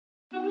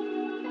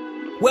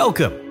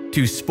Welcome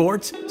to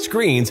Sports,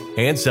 Screens,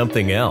 and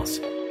Something Else.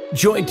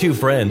 Join two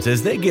friends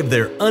as they give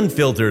their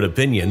unfiltered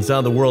opinions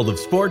on the world of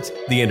sports,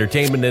 the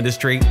entertainment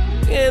industry,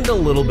 and a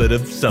little bit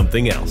of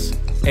something else.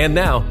 And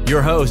now,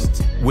 your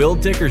hosts, Will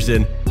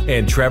Dickerson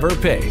and Trevor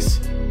Pace.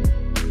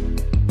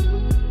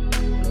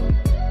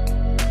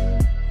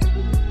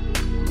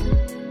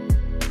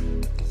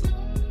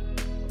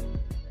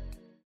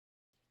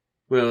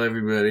 Well,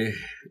 everybody,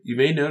 you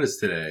may notice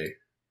today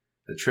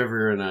that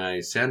Trevor and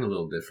I sound a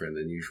little different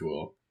than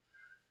usual.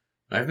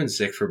 I've been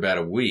sick for about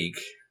a week,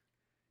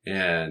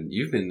 and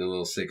you've been a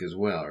little sick as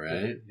well,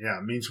 right? Yeah,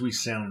 it means we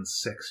sound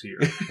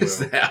sexier. Is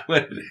that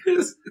what it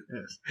is?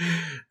 Yes.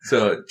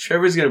 So,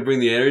 Trevor's going to bring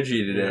the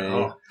energy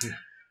today.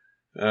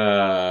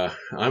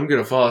 I'm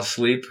going to fall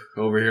asleep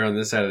over here on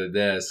this side of the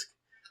desk,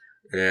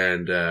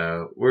 and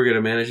we're going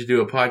to manage to do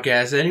a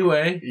podcast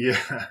anyway.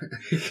 Yeah,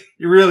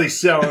 you're really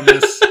selling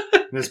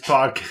this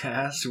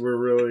podcast. We're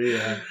really,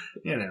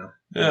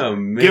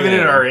 giving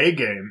it our A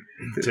game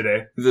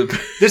today.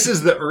 This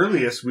is the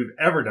earliest we've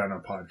ever done a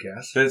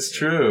podcast. That's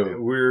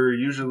true. We're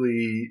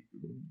usually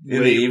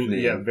in the evening.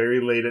 Yeah,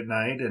 very late at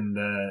night, and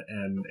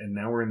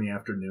now we're in the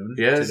afternoon.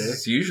 Yes, today.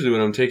 It's usually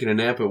when I'm taking a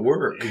nap at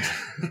work.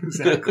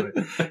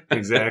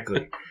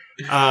 Exactly.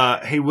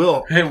 Hey,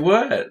 Will. Hey,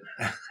 what?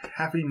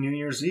 Happy New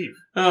Year's Eve.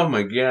 Oh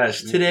my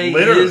gosh! Today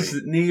Literally.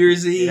 is New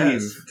Year's Eve.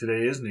 Yes,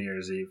 today is New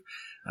Year's Eve.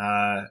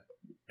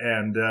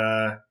 And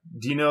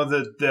do you know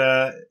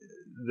that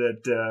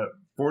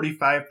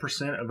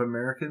 45% of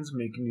Americans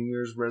make New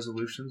Year's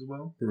resolutions,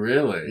 Will?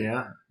 Really?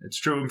 Yeah, it's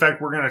true. In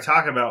fact, we're going to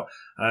talk about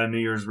New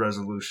Year's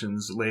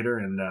resolutions later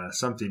and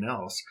something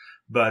else.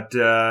 But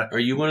are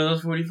you one of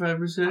those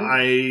 45%?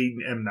 I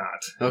am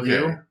not. Okay.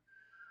 You?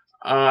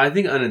 I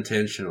think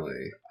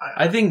unintentionally.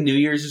 I think New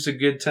Year's is a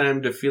good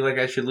time to feel like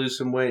I should lose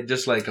some weight,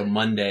 just like a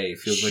Monday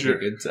feels like a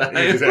good time.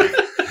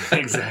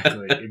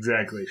 Exactly.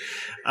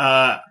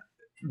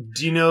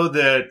 Do you know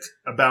that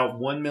about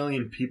 1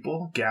 million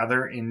people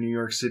gather in New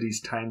York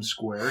City's Times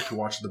Square to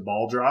watch the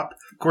ball drop?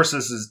 Of course,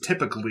 this is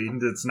typically,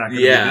 it's not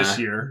going to be this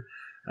year.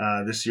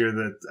 This year,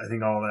 that I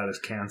think all that is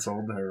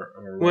canceled.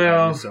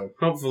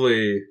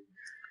 Hopefully,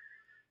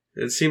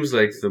 it seems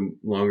like the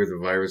longer the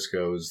virus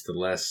goes, the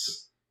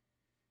less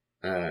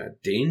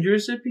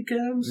dangerous it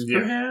becomes,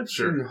 perhaps.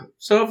 Sure.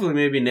 So hopefully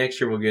maybe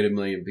next year we'll get 1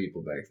 million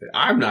people back there.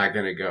 I'm not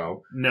going to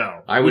go.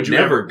 No. I would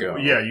never go.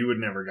 Yeah, you would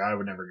never go. I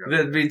would never go.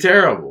 That'd be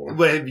terrible.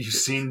 But have you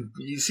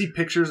see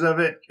pictures of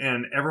it,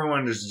 and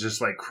everyone is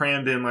just like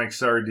crammed in like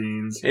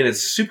sardines. And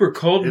it's super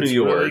cold in New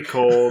York. It's really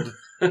cold.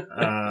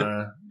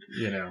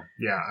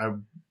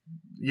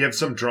 You have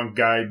some drunk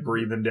guy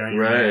breathing down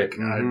your neck.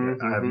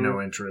 I have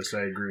no interest.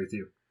 I agree with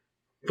you.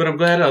 But I'm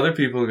glad other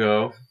people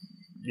go.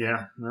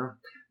 Yeah, no.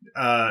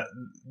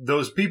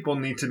 Those people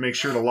need to make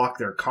sure to lock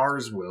their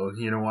cars, Will.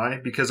 You know why?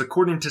 Because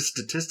according to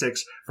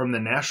statistics from the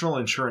National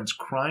Insurance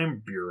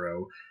Crime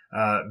Bureau,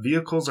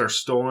 vehicles are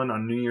stolen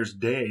on New Year's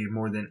Day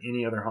more than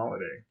any other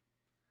holiday.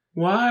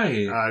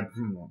 Why?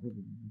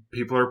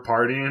 People are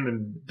partying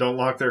and don't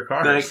lock their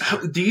cars.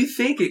 Do you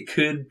think it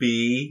could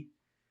be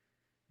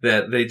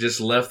that they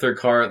just left their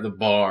car at the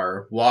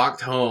bar,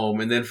 walked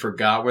home, and then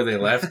forgot where they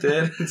left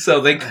it?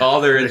 So they call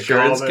their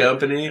insurance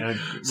company.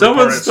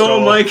 Someone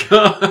stole my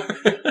car.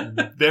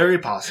 Very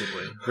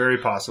possibly.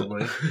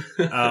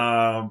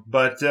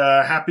 But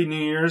Happy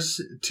New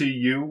Year's to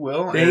you,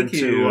 Will. Thank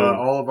you. To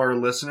all of our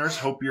listeners.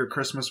 Hope your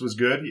Christmas was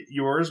good.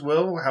 Yours,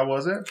 Will, how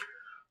was it?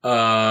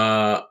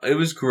 It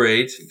was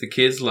great. The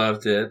kids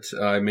loved it.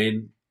 I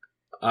made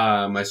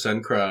my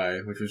son cry,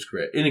 which was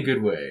great. In a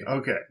good way.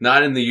 Okay.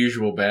 Not in the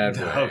usual bad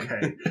way.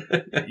 Okay.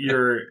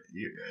 You're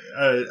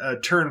a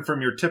turn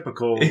from your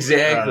typical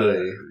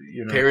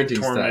parenting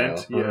torment.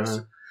 style. Yes.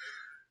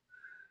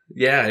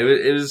 Yeah,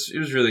 it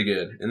was really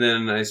good. And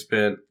then I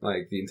spent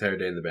like the entire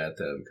day in the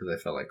bathtub because I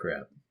felt like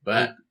crap.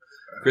 But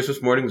Christmas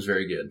morning was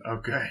very good.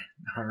 Okay.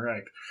 All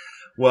right.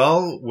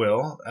 Well,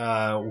 Will,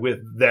 with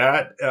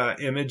that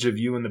image of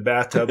you in the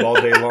bathtub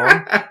all day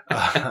long,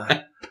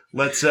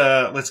 let's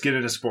get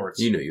into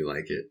sports. You know you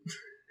like it.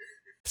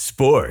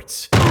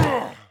 Sports.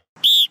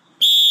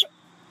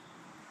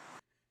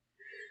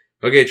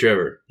 Okay,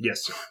 Trevor.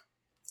 Yes, sir.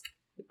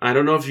 I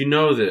don't know if you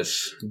know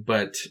this,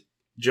 but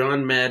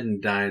John Madden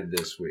died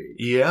this week.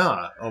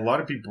 Yeah, a lot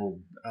of people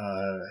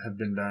have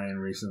been dying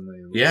recently.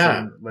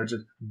 Yeah.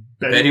 Legend.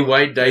 Betty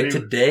White died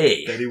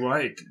today. Betty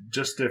White,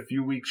 just a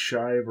few weeks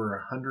shy of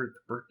her 100th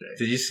birthday.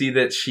 Did you see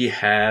that she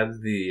has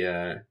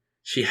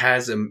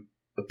a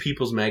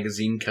People's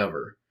Magazine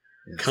cover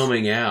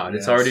coming out? Yes.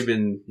 It's already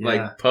been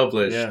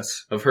published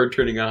of her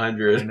turning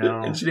 100. I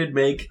know. And she didn't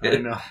make it.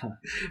 I know.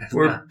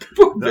 Poor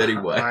Betty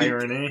White.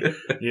 Irony.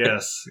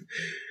 Yes.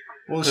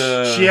 Well,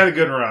 she had a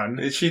good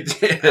run. She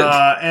did.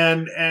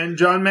 And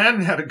John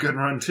Madden had a good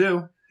run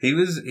too. He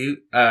lived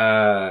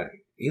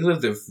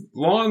a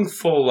long,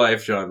 full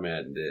life, John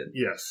Madden did.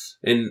 Yes.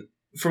 And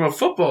from a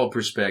football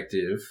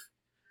perspective,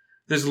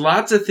 there's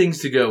lots of things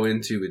to go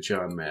into with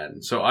John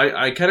Madden. So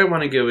I kind of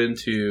want to go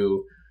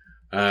into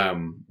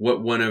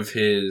what one of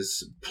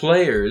his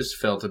players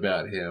felt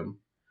about him.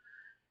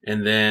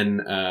 and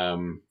then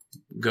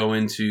go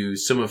into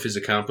some of his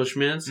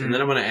accomplishments. And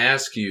then I'm going to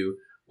ask you,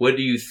 what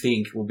do you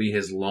think will be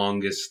his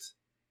longest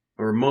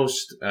or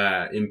most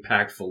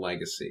impactful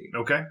legacy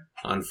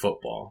on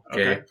football?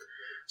 Okay.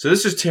 So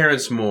this is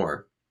Terrence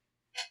Moore.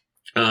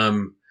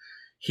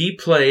 He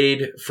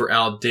played for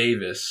Al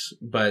Davis,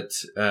 but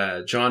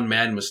John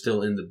Madden was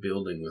still in the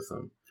building with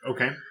him.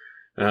 Okay.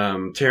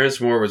 Terrence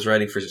Moore was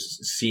writing for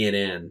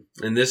CNN,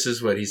 and this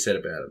is what he said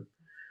about him.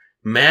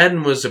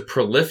 Madden was a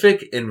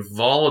prolific and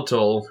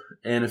volatile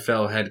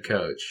NFL head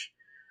coach,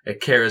 a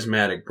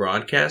charismatic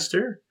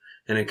broadcaster,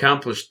 an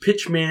accomplished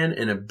pitchman,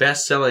 and a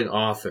best-selling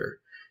author.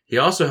 He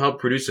also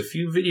helped produce a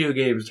few video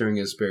games during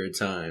his spare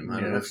time.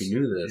 I don't know if you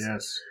knew this.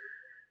 Yes.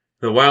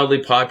 The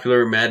wildly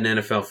popular Madden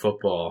NFL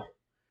Football.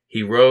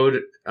 He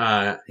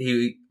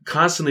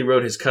constantly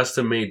rode his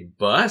custom-made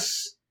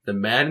bus, the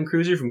Madden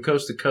Cruiser, from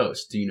coast to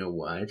coast. Do you know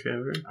why,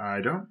 Trevor?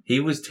 I don't. He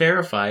was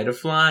terrified of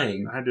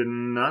flying. I did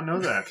not know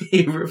that.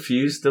 He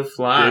refused to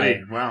fly. Did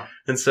he? Wow.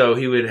 And so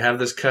he would have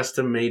this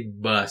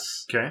custom-made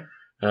bus. Okay.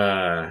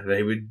 That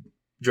he would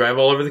drive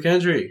all over the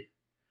country.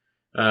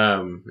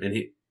 And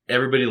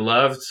everybody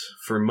loved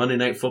for Monday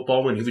Night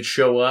Football when he would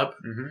show up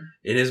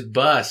in his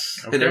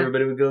bus, and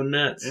everybody would go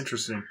nuts.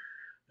 Interesting.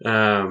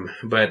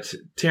 But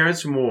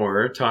Terrence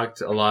Moore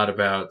talked a lot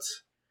about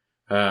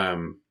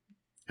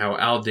how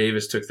Al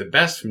Davis took the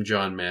best from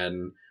John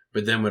Madden,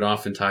 but then would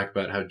often talk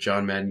about how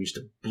John Madden used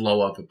to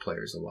blow up at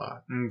players a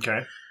lot.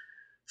 Okay.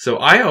 So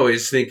I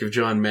always think of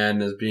John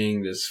Madden as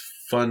being this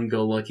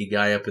fun-go-lucky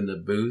guy up in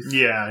the booth.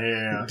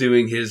 Yeah.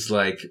 Doing his,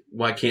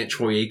 why can't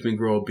Troy Aikman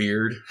grow a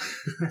beard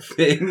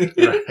thing.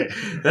 Right.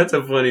 That's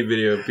a funny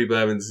video if people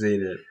haven't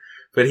seen it.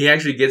 But he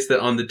actually gets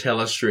on the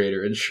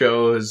telestrator and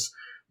shows,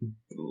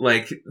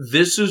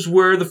 this is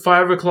where the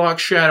 5 o'clock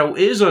shadow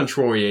is on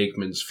Troy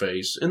Aikman's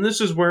face, and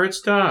this is where it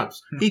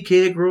stops. He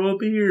can't grow a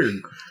beard.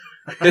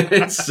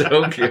 It's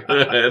so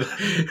good.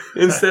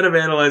 Instead of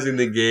analyzing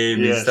the game,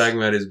 he's talking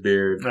about his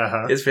beard.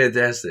 It's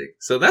fantastic.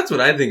 So that's what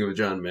I think of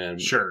John Madden.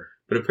 Sure.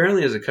 But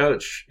apparently as a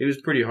coach, he was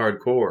pretty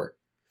hardcore.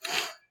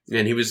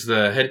 And he was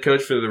the head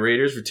coach for the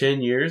Raiders for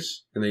 10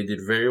 years, and they did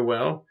very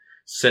well,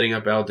 setting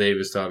up Al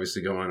Davis to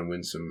obviously go on and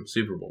win some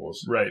Super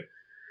Bowls. Right.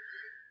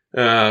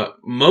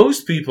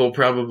 Most people,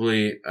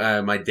 probably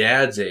my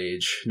dad's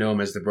age, know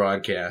him as the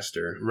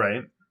broadcaster.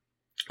 Right.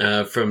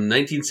 From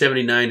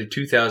 1979 to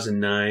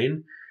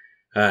 2009,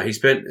 he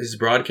spent his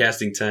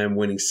broadcasting time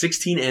winning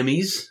 16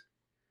 Emmys,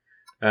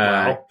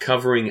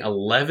 covering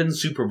 11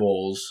 Super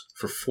Bowls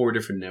for 4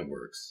 different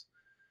networks.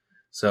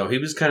 So he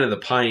was kind of the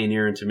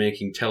pioneer into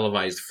making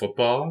televised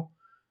football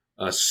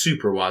a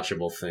super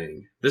watchable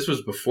thing. This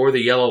was before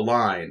the yellow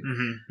line,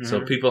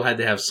 so people had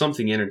to have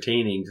something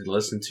entertaining to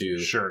listen to.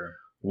 Sure.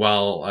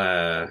 While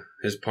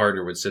his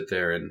partner would sit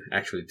there and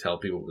actually tell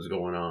people what was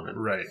going on.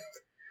 Right.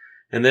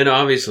 And then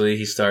obviously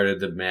he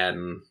started the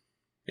Madden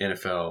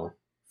NFL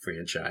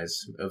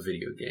franchise of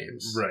video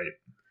games. Right.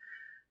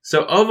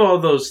 So of all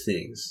those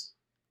things,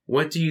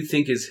 what do you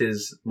think is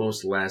his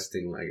most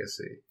lasting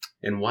legacy?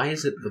 And why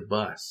is it the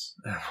bus?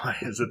 Why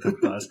is it the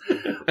bus?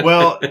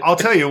 Well, I'll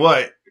tell you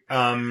what.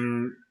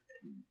 In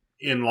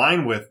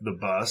line with the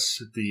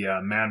bus, the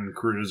Madden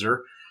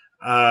Cruiser,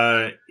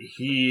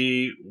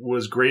 he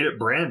was great at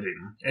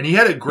branding, and he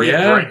had a great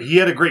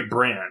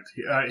brand.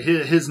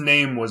 His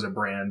name was a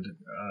brand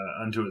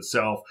unto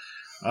itself.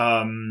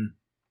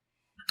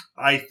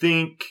 I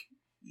think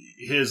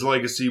his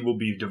legacy will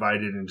be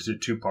divided into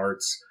 2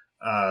 parts.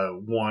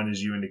 One,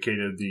 as you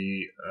indicated,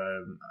 the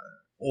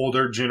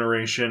older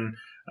generation,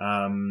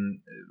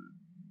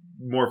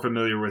 more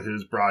familiar with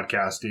his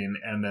broadcasting,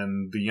 and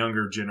then the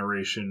younger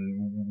generation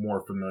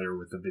more familiar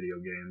with the video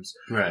games.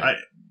 Right.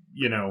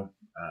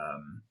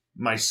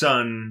 My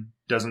son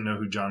doesn't know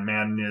who John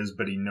Madden is,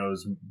 but he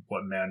knows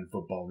what Madden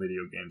football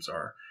video games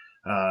are.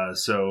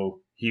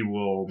 So he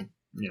will,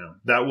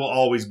 that will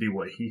always be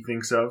what he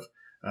thinks of,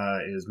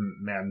 is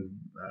Madden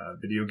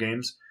video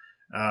games.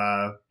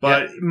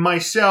 But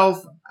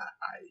myself,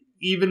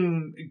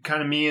 even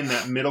kind of me in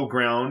that middle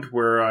ground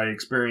where I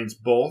experience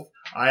both,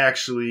 I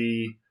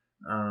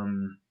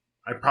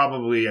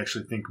probably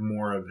think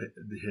more of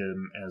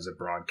him as a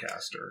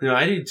broadcaster. No,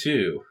 I do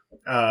too.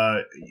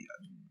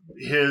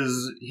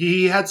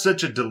 He had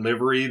such a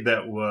delivery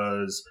that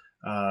was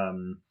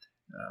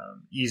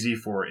easy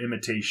for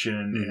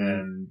imitation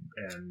and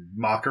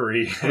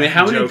mockery. I mean,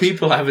 how many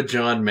people have a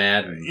John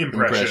Madden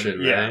impression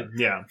right?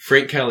 Yeah.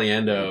 Frank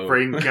Caliendo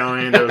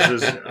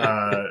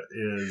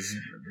is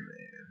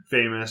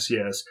famous,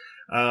 yes.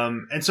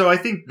 And so I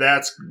think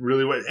that's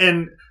really what,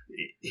 and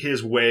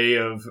his way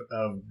of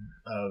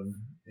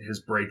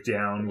his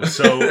breakdown was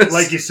so,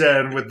 like you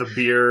said, with the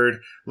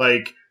beard,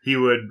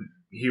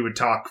 he would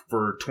talk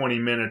for 20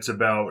 minutes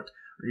about,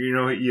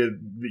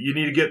 you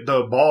need to get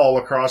the ball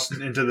across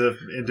into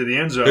the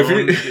end zone.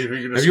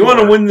 If you want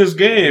to win this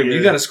game,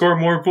 you got to score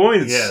more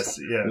points. Yes.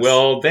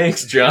 Well,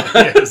 thanks, John.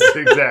 Yes,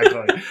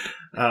 exactly.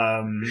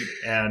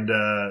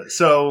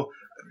 So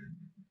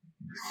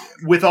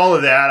with all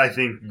of that, I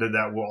think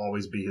that will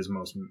always be his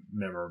most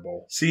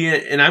memorable. See,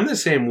 and I'm the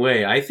same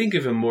way. I think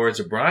of him more as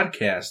a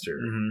broadcaster.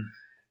 Mm-hmm.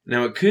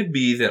 Now, it could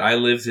be that I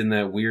lived in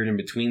that weird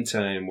in-between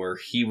time where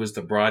he was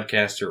the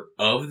broadcaster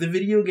of the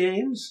video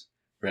games,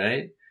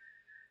 right?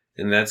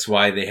 And that's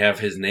why they have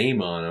his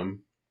name on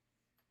them.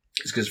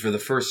 It's because for the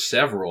first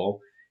several,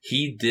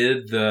 he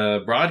did the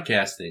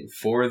broadcasting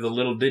for the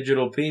little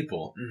digital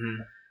people.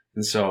 Mm-hmm.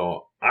 And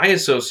so I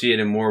associate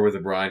him more with the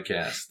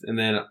broadcast. And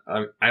then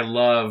I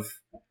love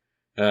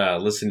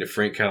listening to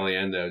Frank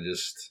Caliendo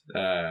just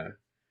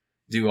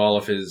do all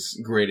of his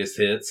greatest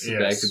hits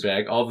back to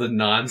back, all the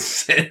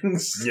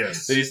nonsense.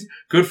 Yes. These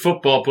good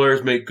football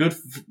players make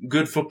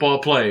good football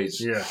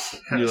plays. Yes.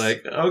 And you're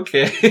like,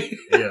 okay.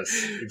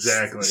 Yes,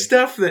 exactly.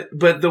 Stuff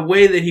but the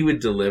way that he would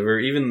deliver,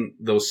 even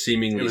those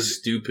seemingly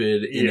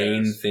stupid,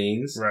 inane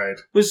things, right,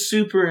 was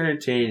super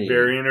entertaining.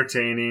 Very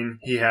entertaining.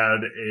 He had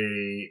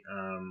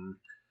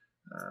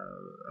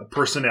a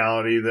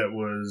personality that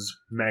was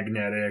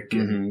magnetic,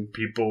 and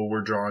people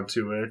were drawn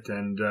to it.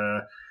 And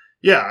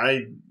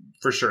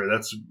for sure,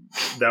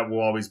 that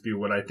will always be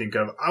what I think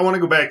of. I want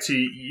to go back to,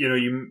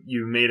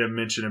 you made a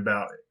mention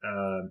about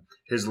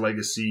his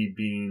legacy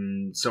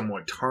being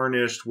somewhat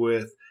tarnished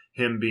with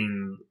him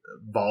being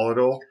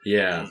volatile.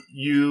 Yeah.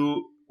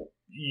 You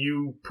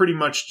pretty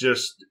much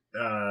just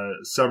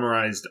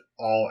summarized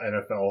all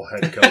NFL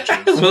head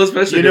coaches. Well,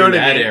 especially during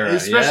that era.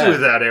 Especially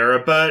with that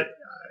era. But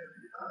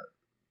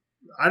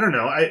I don't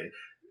know.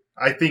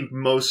 I think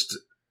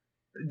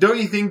don't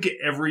you think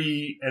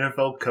every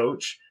NFL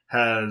coach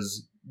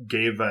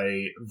gave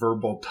a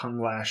verbal tongue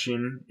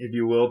lashing, if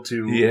you will,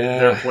 to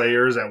their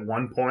players at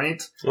one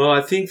point? Well,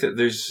 I think that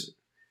there's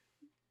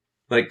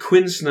like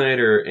Quinn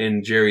Snyder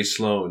and Jerry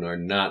Sloan are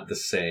not the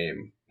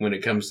same when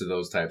it comes to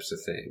those types of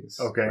things.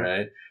 Okay.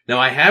 Right? Now,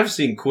 I have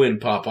seen Quinn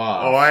pop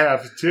off. Oh, I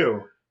have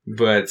too.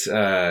 But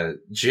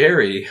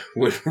Jerry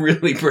would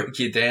really break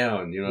you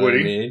down. You know what I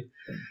mean?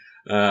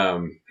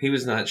 He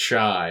was not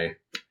shy.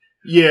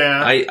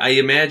 Yeah. I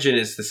imagine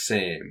it's the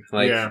same.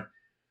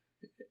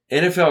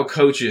 NFL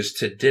coaches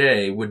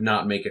today would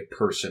not make it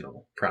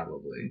personal,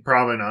 probably.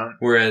 Probably not.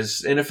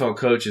 Whereas NFL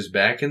coaches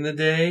back in the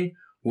day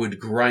would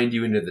grind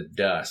you into the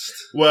dust.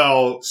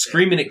 Well,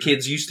 screaming at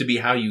kids used to be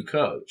how you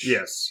coach.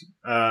 Yes.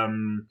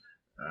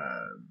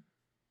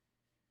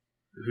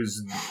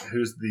 Who's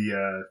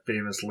the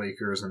famous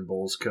Lakers and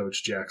Bulls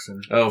coach,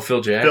 Jackson? Oh,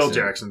 Phil Jackson. Phil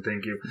Jackson,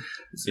 thank you.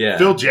 Yeah.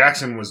 Phil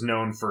Jackson was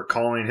known for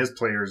calling his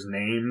players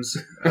names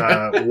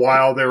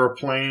while they were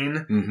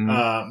playing,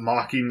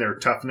 mocking their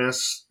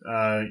toughness,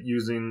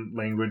 using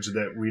language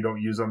that we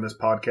don't use on this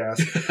podcast.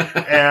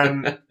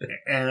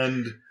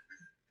 and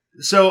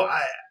so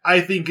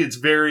I think it's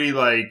very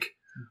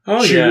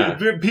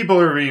people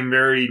are being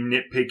very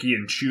nitpicky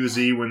and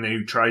choosy when they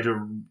try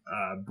to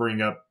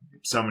bring up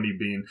somebody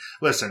being.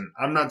 Listen,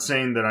 I'm not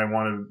saying that I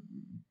want to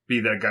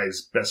be that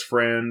guy's best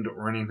friend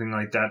or anything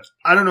like that.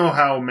 I don't know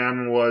how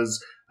Madden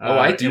was.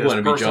 I do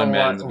want to be John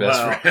Madden's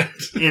best friend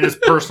in his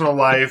personal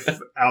life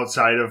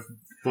outside of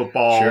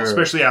football,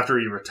 especially after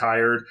he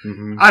retired.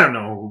 I don't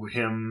know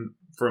him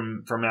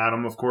from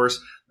Adam, of course,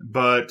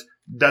 but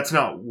that's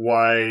not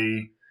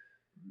why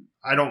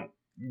I don't.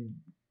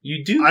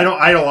 You do. I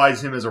don't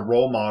idolize him as a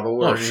role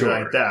model or anything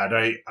like that.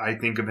 I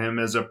think of him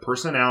as a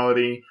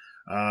personality.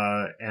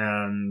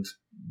 And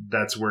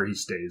that's where he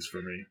stays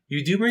for me.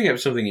 You do bring up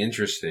something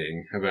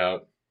interesting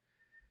about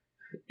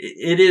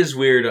it is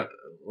weird,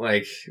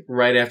 like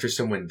right after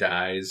someone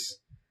dies,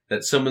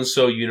 that someone's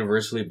so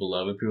universally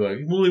beloved, people are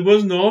like, well, he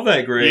wasn't all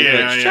that great.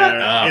 Shut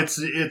up.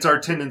 It's our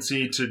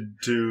tendency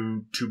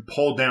to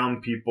pull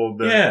down people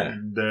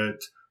that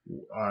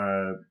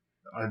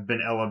have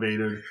been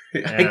elevated.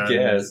 I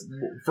guess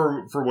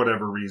for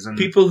whatever reason,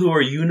 people who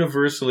are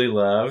universally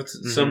loved.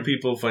 Some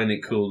people find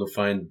it cool to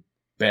find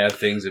bad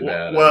things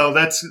about him. Well,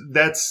 that's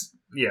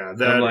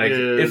I'm like,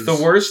 if the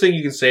worst thing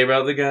you can say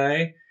about the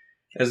guy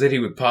is that he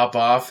would pop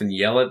off and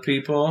yell at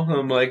people,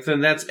 I'm like,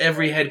 then that's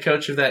every head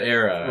coach of that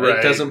era. Right.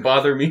 It doesn't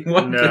bother me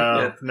one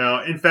bit.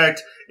 No. In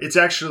fact, it's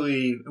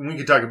actually, and we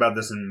could talk about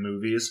this in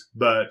movies,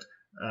 but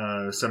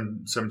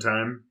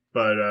sometime.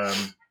 But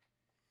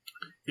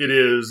it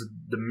is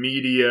the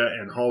media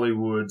and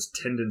Hollywood's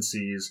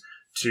tendencies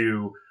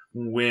to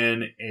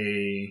when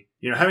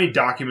how many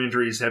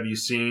documentaries have you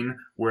seen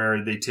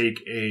where they take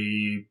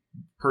a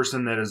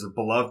person that is a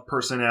beloved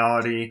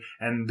personality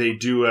and they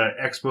do a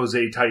expose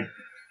type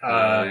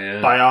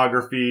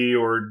biography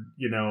or,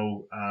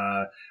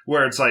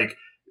 where it's like,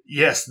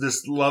 yes,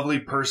 this lovely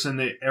person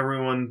that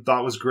everyone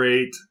thought was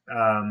great.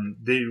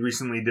 They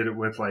recently did it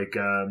with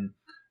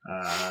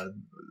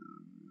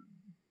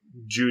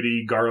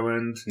Judy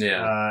Garland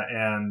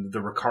and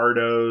the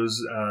Ricardos,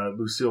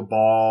 Lucille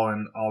Ball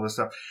and all this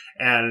stuff.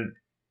 And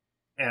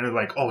it's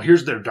like, oh,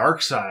 here's their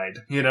dark side,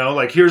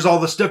 here's all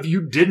the stuff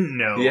you didn't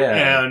know.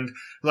 Yeah. And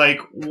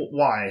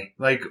why?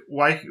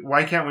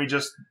 Why can't we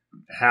just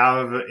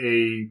have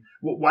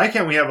why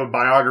can't we have a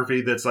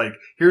biography that's like,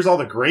 here's all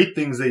the great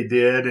things they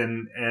did,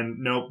 and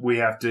nope, we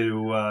have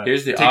to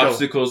here's the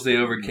obstacles they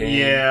overcame.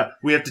 Yeah,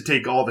 we have to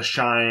take all the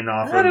shine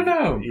off. I don't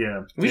know.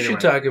 Yeah, we should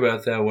talk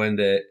about that one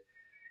day.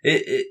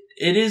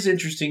 It is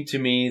interesting to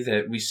me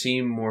that we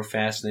seem more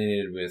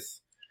fascinated with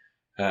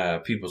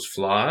people's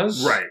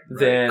flaws, right,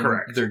 than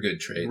correct. their good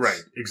traits.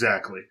 Right,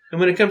 exactly. And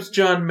when it comes to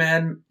John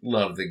Madden,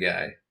 love the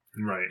guy.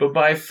 Right. But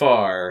by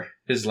far,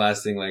 his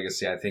lasting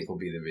legacy, I think, will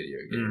be the video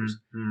games.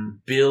 Mm-hmm. $1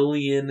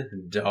 billion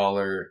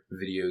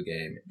video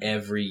game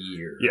every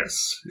year. Yes.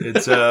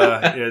 It's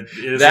it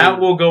is that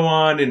will go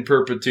on in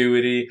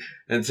perpetuity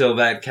until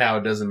that cow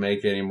doesn't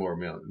make any more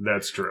milk.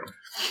 That's true.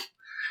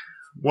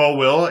 Well,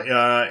 Will,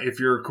 if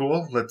you're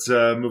cool, let's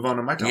move on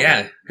to my topic.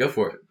 Yeah, go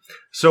for it.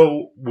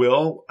 So,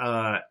 Will,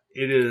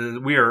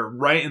 we are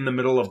right in the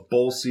middle of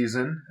bowl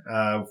season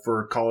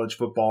for college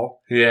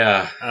football.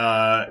 Yeah.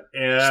 And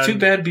it's too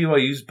bad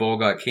BYU's bowl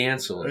got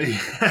canceled. It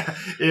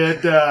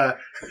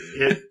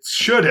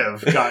should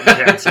have gotten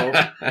canceled.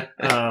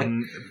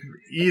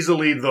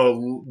 Easily the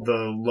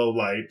low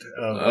light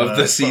of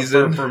the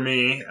season for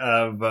me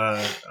of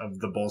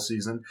the bowl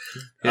season.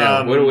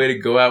 Yeah, what a way to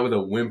go out with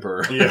a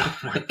whimper. Yeah,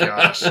 oh my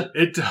gosh,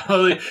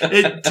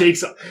 it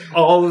takes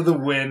all of the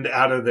wind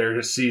out of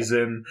their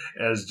season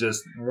as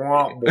just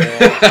wah, wah.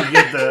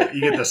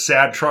 You get the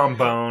sad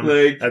trombone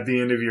at the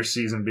end of your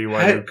season.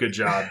 BYU, good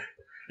job.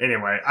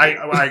 Anyway,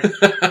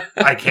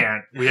 I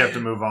can't. We have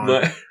to move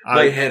on.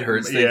 My head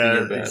hurts thinking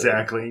about it. Yeah,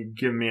 exactly.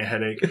 Giving me a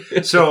headache.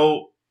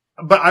 So,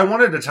 but I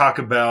wanted to talk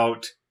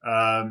about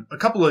a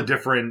couple of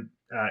different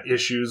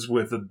issues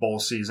with the bowl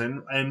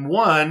season, and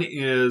one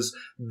is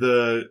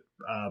the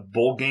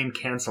bowl game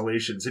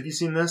cancellations. Have you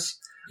seen this?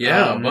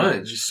 Yeah, a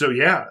bunch. So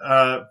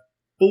yeah,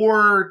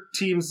 4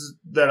 teams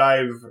that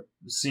I've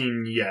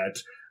seen yet,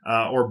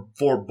 or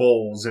 4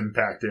 bowls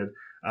impacted.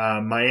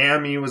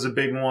 Miami was a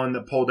big one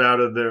that pulled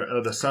out of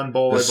the Sun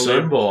Bowl. The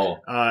Sun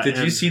Bowl. Did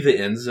you see the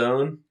end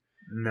zone?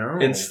 No.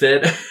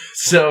 Instead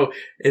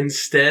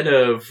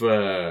of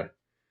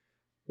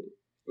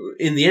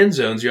in the end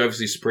zones, you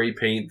obviously spray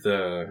paint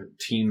the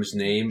team's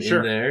name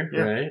in there,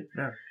 right?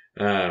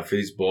 Yeah. For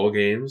these bowl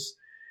games,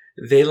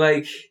 they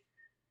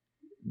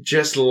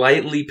just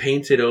lightly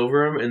painted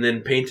over them and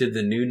then painted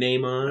the new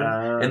name on,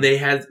 and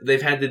they've had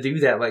to do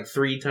that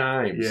 3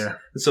 times. Yeah.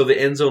 So the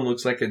end zone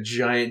looks like a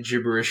giant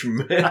gibberish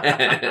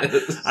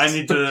mess. I'll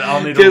need to look it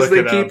up. Because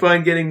they keep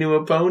on getting new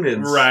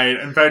opponents. Right.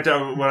 In fact,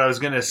 what I was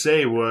going to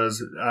say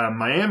was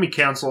Miami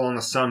canceled on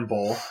the Sun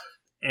Bowl,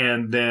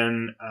 and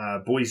then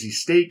Boise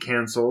State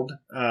canceled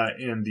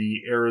in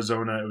the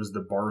Arizona. It was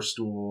the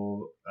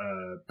Barstool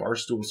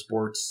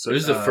Sports. It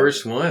was the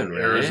first one, right?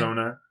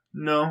 Arizona.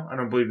 No, I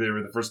don't believe they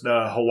were the first.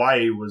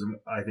 Hawaii was,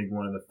 I think,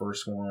 one of the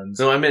first ones.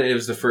 No, I meant it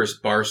was the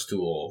first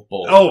Barstool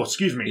Bowl. Oh,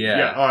 excuse me.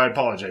 Yeah. Oh, I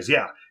apologize.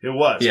 Yeah, it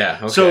was. Yeah.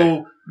 Okay.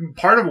 So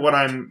part of what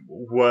I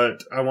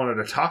wanted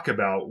to talk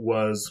about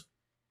was,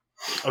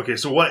 okay,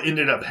 so what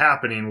ended up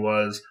happening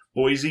was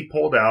Boise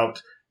pulled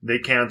out. They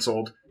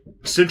canceled.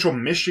 Central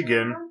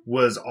Michigan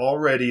was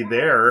already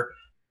there.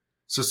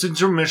 So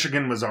Central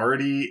Michigan was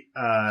already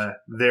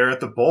there at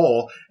the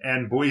bowl,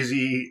 and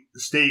Boise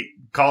State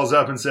calls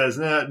up and says,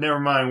 "Nah, never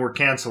mind, we're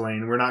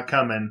canceling. We're not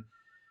coming."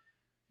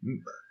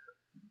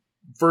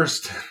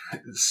 First,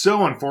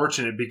 so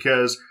unfortunate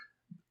because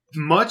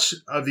much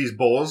of these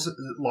bowls, a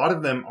lot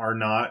of them are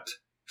not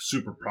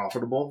super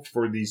profitable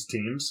for these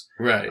teams.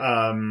 Right.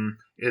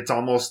 It's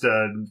almost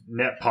a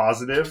net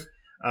positive.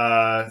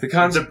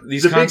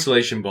 These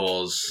consolation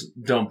bowls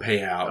don't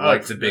pay out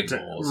like the big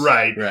bowls.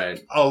 Right. Right.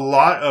 A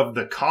lot of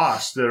the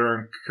costs that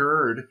are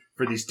incurred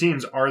for these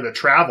teams are the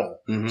travel.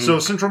 Mm-hmm. So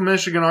Central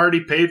Michigan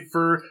already paid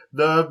for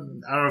I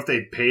don't know if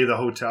they pay the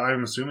hotel.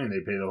 I'm assuming they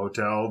pay the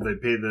hotel. They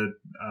pay the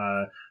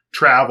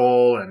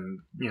travel,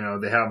 and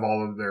they have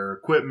all of their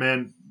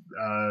equipment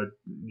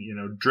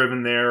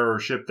driven there or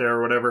shipped there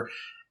or whatever.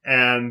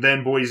 And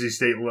then Boise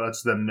State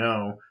lets them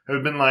know. It would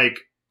have been like,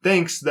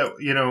 thanks, that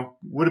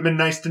would have been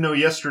nice to know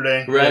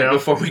yesterday, right?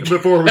 Before we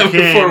got on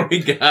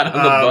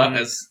the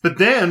bus. But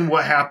then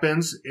what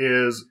happens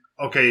is,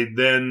 okay,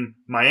 then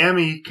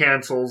Miami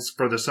cancels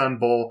for the Sun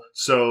Bowl,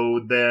 so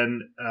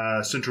then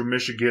Central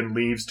Michigan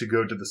leaves to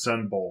go to the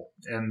Sun Bowl,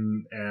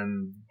 and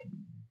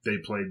they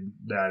played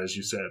that, as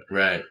you said,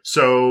 right?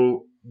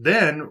 So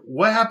then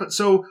what happened?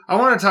 So I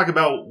want to talk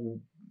about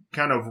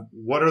kind of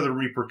what are the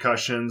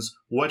repercussions,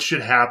 what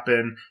should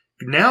happen.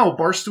 Now,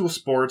 Barstool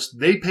Sports,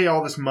 they pay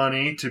all this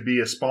money to be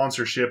a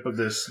sponsorship of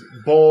this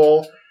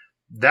bowl.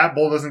 That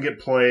bowl doesn't get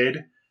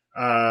played.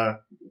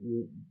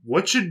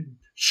 What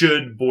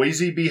should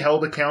Boise be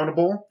held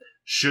accountable?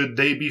 Should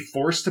they be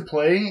forced to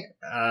play?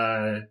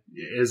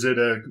 Is it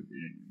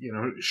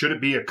should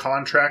it be a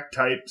contract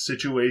type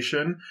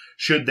situation?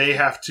 Should they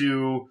have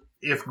to,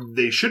 if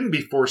they shouldn't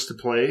be forced to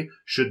play,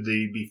 should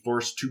they be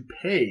forced to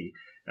pay?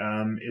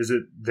 Is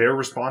it their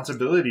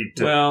responsibility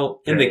to?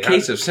 Well, in the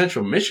case of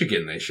Central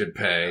Michigan, they should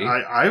pay.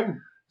 I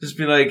just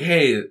be like,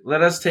 hey,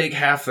 let us take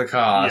half the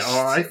cost.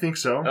 I think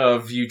so.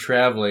 Of you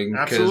traveling.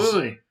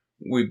 Absolutely.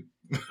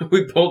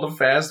 we pulled a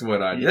fast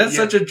one on you. That's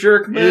Yeah. such a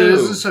jerk move. It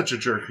is such a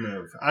jerk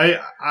move. I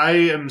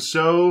am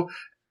so...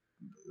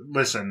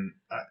 Listen,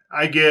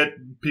 I get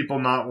people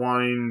not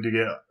wanting to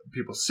get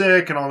people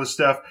sick and all this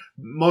stuff.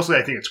 Mostly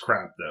I think it's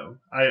crap, though.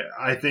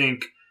 I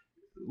think,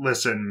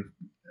 listen,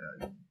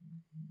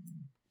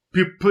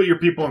 put your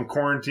people in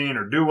quarantine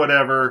or do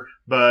whatever,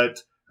 but...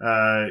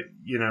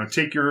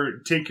 take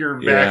your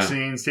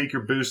vaccines, take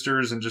your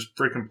boosters, and just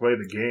freaking play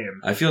the game.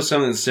 I feel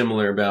something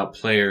similar about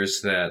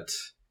players that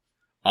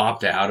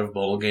opt out of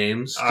bowl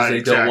games because they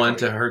Exactly. don't want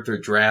to hurt their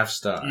draft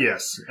stock.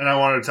 Yes, and I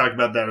wanted to talk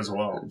about that as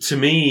well. To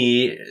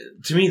me,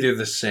 they're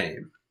the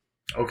same.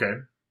 Okay.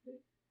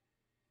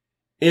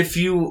 If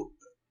you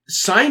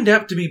signed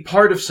up to be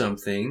part of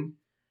something,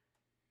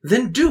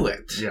 then do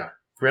it. Yeah.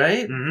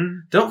 Right?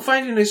 Mm-hmm. Don't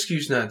find an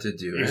excuse not to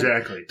do it.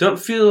 Exactly. Don't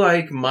feel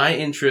like my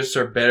interests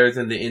are better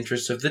than the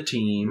interests of the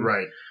team.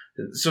 Right.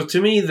 So to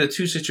me, the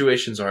two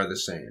situations are the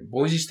same.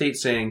 Boise State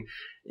saying,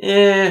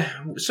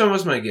 some of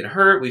us might get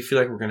hurt. We feel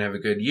like we're going to have a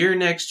good year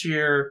next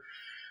year.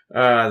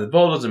 The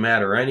bowl doesn't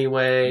matter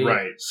anyway.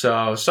 Right.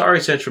 So sorry,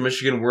 Central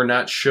Michigan, we're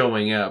not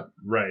showing up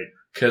Right.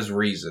 because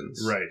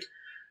reasons. Right.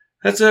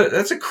 That's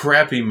a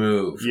crappy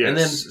move. Yes. And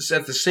then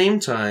at the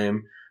same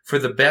time, for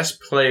the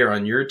best player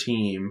on your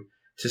team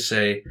to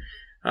say,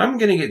 I'm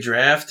going to get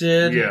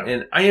drafted. Yeah.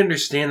 And I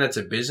understand that's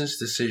a business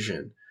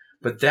decision,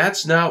 but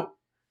that's not,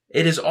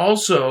 it is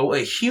also a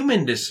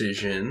human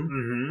decision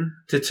Mm-hmm.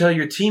 to tell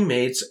your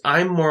teammates,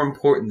 I'm more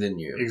important than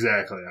you.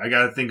 Exactly. I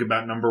got to think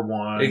about number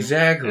one.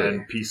 Exactly.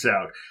 And peace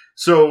out.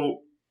 So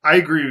I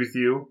agree with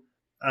you.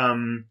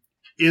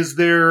 Is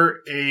there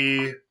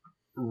a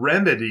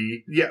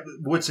remedy? Yeah.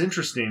 What's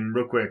interesting,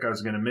 real quick, I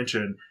was going to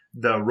mention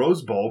the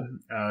Rose Bowl.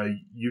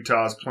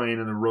 Utah's playing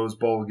in the Rose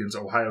Bowl against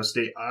Ohio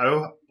State.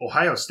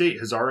 Ohio State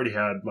has already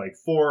had like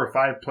 4 or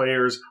 5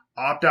 players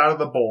opt out of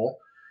the bowl.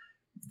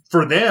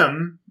 For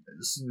them,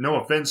 no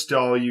offense to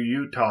all you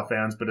Utah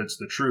fans, but it's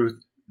the truth.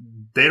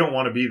 They don't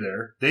want to be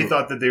there. They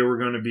thought that they were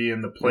going to be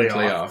in the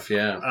playoff.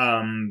 Yeah.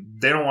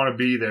 They don't want to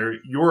be there.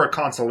 You're a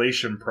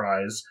consolation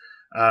prize.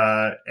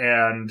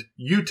 And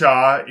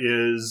Utah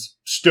is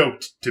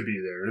stoked to be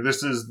there.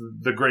 This is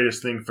the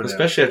greatest thing for them.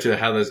 Especially after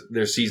how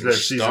their season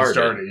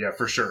started. Yeah,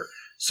 for sure.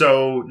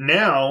 So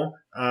now,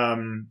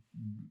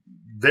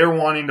 they're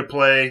wanting to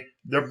play.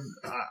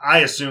 I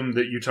assume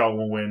that Utah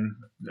will win,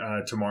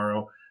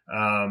 tomorrow.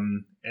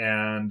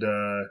 And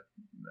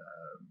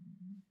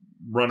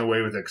run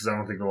away with it because I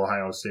don't think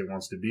Ohio State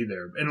wants to be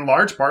there. In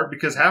large part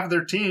because half of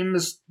their team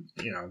is,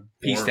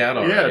 Pieced out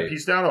already. Yeah,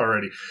 pieced out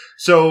already.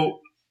 So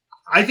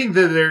I think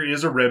that there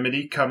is a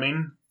remedy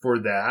coming for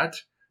that.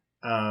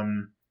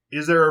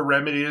 Is there a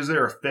remedy? Is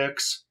there a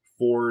fix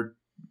for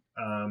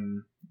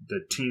the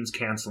teams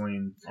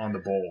canceling on the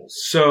bowls?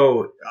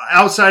 So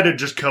outside of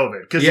just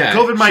COVID, because Yeah,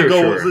 COVID might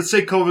go. sure. Let's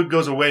say COVID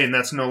goes away and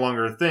that's no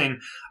longer a thing.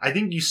 I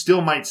think you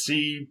still might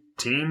see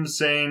teams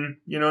saying,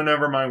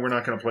 never mind, we're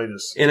not going to play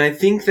this. And I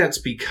think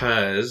that's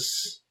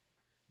because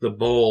the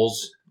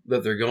bowls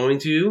that they're going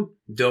to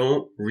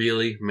don't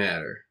really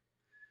matter.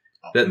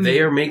 That they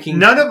are making...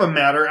 None of them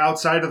matter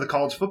outside of the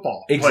college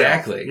football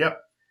Exactly. playoff.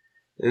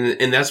 Yep.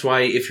 And that's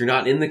why if you're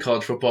not in the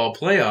college football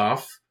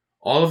playoff,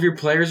 all of your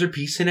players are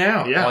piecing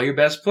out. Yeah. All your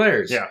best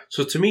players. Yeah.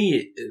 So to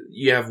me,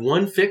 you have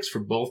one fix for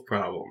both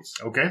problems.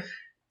 Okay.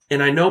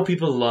 And I know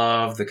people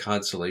love the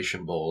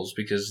consolation bowls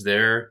because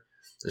they're...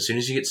 As soon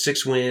as you get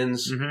 6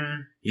 wins,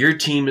 Mm-hmm. your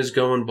team is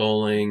going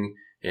bowling,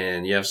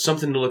 and you have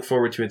something to look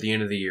forward to at the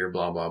end of the year,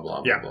 blah, blah,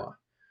 blah, Yeah. blah, blah.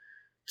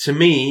 To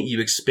me,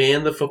 you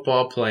expand the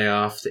football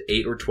playoff to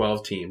 8 or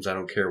 12 teams, I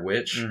don't care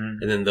which, Mhm.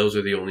 and then those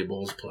are the only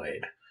bowls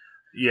played.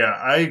 Yeah,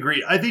 I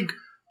agree. I think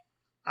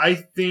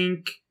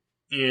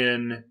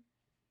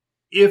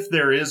if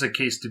there is a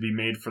case to be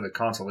made for the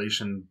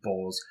consolation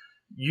bowls,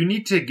 you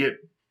need to get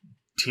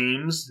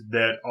teams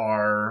that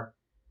are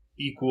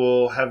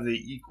have the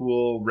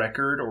equal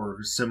record or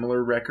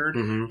similar record,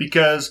 Mm-hmm.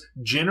 because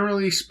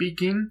generally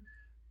speaking,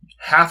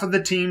 half of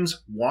the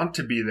teams want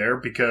to be there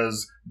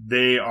because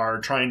they are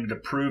trying to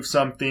prove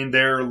something.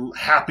 They're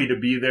happy to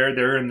be there.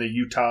 They're in the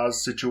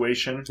Utah's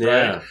situation,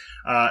 Yeah.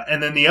 right?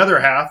 And then the other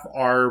half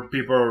are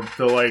people who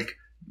feel like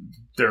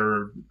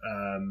their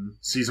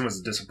season was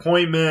a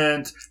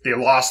disappointment. They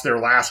lost their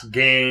last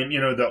game.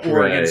 The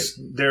Oregon's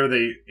they're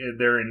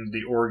in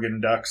the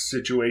Oregon Ducks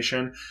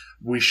situation.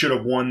 We should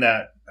have won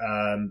that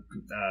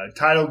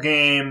title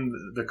game,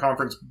 the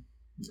conference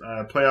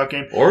playoff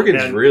game.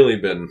 Oregon's really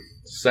been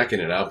sucking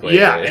it up lately.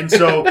 Yeah, and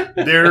so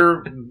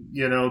they're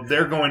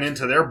going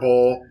into their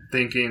bowl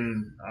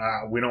thinking,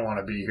 we don't want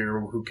to be here.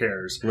 Who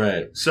cares?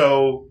 Right.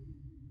 So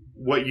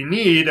what you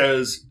need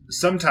is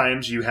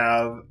sometimes you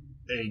have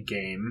a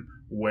game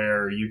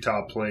where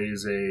Utah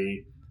plays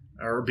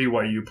or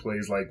BYU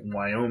plays like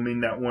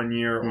Wyoming that one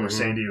year, or Mhm.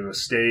 San Diego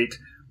State,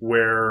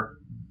 where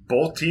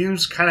both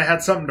teams kind of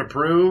had something to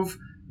prove.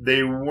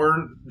 They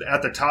weren't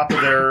at the top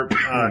of their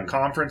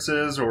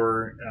conferences,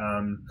 or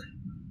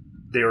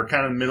they were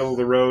kind of middle of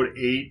the road,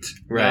 8,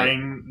 Right.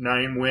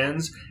 9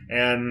 wins,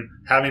 and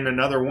having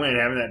another win,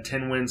 having that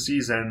 10-win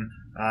season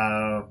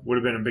would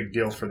have been a big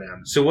deal for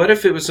them. So what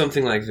if it was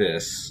something like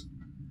this?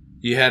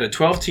 You had a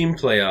 12-team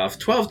playoff.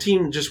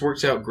 12-team just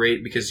works out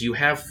great because you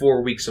have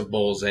 4 weeks of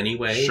bowls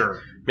anyway.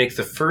 Sure. Make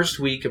the first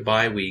week a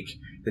bye week.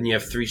 Then you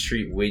have 3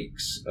 straight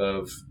weeks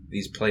of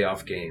these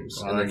playoff games.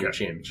 And then your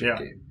championship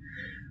game.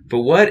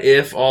 But what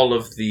if all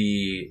of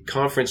the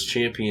conference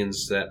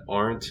champions that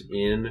aren't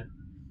in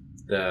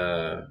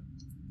the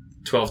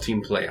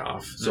 12-team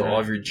playoff, so all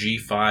of your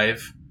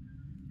G5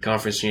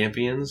 conference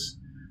champions,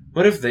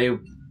 what if they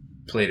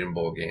played in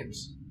bowl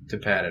games to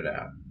pad it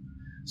out?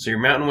 So your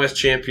Mountain West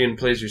champion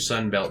plays your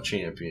Sun Belt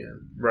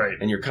champion. Right.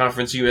 And your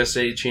Conference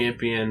USA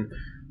champion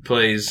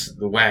plays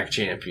the WAC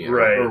champion.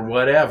 Right. Or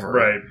whatever.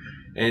 Right.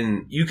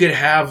 And you could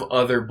have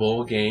other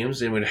bowl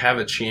games and would have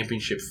a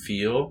championship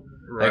feel.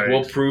 Right. Like,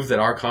 we'll prove that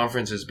our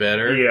conference is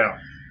better. Yeah.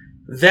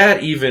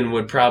 That even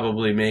would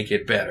probably make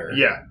it better.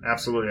 Yeah,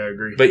 absolutely. I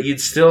agree. But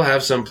you'd still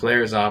have some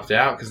players opt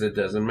out because it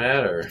doesn't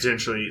matter.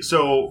 Potentially.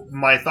 So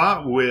my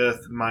thought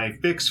with my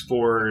fix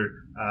for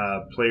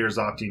players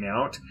opting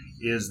out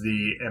is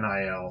the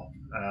NIL.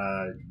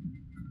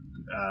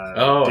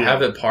 Deal.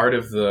 Have it part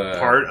of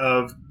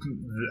the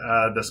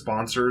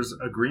sponsor's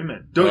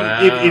agreement.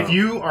 Wow. If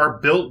you are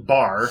Built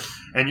Bar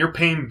and you're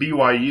paying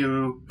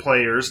BYU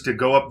players to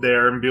go up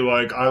there and be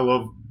like, I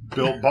love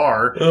Built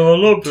Bar. Oh, I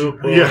love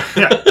Built Bar.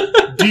 Yeah.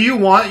 Do you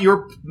want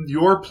your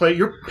play?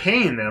 You're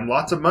paying them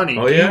lots of money.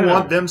 Do you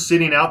want them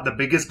sitting out the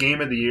biggest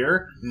game of the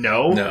year?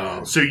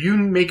 No. So you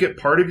make it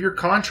part of your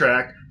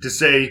contract to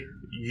say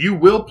you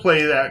will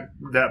play that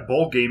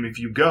bowl game if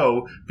you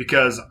go,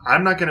 because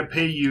I'm not going to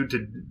pay you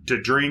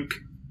to drink,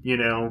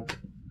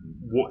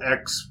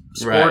 X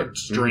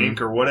sports drink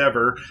or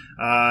whatever,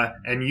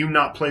 and you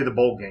not play the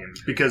bowl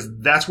games, because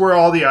that's where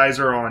all the eyes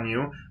are on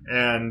you,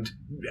 and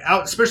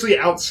especially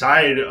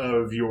outside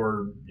of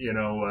your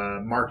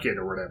market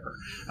or whatever.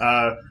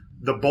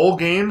 The bowl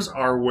games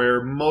are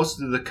where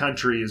most of the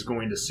country is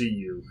going to see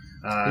you.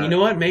 You know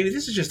what? Maybe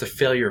this is just a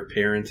failure of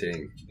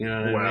parenting. You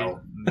know what I mean?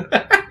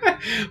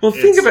 Well,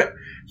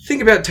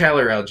 think about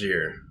Tyler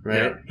Algier,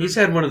 right? Yeah. He's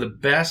had one of the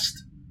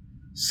best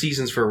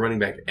seasons for a running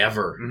back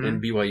ever in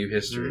BYU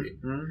history.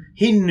 Mm-hmm.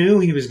 He knew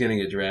he was going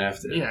to get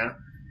drafted. Yeah.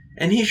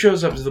 And he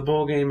shows up to the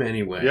bowl game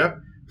anyway. Yep.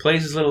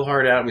 Plays his little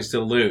heart out and we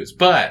still lose.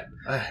 But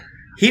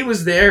he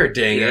was there,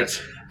 dang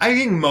it. I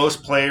think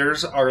most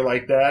players are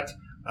like that.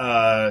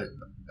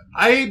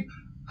 I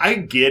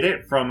get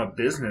it from a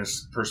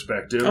business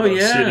perspective of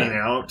sitting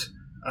out.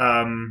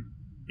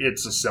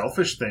 It's a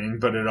selfish thing,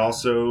 but it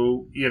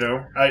also,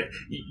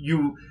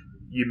 you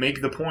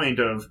make the point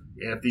of,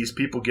 if these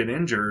people get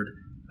injured,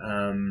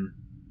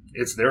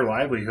 it's their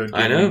livelihood.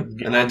 I know,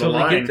 and I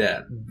totally get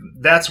that.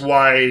 That's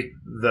why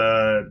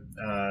the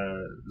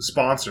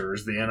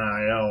sponsors, the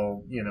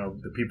NIL,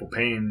 the people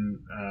paying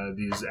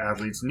these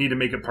athletes need to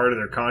make it part of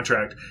their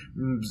contract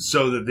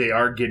so that they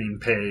are getting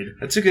paid.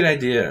 That's a good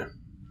idea.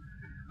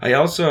 I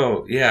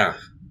also,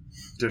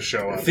 to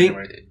show up.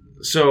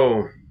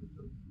 So,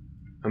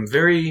 I'm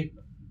very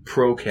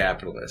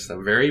pro-capitalist.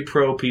 I'm very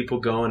pro people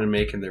going and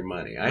making their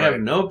money. I have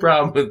no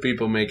problem with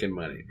people making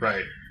money.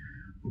 Right.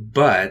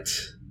 But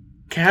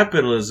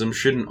capitalism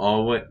shouldn't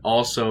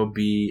also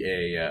be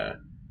a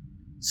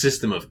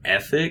system of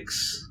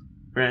ethics,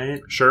 right?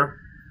 Sure.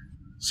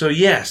 So,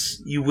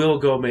 yes, you will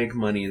go make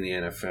money in the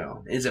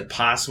NFL. Is it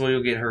possible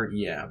you'll get hurt?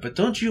 Yeah. But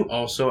don't you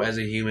also, as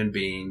a human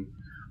being,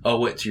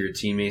 owe it to your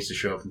teammates to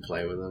show up and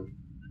play with them?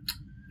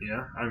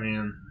 Yeah, I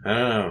mean... I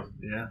don't know.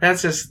 Yeah.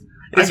 That's just...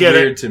 It's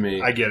weird to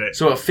me. I get it.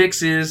 So a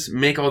fix is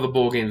make all the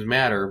bowl games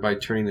matter by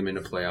turning them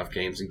into playoff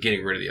games and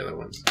getting rid of the other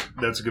ones.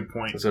 That's a good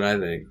point. That's what I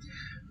think.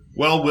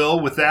 Well, Will,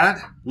 with that,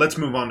 let's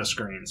move on to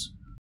screens.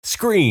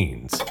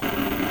 Screens.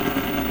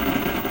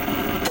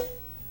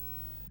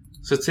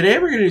 So today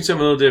we're going to do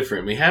something a little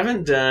different. We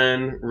haven't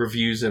done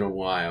reviews in a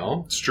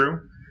while. It's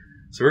true.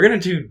 So we're going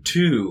to do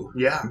 2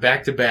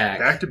 back to back.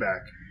 Back to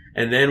back.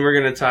 And then we're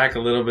going to talk a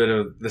little bit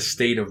of the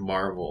state of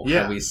Marvel,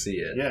 how we see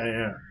it.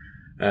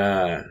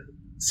 Yeah.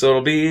 So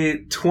it'll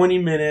be 20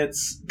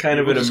 minutes, kind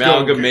of an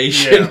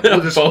amalgamation of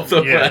both of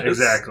us. Yeah,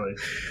 exactly.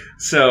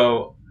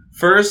 So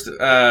first,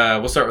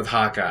 we'll start with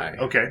Hawkeye.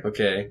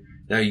 Okay.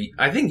 Now,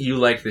 I think you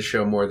liked the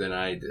show more than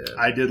I did.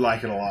 I did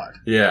like it a lot.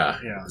 Yeah.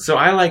 So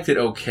I liked it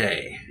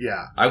okay.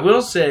 Yeah. I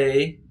will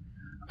say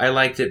I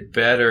liked it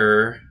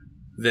better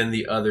than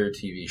the other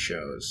TV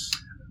shows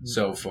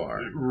so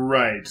far.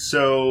 Right.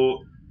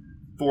 So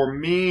for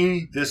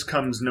me, this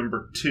comes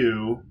number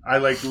 2. I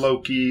liked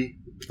Loki.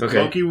 Okay.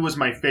 Loki was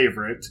my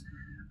favorite.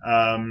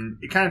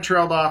 It kind of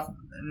trailed off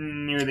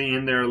near the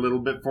end there a little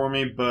bit for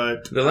me,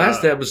 but... The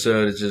last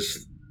episode is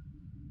just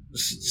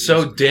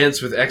so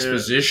dense with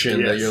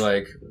exposition that you're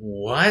like,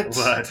 what?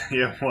 What?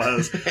 It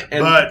was.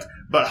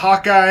 But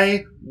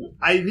Hawkeye,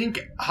 I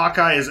think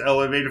Hawkeye is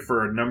elevated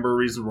for a number of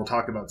reasons. We'll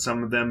talk about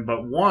some of them,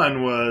 but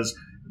one was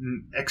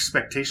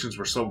expectations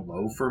were so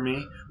low for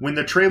me. When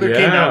the trailer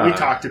came out, we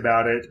talked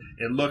about it.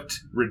 It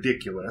looked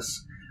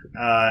ridiculous.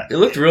 It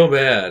looked real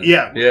bad.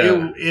 Yeah.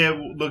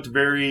 It looked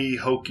very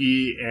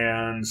hokey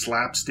and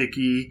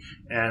slapsticky,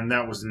 and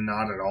that was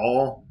not at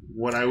all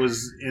what I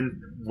was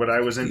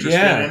interested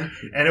in.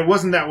 And it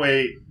wasn't that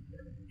way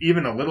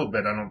even a little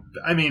bit.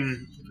 I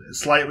mean,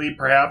 slightly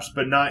perhaps,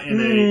 but not in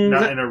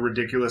a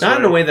ridiculous way. Not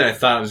in a way that I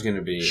thought it was going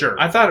to be. Sure.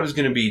 I thought it was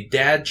going to be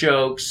dad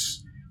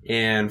jokes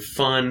and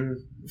fun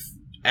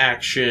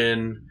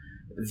action,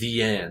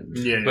 the end.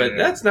 But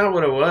that's not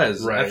what it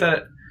was. Right. I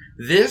thought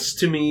this,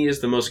 to me,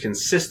 is the most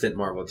consistent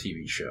Marvel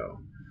TV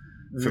show.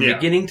 From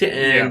beginning to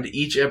end,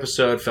 each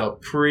episode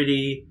felt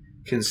pretty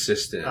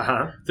consistent.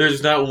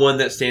 There's not one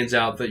that stands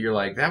out that you're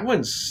like, that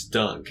one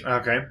stunk.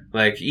 Okay.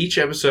 Like, each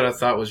episode I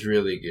thought was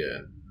really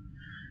good.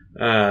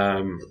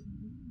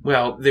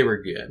 Well, they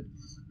were good.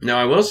 Now,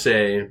 I will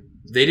say,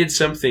 they did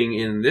something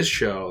in this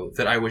show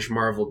that I wish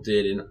Marvel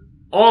did in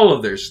all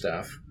of their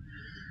stuff.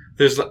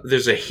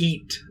 There's a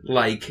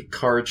Heat-like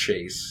car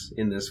chase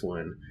in this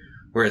one,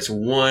 where it's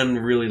one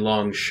really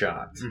long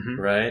shot,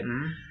 right?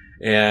 Mm-hmm.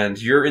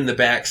 And you're in the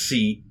back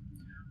seat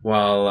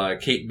while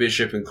Kate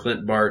Bishop and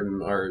Clint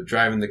Barton are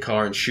driving the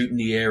car and shooting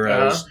the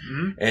arrows.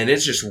 And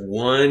it's just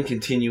one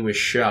continuous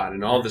shot,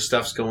 and all the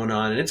stuff's going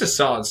on. And it's a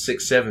solid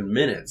 6-7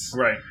 minutes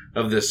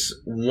of this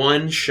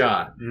one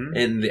shot.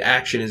 And the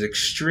action is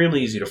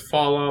extremely easy to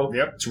follow.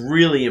 It's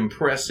really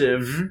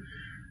impressive.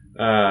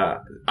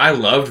 I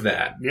loved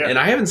that. And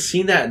I haven't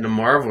seen that in a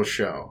Marvel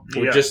show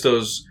with just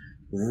those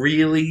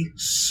really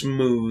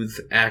smooth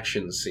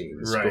action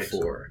scenes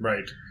before.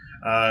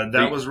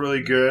 That was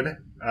really good.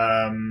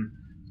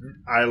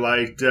 I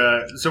liked.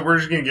 So we're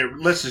just gonna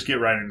let's just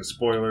get right into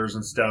spoilers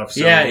and stuff.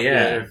 So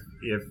if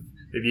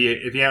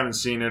you haven't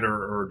seen it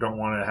or don't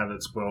want to have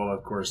it spoiled,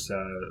 of course,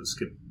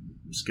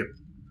 skip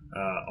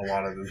a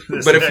lot of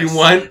this. But if you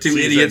want two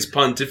idiots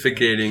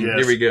pontificating,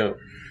 here we go.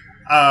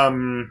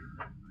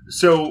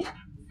 So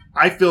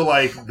I feel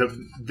like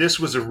this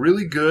was a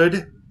really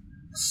good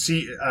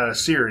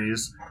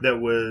series that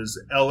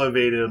was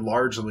elevated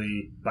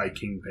largely by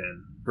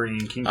Kingpin,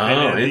 bringing Kingpin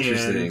at the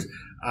end.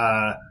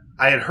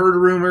 I had heard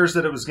rumors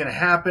that it was going to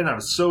happen. I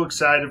was so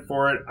excited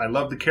for it. I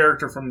love the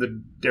character from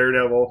the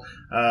Daredevil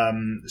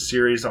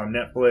series on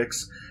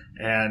Netflix.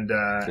 And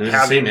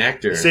having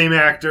the same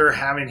actor,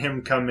 having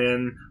him come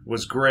in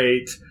was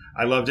great.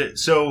 I loved it.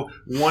 So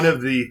one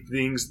of the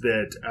things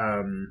that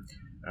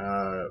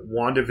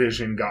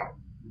WandaVision got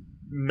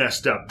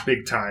messed up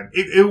big time.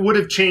 It would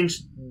have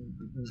changed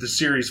the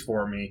series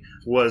for me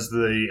was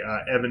the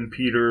Evan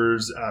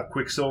Peters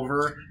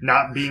Quicksilver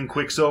not being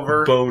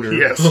Quicksilver. Boner.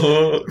 Yes.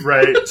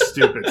 Right.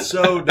 Stupid.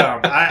 So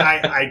dumb.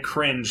 I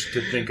cringe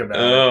to think about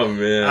it. Oh,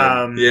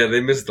 man.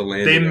 They missed the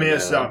landing. They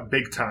missed out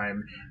big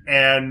time.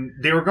 And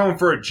they were going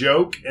for a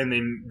joke, and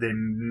they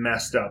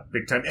messed up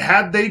big time.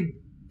 Had they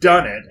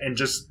done it and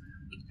just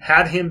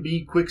had him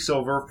be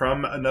Quicksilver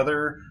from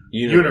another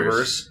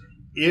universe,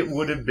 it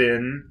would have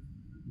been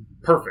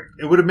perfect.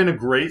 It would have been a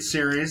great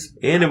series.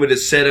 And it would have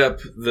set up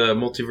the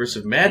Multiverse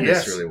of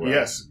Madness really well.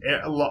 Yes,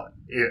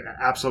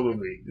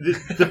 absolutely.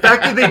 The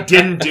fact that they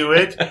didn't do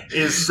it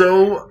is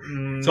so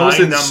it's almost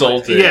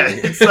insulting. Yeah,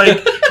 it's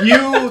like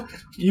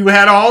you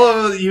had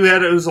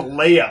it was a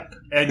layup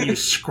and you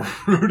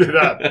screwed it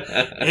up.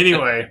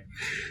 Anyway,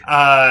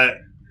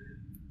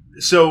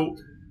 so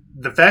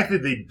the fact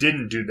that they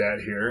didn't do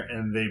that here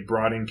and they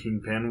brought in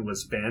Kingpin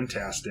was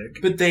fantastic.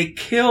 But they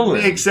kill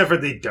him. Except for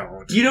they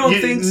don't. You don't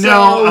think so?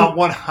 No,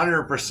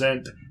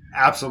 100%.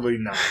 Absolutely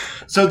not.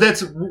 So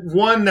that's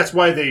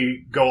why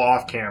they go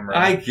off camera.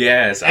 I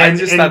guess. I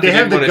just thought they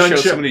didn't want to show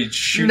somebody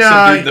shoot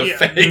somebody in the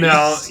face.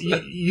 No,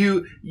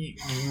 you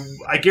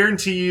I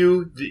guarantee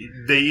you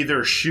they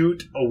either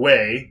shoot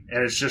away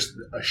and it's just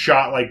a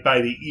shot like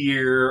by the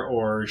ear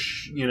or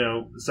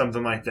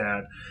something like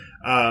that,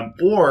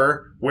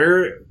 or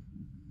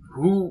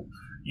who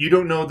you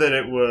don't know that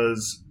it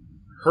was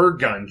her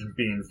gun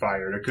being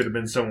fired. It could have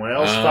been someone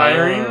else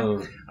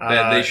firing.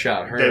 That they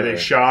shot her. That they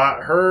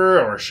shot her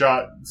or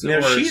shot.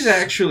 Now she's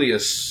actually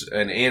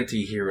an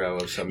anti-hero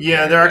of some kind.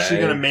 Yeah, they're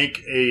actually going to make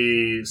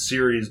a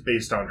series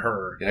based on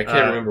her. Yeah, I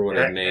can't remember what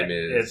her name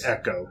is. It's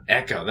Echo.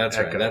 Echo, that's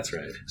right. That's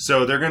right.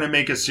 So they're going to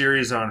make a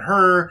series on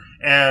her,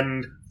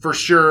 and for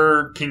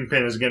sure,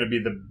 Kingpin is going to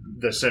be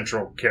the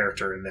central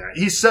character in that.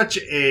 He's such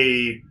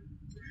a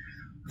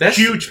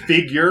huge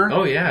figure.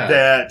 Oh yeah,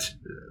 that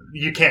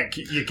you can't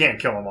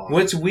kill him off.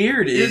 What's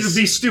weird is it would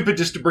be stupid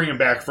just to bring him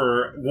back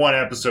for one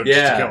episode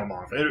just to kill him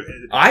off.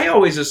 I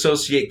always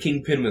associate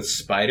Kingpin with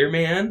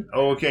Spider-Man.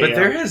 Okay, but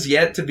there has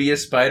yet to be a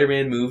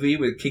Spider-Man movie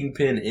with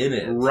Kingpin in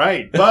it.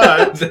 Right,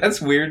 but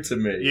that's weird to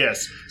me.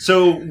 Yes,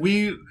 so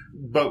we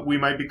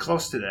might be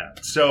close to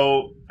that.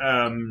 So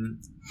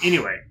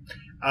anyway,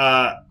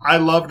 I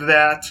loved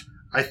that.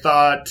 I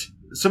thought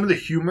some of the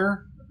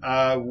humor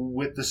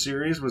with the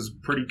series was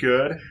pretty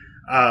good.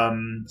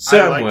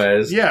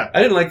 Was. Yeah.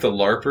 I didn't like the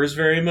LARPers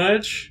very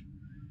much.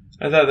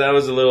 I thought that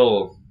was a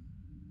little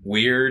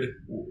weird.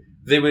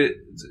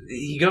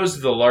 He goes to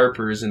the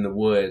LARPers in the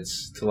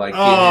woods to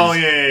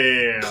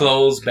get his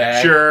clothes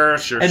back. Sure.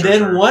 And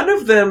then one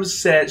of them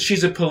said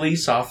she's a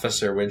police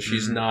officer when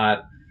she's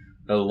not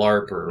a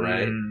LARPer,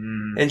 right? Mm-hmm.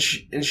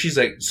 And she's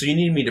like, so you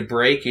need me to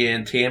break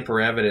in, tamper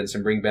evidence,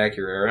 and bring back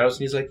your arrows?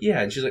 And he's like,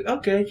 yeah. And she's like,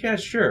 okay, yeah,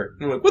 sure.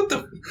 And I'm like, what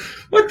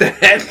the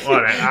heck?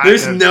 Well,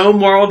 There's no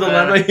moral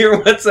dilemma here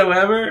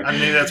whatsoever. I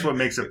mean, that's what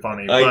makes it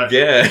funny. I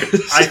guess.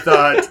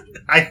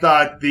 I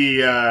thought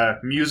the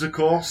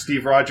musical,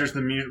 Steve Rogers,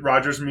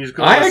 Rogers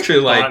musical. I actually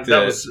liked it.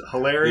 That was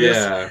hilarious.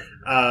 Yeah.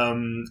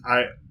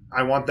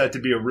 I want that to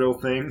be a real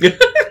thing.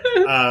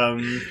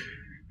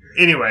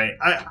 Anyway,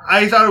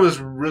 I thought it was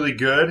really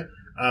good.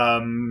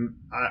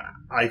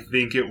 I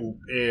think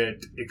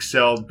it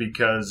excelled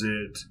because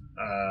it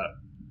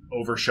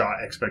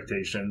overshot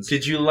expectations.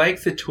 Did you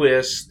like the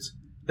twist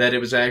that it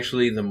was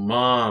actually the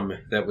mom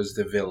that was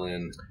the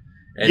villain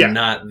and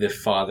not the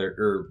father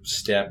or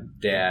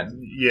stepdad?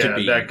 Yeah,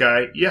 that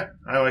guy. Yeah,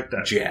 I like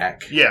that.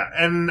 Jack. Yeah,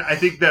 and I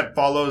think that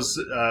follows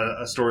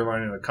a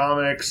storyline in the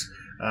comics.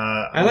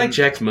 I like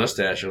Jack's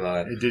mustache a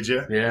lot. Did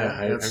you? Yeah,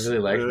 I really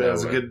liked that. That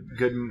was a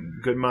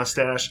good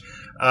mustache.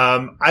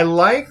 I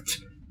liked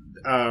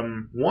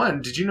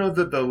one. Did you know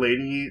that the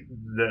lady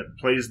that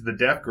plays the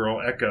deaf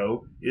girl,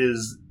 Echo,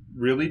 is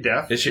really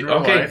deaf? Is she? In real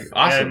Okay, life,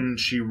 awesome. And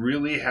she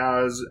really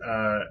has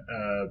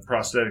a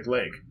prosthetic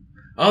leg.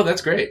 Oh,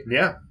 that's great.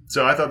 Yeah.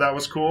 So I thought that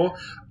was cool.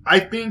 I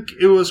think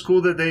it was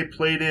cool that they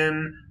played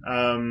in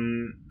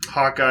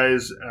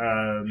Hawkeye's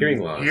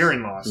hearing loss.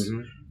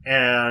 Mm-hmm.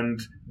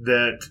 And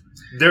that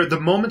the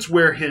moments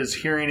where his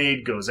hearing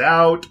aid goes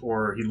out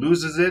or he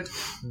loses it,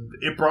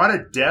 it brought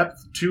a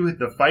depth to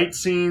the fight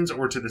scenes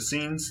or to the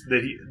scenes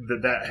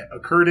that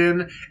occurred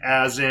in,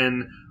 as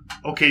in,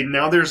 okay,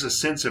 now there's a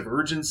sense of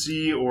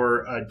urgency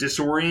or a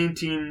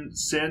disorienting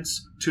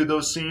sense to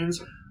those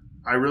scenes.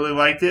 I really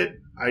liked it.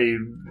 I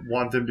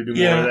want them to do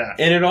more of that.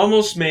 And it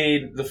almost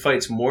made the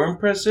fights more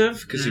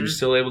impressive because he was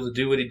still able to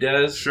do what he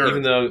does,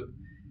 even though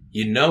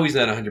he's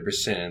not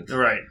 100%.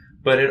 Right.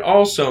 But it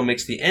also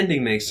makes the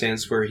ending make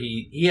sense where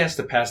he has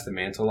to pass the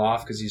mantle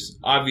off because he's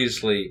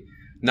obviously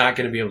not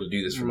going to be able to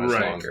do this for much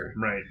longer.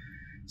 Right.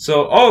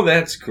 So all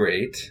that's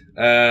great.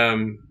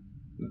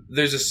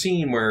 There's a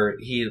scene where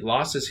he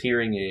lost his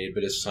hearing aid,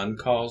 but his son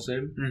calls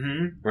him.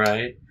 Mm-hmm.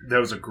 Right? That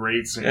was a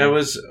great scene. That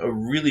was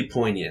really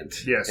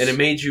poignant. Yes. And it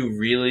made you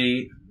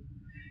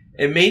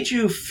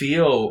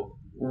feel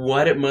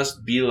what it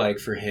must be like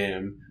for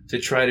him to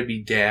try to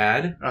be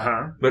dad,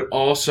 but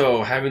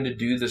also having to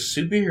do the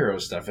superhero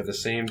stuff at the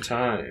same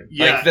time.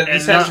 Yeah,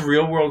 this has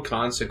real world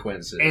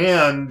consequences.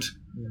 And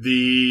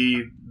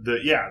the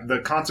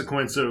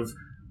consequence of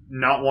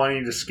not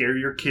wanting to scare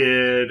your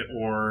kid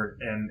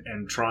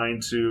and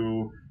trying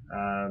to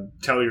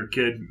tell your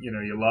kid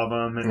you love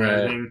them and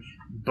everything,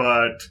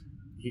 but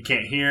he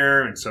can't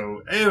hear, and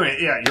so anyway,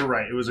 yeah, you're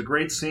right. It was a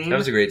great scene. That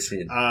was a great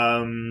scene.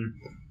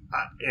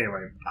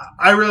 Anyway,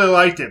 I really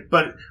liked it,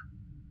 but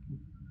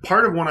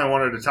part of what I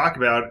wanted to talk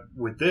about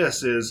with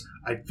this is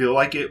I feel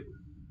like it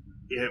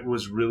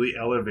was really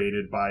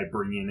elevated by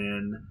bringing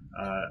in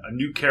a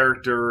new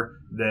character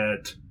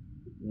that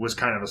was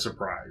kind of a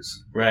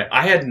surprise. Right.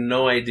 I had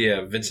no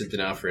idea Vincent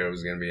D'Onofrio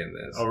was going to be in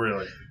this. Oh,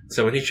 really?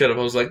 So when he showed up,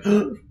 I was like,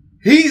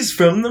 he's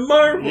from the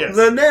Marvel,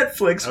 the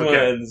Netflix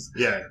ones.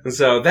 Yeah. And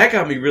so that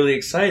got me really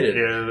excited.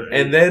 Yeah.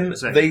 And then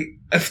they,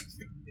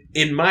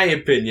 in my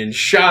opinion,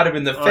 shot him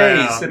in the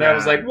face, and I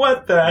was like,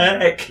 "What the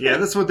heck?" Yeah,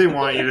 that's what they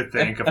want you to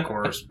think, of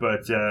course.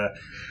 But I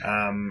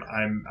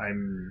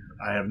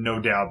have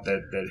no doubt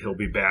that he'll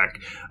be back.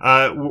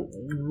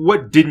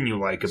 What didn't you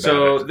like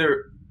about it?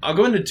 I'll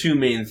go into two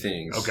main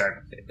things. Okay,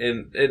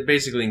 and it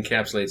basically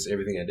encapsulates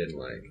everything I didn't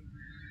like.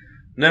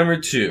 Number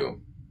two,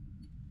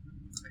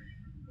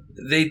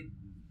 they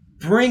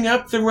bring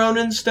up the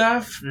Ronin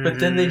stuff, but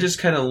then they just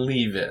kind of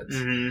leave it.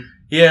 Mm-hmm.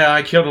 Yeah,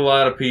 I killed a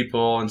lot of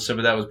people, and some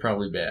of that was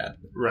probably bad.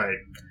 Right.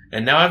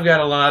 And now I've got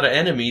a lot of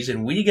enemies,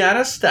 and we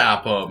gotta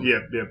stop them.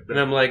 Yep. And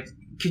I'm like,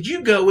 could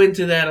you go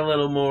into that a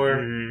little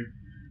more?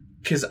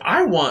 Because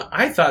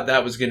I thought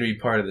that was going to be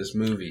part of this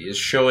movie, is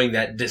showing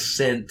that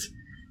descent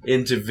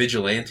into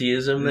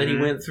vigilantism that he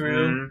went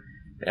through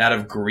out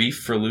of grief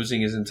for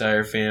losing his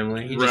entire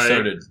family. He just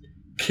started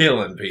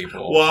killing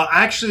people. Well,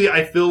 actually,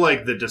 I feel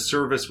like the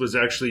disservice was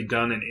actually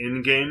done in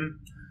Endgame,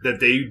 that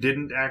they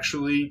didn't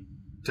actually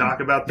talk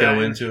about that.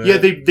 Go into it. Yeah,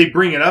 they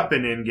bring it up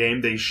in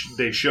Endgame.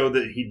 They show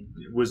that he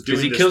was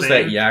doing. Because he kills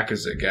that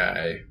Yakuza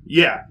guy.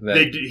 Yeah,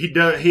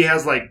 he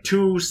has like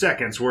 2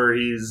 seconds where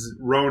he's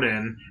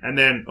Ronin, and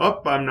then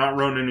I'm not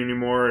Ronin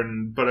anymore,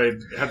 but I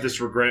have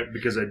this regret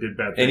because I did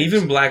bad things. And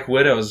even Black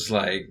Widow's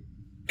like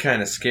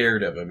kind of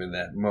scared of him in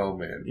that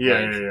moment.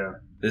 Yeah.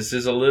 This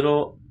is a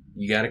little.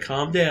 You got to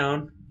calm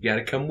down. You got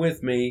to come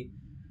with me.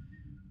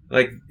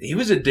 Like, he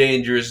was a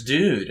dangerous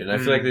dude, and I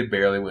feel like they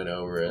barely went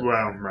over it.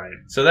 Well, right.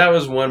 So that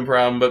was one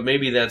problem, but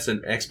maybe that's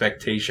an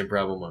expectation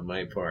problem on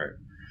my part.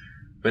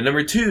 But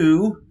number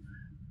two,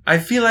 I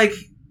feel like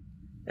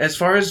as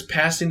far as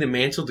passing the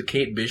mantle to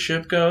Kate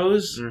Bishop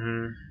goes,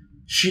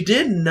 she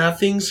did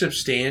nothing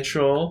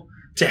substantial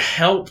to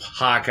help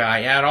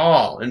Hawkeye at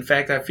all. In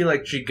fact, I feel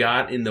like she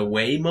got in the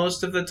way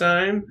most of the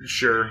time.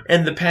 Sure.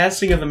 And the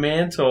passing of the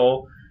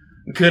mantle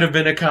could have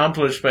been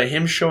accomplished by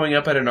him showing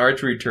up at an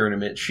archery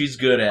tournament. She's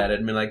good at it.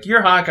 And be like,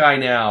 you're Hawkeye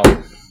now.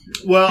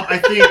 Well, I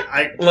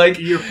think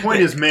your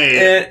point is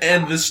made.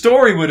 And the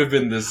story would have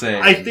been the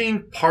same. I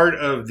think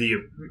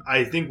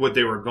I think what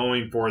they were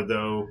going for,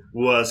 though,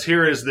 was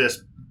here is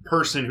this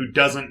person who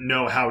doesn't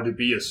know how to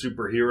be a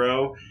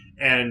superhero,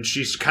 and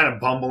she's kind of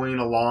bumbling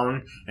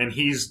along, and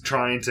he's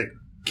trying to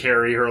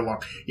carry her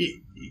along.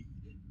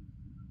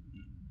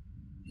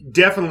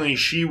 Definitely,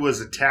 she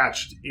was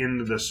attached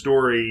in the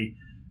story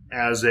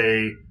as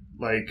a,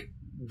 like,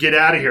 get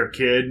out of here,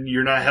 kid.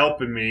 You're not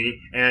helping me.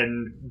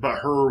 But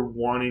her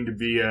wanting to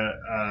be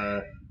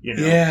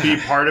be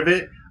part of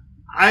it.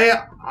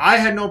 I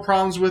had no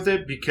problems with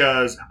it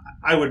because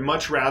I would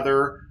much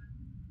rather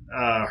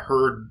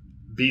her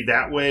be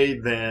that way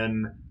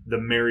than the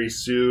Mary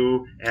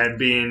Sue and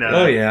being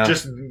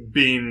just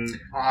being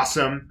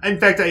awesome. In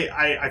fact,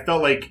 I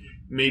felt like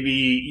maybe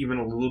even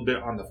a little bit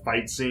on the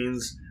fight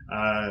scenes.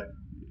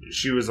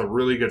 She was a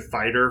really good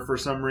fighter for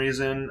some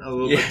reason. A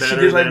little bit better.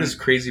 She did like this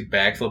crazy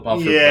backflip off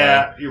her butt.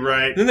 Yeah, you're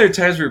right. Then there are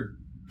times where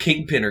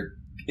Kingpin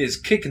is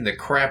kicking the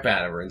crap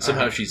out of her, and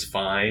somehow she's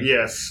fine.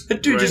 Yes,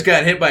 that dude just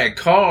got hit by a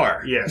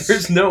car. Yes,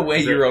 there's no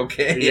way you're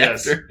okay.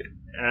 Yes, after.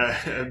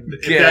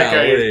 If that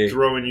guy is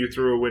throwing you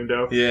through a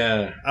window.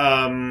 Yeah.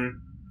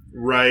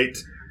 Right.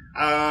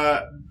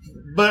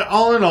 But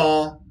all in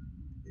all,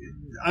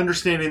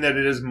 understanding that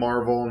it is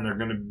Marvel and they're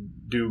going to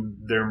do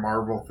their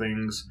Marvel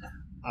things.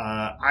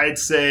 I'd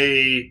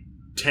say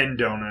 10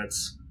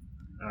 donuts.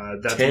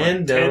 That's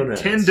 10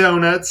 donuts. 10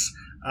 donuts.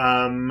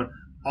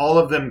 All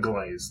of them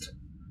glazed.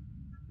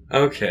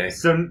 Okay.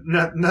 So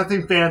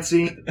nothing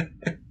fancy,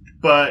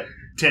 but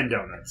 10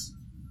 donuts.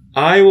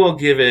 I will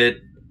give it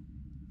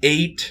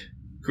 8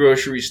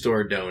 grocery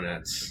store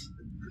donuts.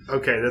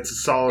 Okay, that's a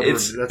solid.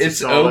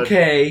 It's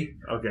okay,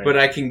 but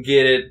I can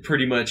get it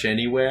pretty much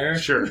anywhere.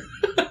 Sure.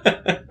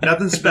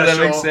 Nothing special. Does that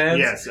make sense?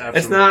 Yes, absolutely.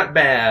 It's not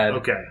bad.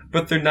 Okay.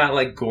 But they're not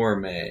like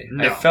gourmet.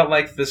 No. I felt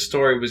like the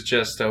story was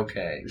just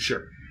okay.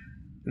 Sure.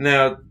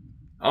 Now,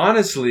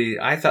 honestly,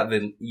 I thought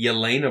the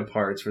Yelena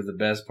parts were the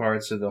best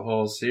parts of the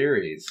whole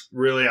series.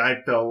 Really, I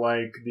felt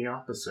like the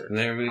opposite.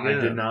 There we go. I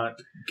did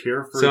not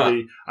care for I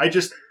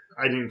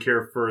didn't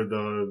care for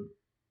the...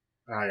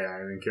 I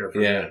didn't care for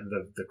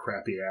the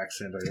crappy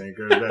accent, I think,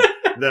 or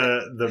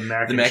the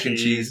mac and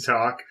cheese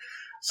talk.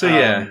 So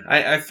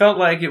I felt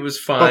like it was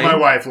fine. But my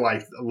wife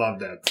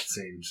loved that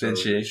scene. So did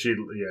she? She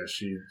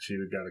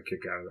got a kick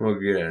out of it. Well,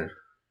 good.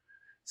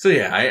 So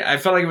I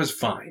felt like it was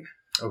fine.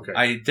 Okay.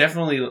 I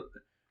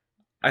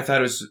thought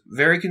it was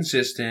very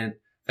consistent.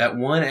 That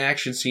one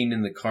action scene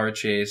in the car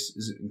chase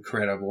is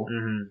incredible.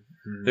 Mm-hmm.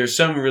 Mm-hmm. There's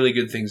some really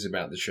good things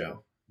about the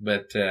show,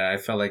 but I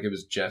felt like it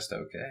was just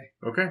okay.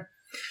 Okay.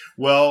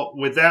 Well,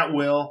 with that,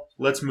 Will,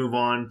 let's move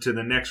on to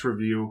the next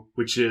review,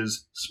 which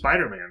is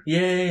Spider-Man.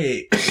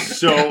 Yay!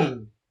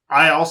 So,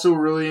 I also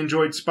really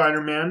enjoyed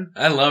Spider-Man.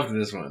 I loved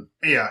this one.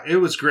 Yeah, it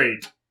was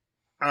great.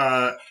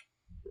 I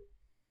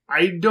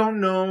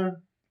don't know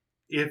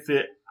if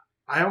it...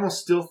 I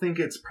almost still think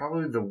it's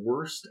probably the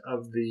worst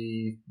of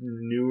the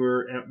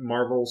newer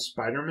Marvel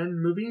Spider-Man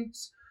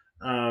movies.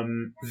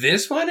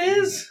 This one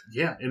is?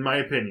 Yeah, in my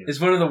opinion.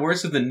 It's one of the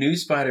worst of the new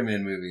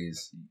Spider-Man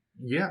movies.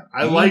 Yeah,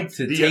 I like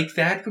to take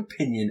that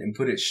opinion and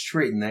put it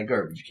straight in that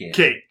garbage can.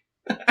 Okay.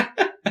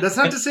 That's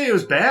not to say it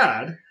was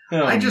bad.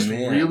 I just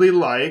really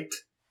liked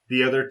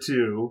the other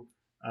two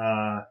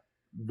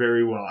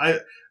very well.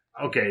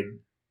 Okay.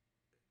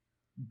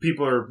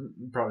 People are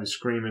probably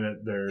screaming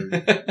at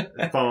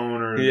their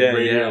phone or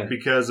radio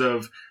because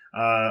of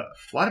a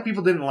lot of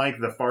people didn't like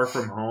the Far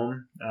From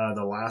Home,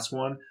 the last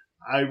one.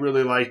 I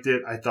really liked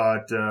it. I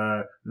thought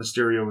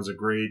Mysterio was a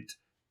great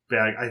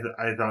bag.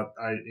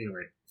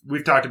 Anyway,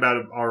 we've talked about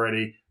it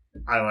already.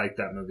 I like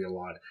that movie a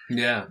lot.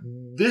 Yeah.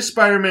 This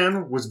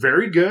Spider-Man was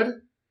very good.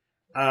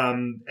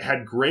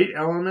 Had great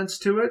elements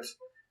to it.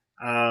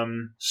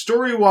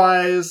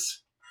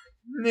 Story-wise,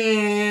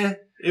 it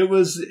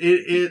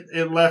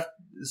left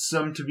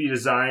some to be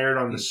desired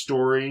on the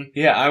story.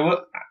 Yeah,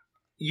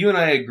 you and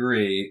I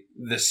agree.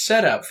 The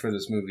setup for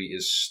this movie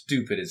is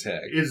stupid as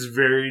heck. It's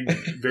very,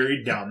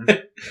 very dumb.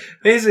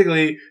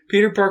 Basically,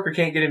 Peter Parker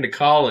can't get into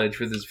college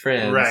with his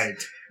friends.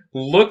 Right.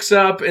 Looks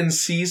up and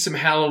sees some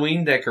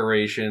Halloween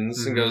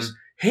decorations and goes,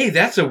 hey,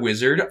 that's a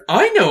wizard.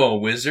 I know a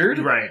wizard.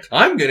 Right.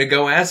 I'm going to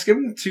go ask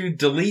him to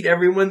delete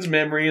everyone's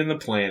memory in the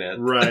planet.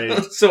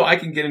 Right. So I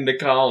can get into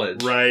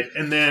college. Right.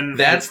 And then...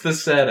 That's the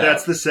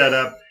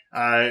setup.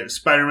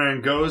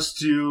 Spider-Man goes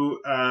to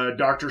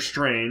Doctor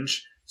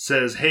Strange,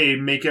 says, hey,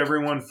 make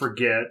everyone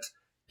forget.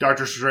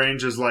 Doctor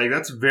Strange is like,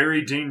 that's a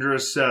very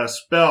dangerous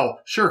spell.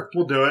 Sure,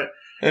 we'll do it.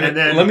 And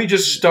then let me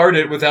just start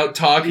it without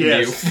talking to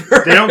you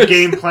first. They don't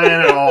game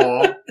plan at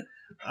all.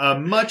 A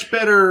much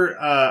better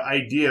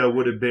idea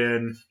would have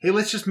been, hey,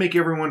 let's just make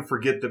everyone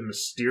forget that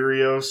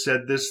Mysterio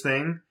said this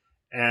thing.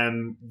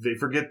 And they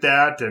forget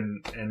that,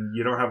 and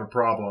you don't have a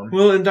problem.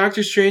 Well, and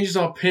Doctor Strange is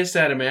all pissed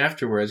at him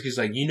afterwards. He's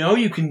like,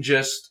 you can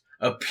just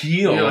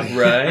appeal, You know, like,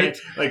 right?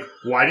 Like,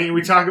 why didn't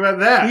we talk about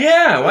that?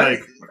 Yeah, Like,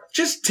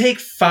 just take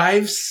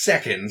 5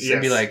 seconds and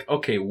be Yes. like,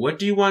 okay, what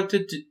do you want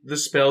the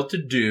spell to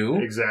do?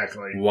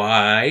 exactly.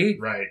 Why?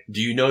 Right.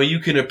 Do you know you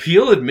can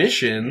appeal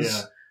admissions?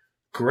 Yeah.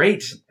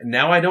 Great.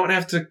 Now I don't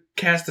have to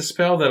cast a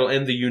spell that'll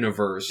end the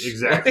universe.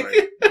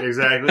 Exactly.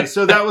 Exactly.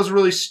 So that was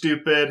really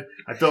stupid.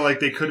 I felt like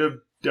they could have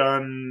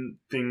done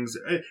things,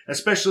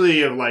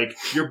 especially of like,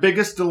 your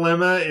biggest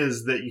dilemma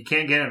is that you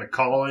can't get into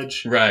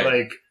college. Right.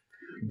 Like,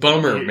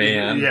 Bummer,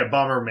 man. Yeah,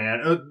 bummer,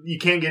 man. You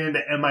can't get into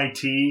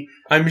MIT.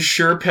 I'm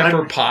sure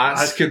Pepper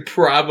Potts could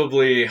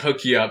probably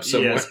hook you up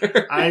somewhere.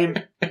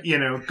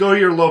 Yes, go to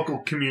your local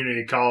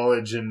community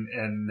college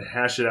and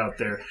hash it out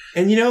there.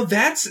 And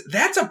that's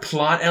a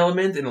plot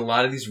element in a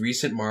lot of these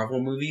recent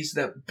Marvel movies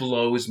that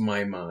blows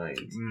my mind.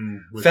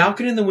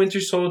 Falcon and the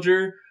Winter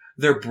Soldier,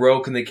 they're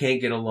broke and they can't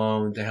get a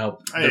loan to help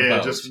their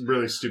boat. Just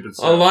really stupid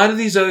stuff. A lot of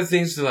these other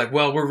things, they're like,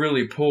 well, we're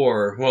really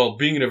poor. Well,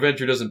 being an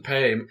Avenger doesn't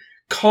pay.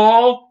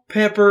 Call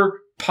Pepper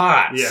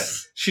Potts.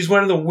 Yes. She's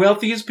one of the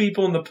wealthiest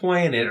people on the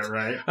planet. Yeah,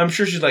 right. I'm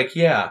sure she's like,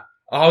 yeah,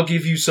 I'll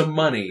give you some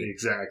money.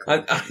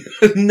 Exactly.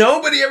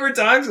 Nobody ever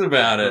talks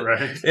about it.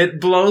 Right. It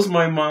blows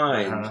my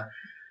mind. Uh-huh.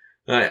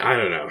 I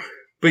don't know.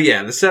 But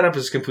yeah, the setup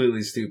is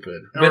completely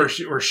stupid. Or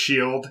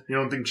S.H.I.E.L.D. You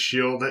don't think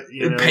S.H.I.E.L.D.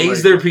 It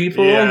pays their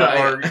people?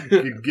 Yeah,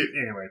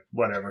 anyway,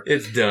 whatever.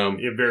 It's dumb.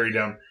 Yeah, very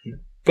dumb.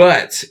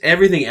 But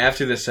everything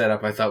after the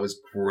setup I thought was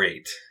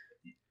great.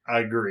 I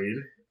agreed.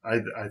 I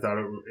thought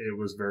it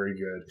was very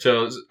good.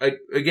 So,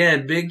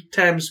 again, big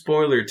time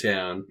spoiler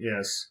town.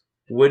 Yes.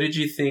 What did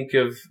you think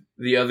of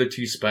the other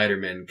two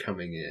Spider-Men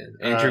coming in?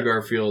 Andrew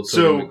Garfield,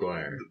 Tobey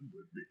Maguire.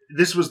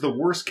 This was the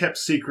worst kept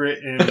secret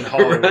in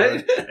Hollywood.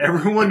 Right?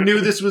 Everyone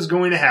knew this was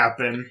going to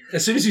happen.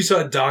 As soon as you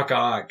saw Doc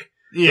Ock,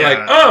 Yeah. like,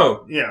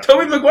 oh, yeah.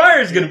 Tobey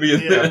Maguire is going to be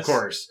in this. Yeah, of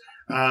course.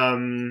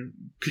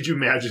 Could you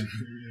imagine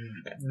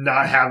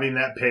not having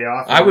that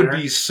payoff? I would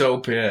be so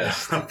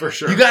pissed. For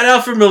sure. You got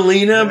Alfred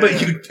Molina,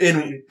 but you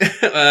and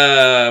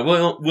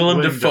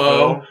Willem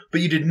Dafoe,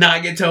 but you did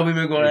not get Tobey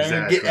Maguire.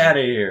 Exactly. Get out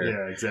of here.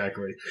 Yeah,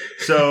 exactly.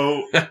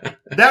 So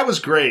that was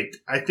great.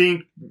 I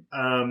think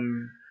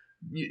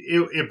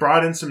it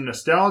brought in some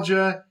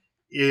nostalgia.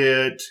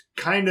 It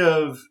kind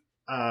of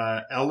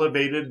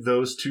elevated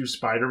those two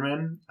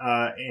Spider-Men,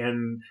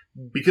 and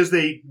because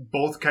they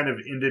both kind of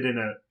ended in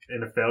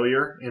a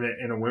failure,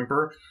 in a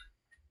whimper.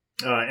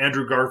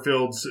 Andrew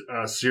Garfield's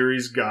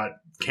series got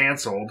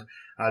canceled.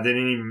 They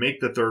didn't even make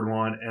the third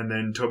one, and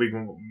then Tobey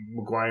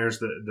Maguire's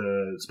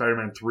the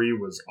Spider-Man 3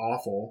 was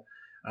awful.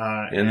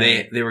 And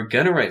they were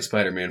gonna write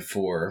Spider-Man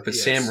 4, but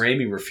Yes. Sam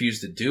Raimi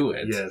refused to do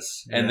it.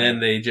 Yes, And then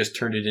they just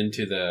turned it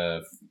into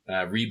the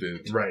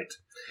reboot. right.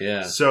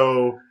 Yeah.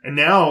 So, and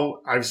now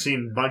I've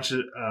seen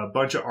a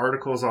bunch of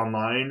articles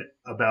online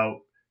about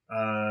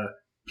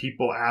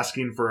people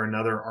asking for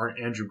another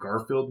Andrew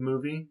Garfield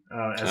movie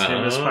as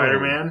him as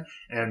Spider-Man,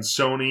 and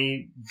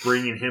Sony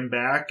bringing him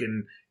back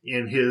and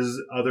in his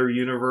other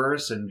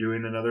universe and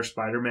doing another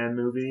Spider-Man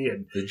movie,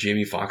 and The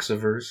Jamie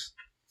Foxxiverse.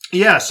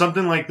 yeah,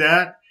 something like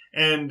that.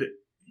 And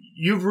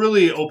you've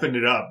really opened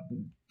it up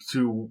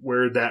to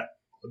where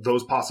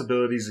those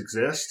possibilities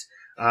exist.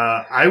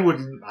 I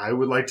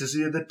would like to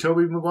see the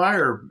Tobey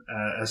Maguire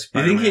as You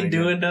Spider-Man. think he'd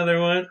do another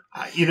one?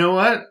 You know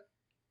what?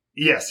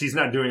 Yes, he's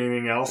not doing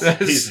anything else.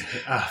 He's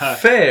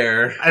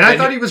fair. and I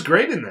thought he was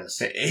great in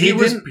this. He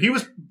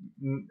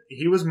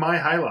was my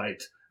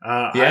highlight.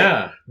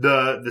 Yeah.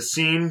 The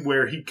scene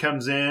where he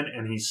comes in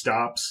and he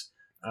stops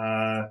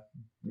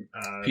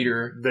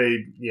Peter.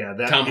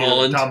 Tom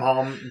Holland.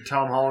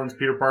 Tom Holland's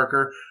Peter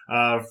Parker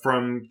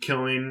from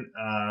killing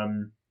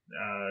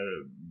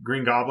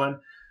Green Goblin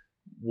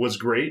was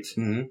great.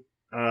 Mm-hmm.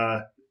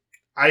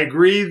 I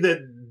agree that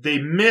they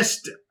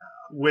missed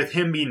with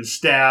him being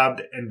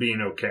stabbed and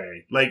being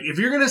okay. Like, if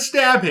you're gonna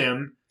stab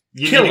him,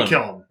 you need to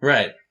kill him.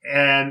 Right.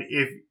 And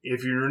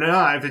if you're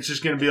not, if it's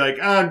just gonna be like,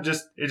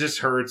 it just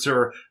hurts,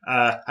 or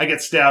I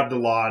get stabbed a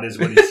lot, is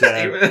what he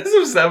said.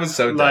 that was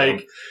so dumb.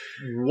 Like,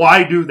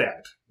 why do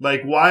that?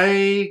 Like,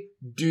 why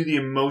do the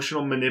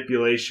emotional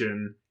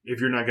manipulation if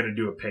you're not gonna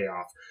do a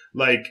payoff?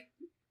 Like,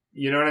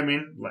 you know what I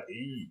mean? Like,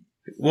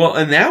 well,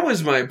 and that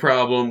was my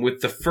problem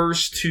with the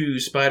first two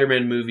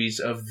Spider-Man movies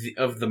of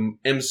the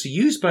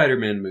MCU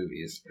Spider-Man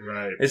movies.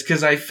 right. It's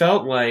because I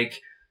felt like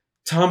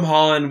Tom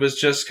Holland was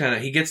just kind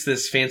of, he gets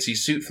this fancy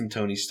suit from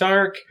Tony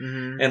Stark,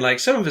 Mm-hmm. and like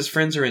some of his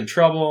friends are in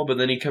trouble, but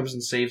then he comes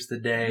and saves the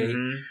day.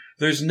 Mm-hmm.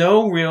 There's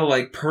no real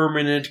like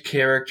permanent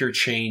character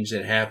change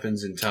that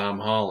happens in Tom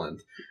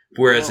Holland.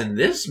 Whereas in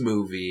this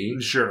movie,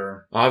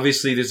 Sure.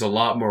 obviously there's a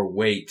lot more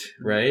weight,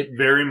 right?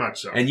 Very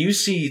much so. And you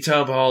see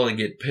Tom Holland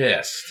get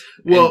pissed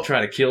Well, and try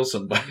to kill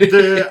somebody.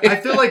 I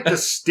feel like the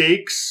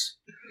stakes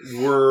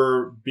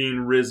were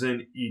being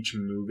risen each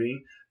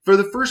movie. For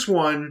the first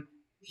one,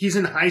 he's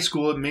in high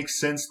school. It makes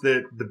sense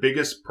that the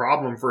biggest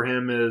problem for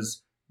him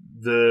is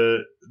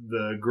the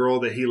girl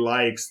that he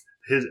likes.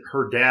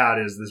 Her dad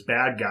is this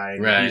bad guy,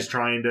 and Right. he's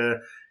trying to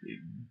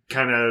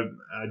kind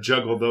of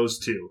juggle those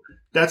two.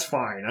 that's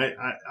fine.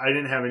 I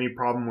didn't have any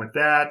problem with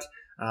that,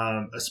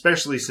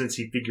 especially since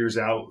he figures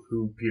out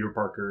who Peter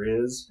Parker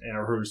is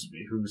or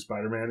who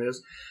Spider-Man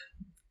is.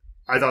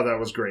 I thought that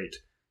was great.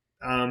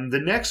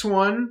 The next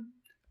one,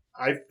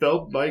 I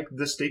felt like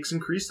the stakes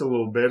increased a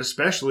little bit,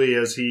 especially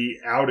as he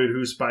outed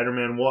who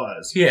Spider-Man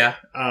was. Yeah.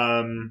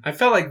 I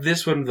felt like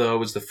this one, though,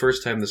 was the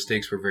first time the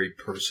stakes were very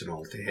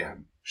personal to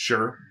him.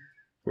 Sure.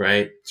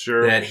 Right?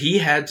 Sure. That he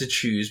had to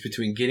choose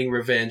between getting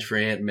revenge for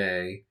Aunt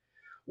May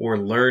or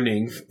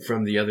learning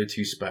from the other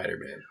two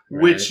Spider-Men.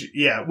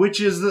 Right?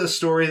 Which is the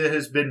story that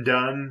has been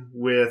done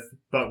with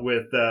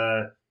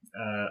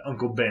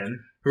Uncle Ben.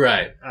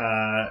 Right.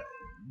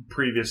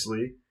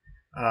 Previously.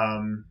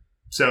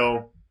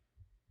 So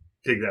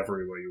take that for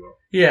what you will.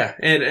 Yeah,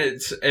 and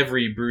it's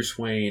every Bruce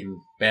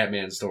Wayne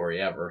Batman story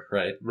ever,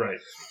 right? Right.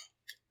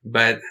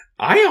 But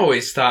I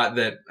always thought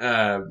that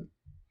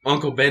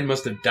Uncle Ben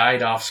must have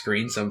died off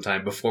screen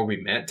sometime before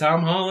we met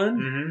Tom Holland.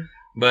 Mm-hmm.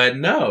 But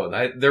no,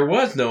 there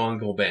was no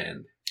Uncle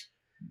Ben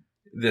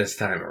this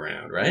time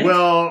around, right?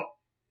 Well,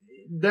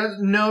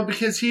 no,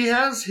 because he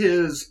has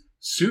his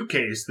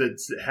suitcase that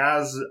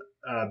has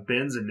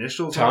Ben's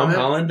initials on it.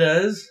 Tom Holland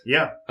does?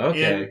 Yeah.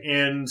 Okay.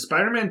 In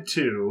Spider-Man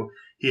 2,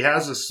 he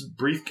has a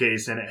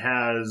briefcase and it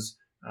has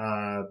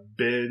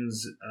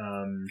Ben's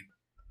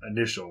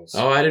initials.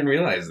 Oh, I didn't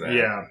realize that.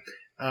 Yeah.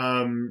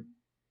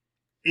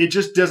 It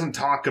just doesn't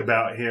talk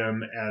about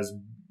him as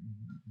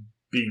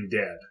being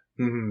dead.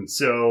 Mm-hmm.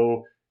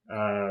 So,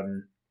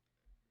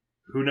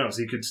 who knows?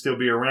 He could still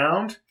be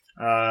around.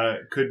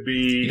 Could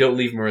be... You don't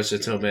leave Marissa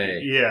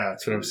Tomei. Yeah.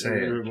 That's what I'm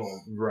saying.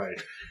 Well,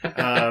 right.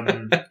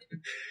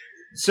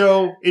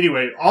 So,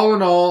 anyway, all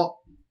in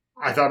all,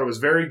 I thought it was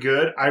very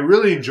good. I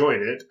really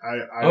enjoyed it.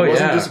 I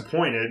wasn't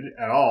disappointed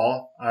at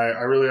all.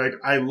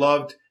 I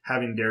loved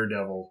having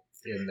Daredevil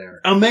in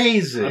there.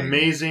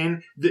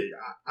 Amazing.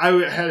 I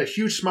had a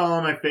huge smile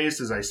on my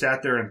face as I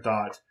sat there and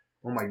thought,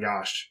 oh my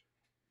gosh,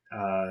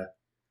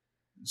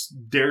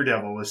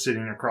 Daredevil is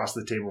sitting across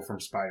the table from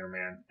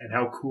Spider-Man, and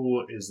how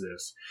cool is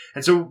this?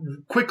 And so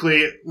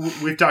quickly,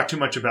 we've talked too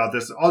much about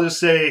this. I'll just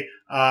say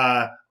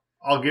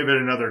I'll give it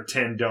another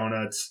 10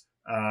 donuts.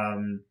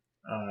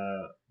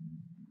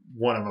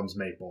 One of them's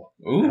maple.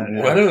 Ooh,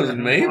 one of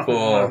them's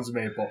maple. One of them's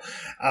maple.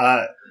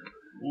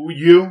 What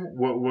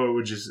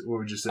would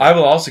you say? I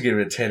will also give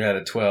it a 10 out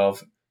of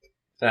 12.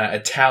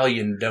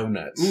 Italian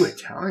donuts. Ooh,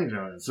 Italian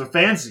donuts. So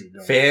fancy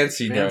donuts.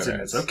 Fancy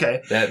donuts.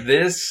 Okay. That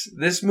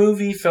this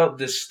movie felt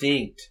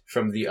distinct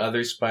from the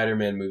other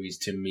Spider-Man movies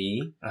to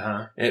me.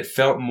 Uh-huh. It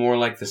felt more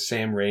like the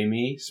Sam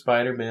Raimi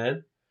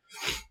Spider-Man,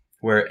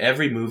 where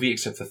every movie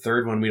except the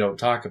third one we don't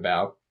talk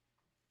about,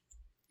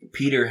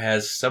 Peter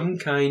has some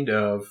kind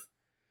of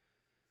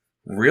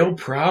real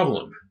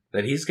problem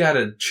that he's got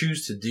to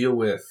choose to deal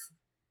with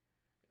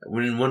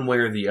in one way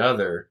or the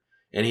other.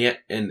 And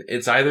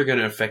it's either going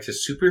to affect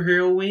his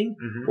superhero wing,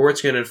 mm-hmm. or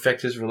it's going to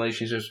affect his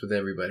relationships with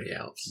everybody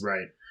else.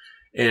 Right.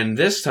 And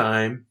this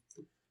time,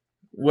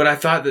 what I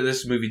thought that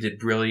this movie did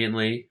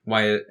brilliantly,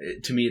 why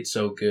to me it's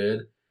so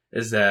good,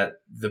 is that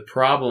the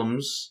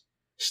problems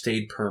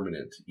stayed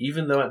permanent.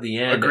 Even though at the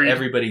end, Agreed.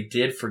 Everybody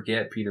did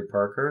forget Peter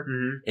Parker,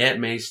 mm-hmm. Aunt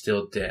May's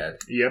still dead.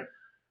 Yep.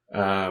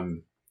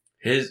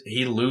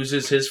 He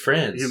loses his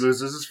friends.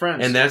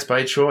 And that's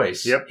by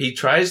choice. Yep. He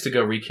tries to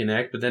go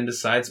reconnect, but then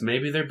decides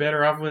maybe they're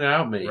better off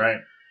without me.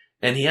 Right.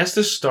 And he has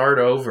to start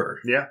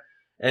over. Yeah.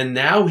 And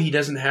now he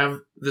doesn't have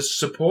the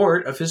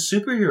support of his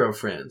superhero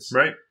friends.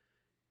 Right.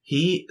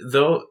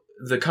 Though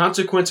the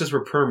consequences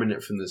were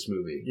permanent from this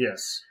movie.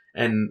 Yes.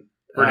 And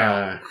For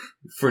now.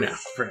 For now.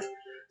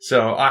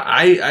 So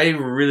I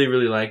really,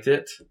 really liked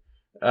it.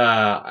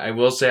 I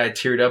will say I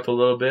teared up a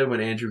little bit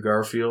when Andrew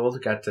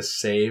Garfield got to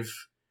save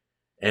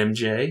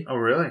MJ. Oh,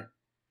 really?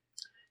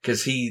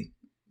 Because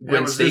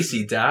when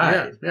Stacy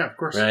died. Yeah, of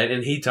course. Right?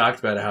 And he talked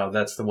about how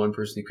that's the one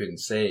person he couldn't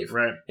save.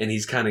 Right. And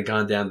he's kind of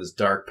gone down this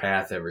dark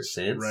path ever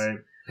since. Right.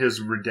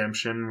 His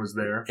redemption was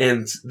there.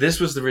 And this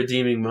was the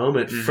redeeming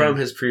moment mm-hmm. from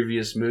his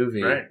previous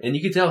movie. Right. And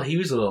you could tell he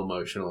was a little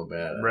emotional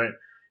about it. Right.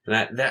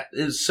 And that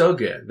is so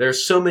good.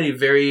 There's so many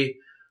very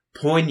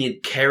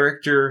poignant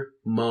character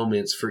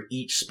moments for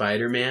each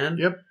Spider-Man.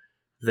 Yep.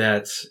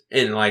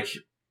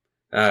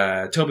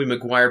 Tobey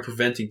Maguire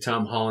preventing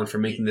Tom Holland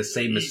from making the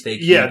same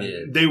mistake he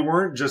did. They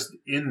weren't just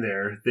in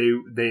there.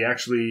 They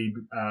actually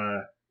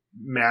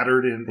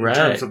mattered in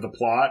terms of the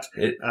plot.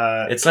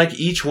 It's like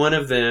each one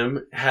of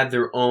them had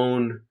their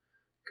own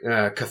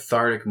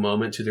cathartic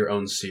moment to their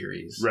own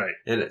series. Right.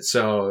 And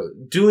so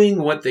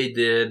doing what they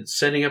did,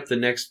 setting up the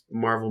next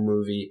Marvel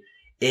movie,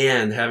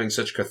 and having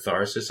such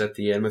catharsis at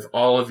the end with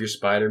all of your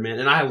Spider-Man.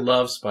 And I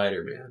love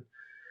Spider-Man.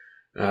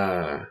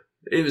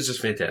 It was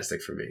just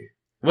fantastic for me.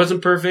 It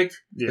wasn't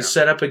perfect. Yeah. The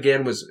setup,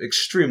 again, was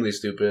extremely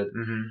stupid.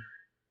 Mm-hmm.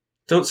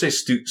 Don't say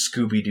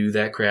Scooby-Doo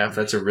that crap.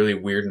 That's a really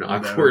weird and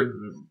awkward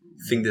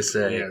thing to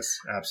say. Yes,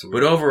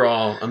 absolutely. But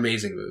overall,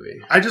 amazing movie.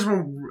 I just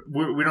want...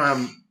 We don't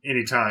have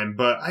any time,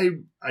 but I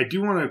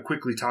do want to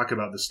quickly talk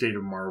about the state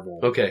of Marvel.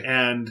 Okay.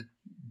 And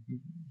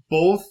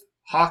both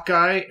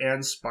Hawkeye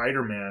and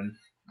Spider-Man,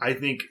 I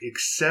think,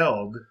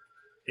 excelled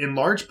in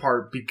large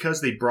part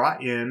because they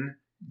brought in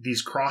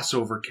these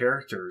crossover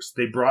characters.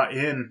 They brought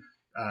in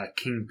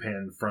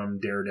Kingpin from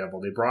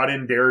Daredevil. They brought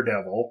in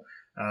Daredevil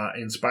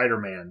in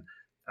Spider-Man.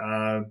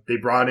 They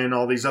brought in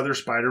all these other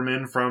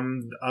Spider-Men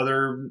from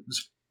other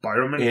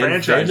Spider-Man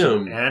franchises.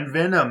 And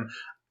Venom.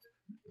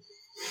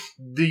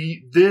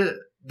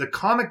 The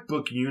comic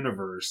book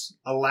universe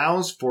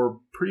allows for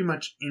pretty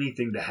much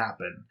anything to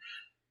happen.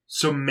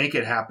 So make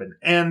it happen.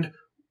 And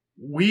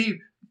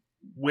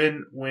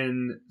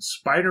when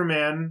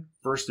Spider-Man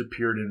first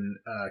appeared in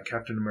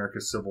Captain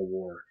America Civil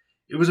War,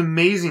 it was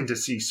amazing to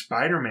see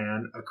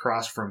Spider-Man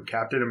across from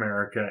Captain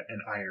America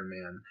and Iron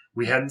Man.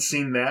 We hadn't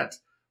seen that.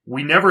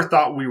 We never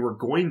thought we were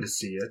going to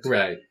see it.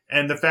 Right.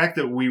 And the fact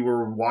that we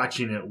were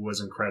watching it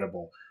was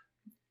incredible.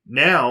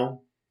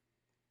 Now,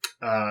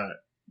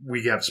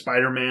 we have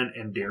Spider-Man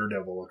and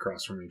Daredevil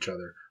across from each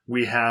other.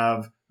 We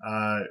have,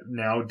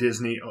 now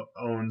Disney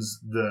owns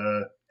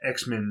the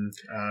X-Men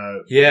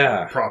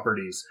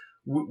properties.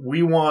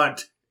 We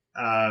want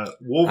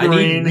Wolverine.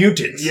 I need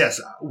mutants.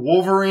 Yes,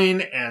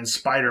 Wolverine and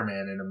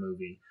Spider-Man in a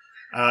movie.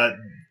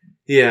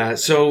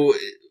 So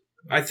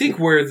I think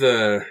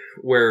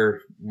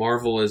where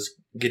Marvel is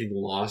getting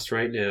lost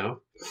right now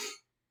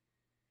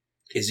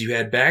is you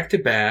had back to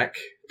back.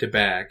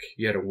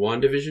 You had a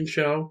WandaVision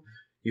show.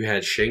 You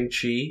had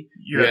Shang-Chi.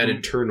 You had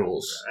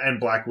Eternals. And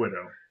Black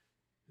Widow.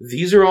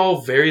 These are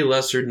all very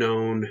lesser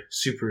known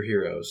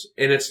superheroes.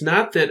 And it's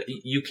not that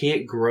you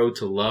can't grow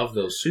to love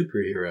those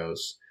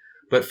superheroes,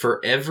 but for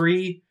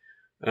every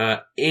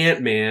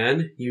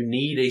Ant-Man, you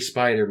need a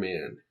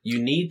Spider-Man.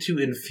 You need to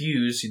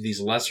infuse these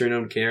lesser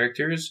known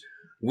characters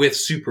with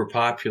super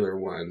popular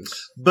ones.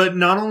 But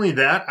not only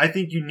that, I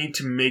think you need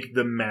to make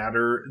them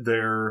matter.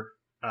 Their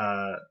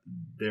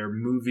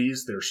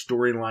movies, their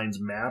storylines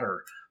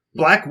matter.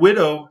 Black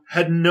Widow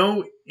had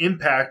no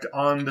impact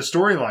on the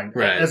storyline.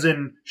 Right. As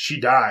in, she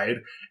died,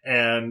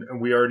 and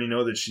we already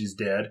know that she's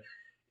dead.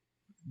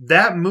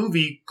 That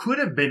movie could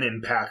have been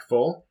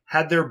impactful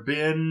had there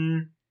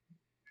been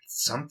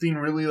something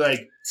really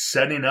like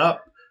setting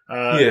up,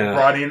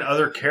 brought in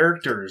other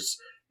characters.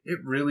 It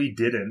really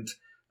didn't.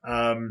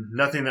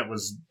 Nothing that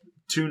was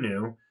too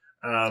new.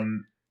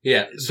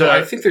 So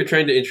I think they're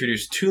trying to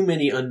introduce too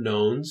many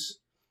unknowns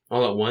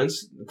all at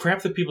once.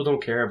 Crap that people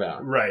don't care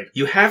about. Right.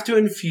 You have to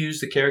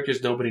infuse the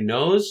characters nobody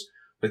knows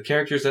with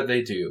characters that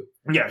they do.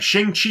 Yeah,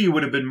 Shang-Chi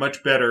would have been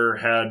much better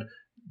had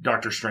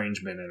Doctor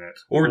Strange been in it.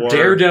 Or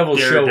Daredevil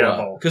show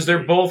up. Because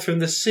they're both from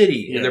the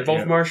city, and they're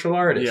both martial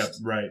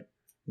artists. Yep, right.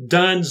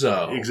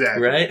 Dunzo.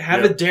 Exactly. Right?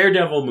 Have a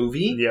Daredevil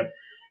movie. Yep.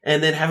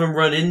 And then have him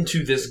run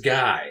into this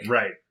guy.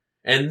 Right.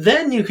 And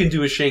then you can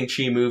do a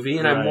Shang-Chi movie,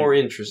 and I'm more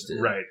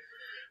interested. Right.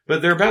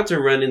 But they're about to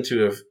run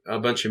into a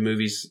bunch of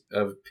movies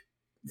of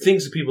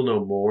things that people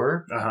know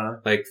more.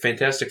 Like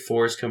Fantastic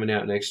Four is coming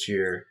out next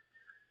year.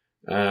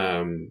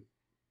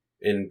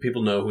 And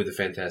people know who the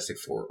Fantastic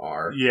Four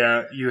are.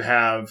 Yeah, you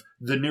have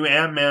the new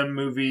Ant-Man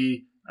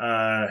movie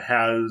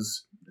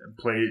has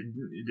played.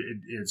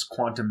 It's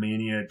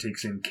Quantumania. It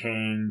takes in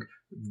Kang,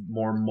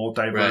 more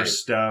multiverse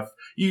stuff.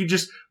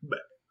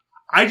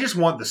 I just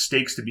want the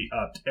stakes to be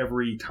upped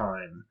every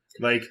time.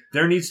 Like,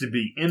 there needs to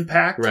be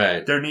impact.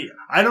 Right.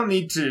 I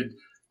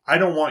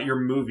don't want your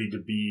movie to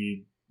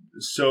be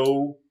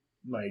so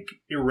like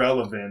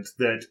irrelevant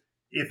that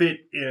if it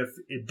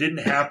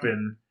didn't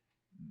happen,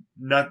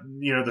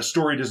 the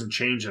story doesn't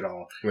change at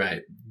all.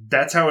 Right.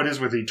 That's how it is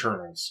with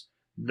Eternals.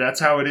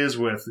 That's how it is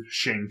with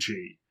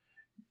Shang-Chi.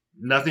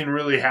 Nothing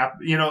really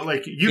happened. You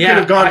could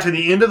have gone to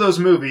the end of those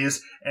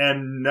movies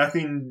and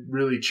nothing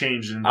really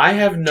changed. I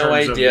have no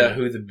idea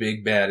who the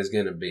big bad is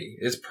going to be.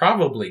 It's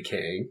probably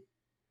Kang,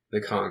 the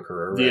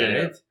Conqueror,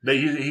 right? Yeah.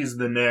 He's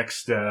the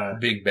next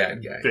big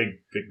bad guy.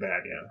 Big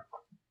bad, yeah.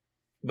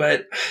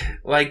 But,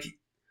 like,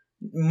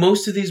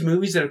 most of these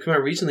movies that have come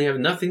out recently have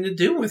nothing to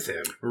do with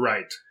him.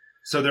 Right.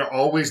 So there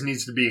always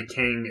needs to be a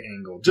Kang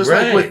angle. Just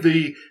like with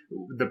the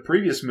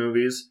previous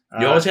movies.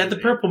 You always had the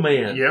Purple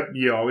Man. Yep,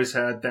 you always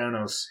had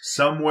Thanos.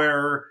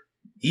 Somewhere.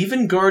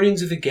 Even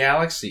Guardians of the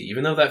Galaxy,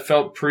 even though that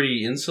felt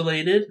pretty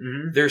insulated,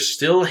 there's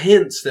still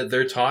hints that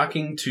they're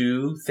talking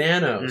to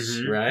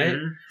Thanos, right?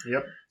 Mm-hmm.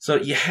 Yep. So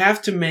you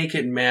have to make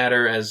it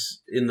matter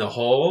as in the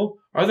whole.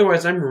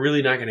 Otherwise, I'm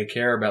really not going to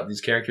care about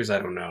these characters I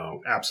don't know.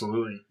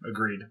 Absolutely.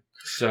 Agreed.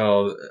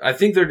 So I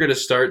think they're going to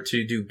start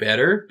to do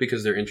better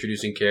because they're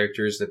introducing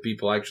characters that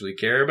people actually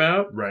care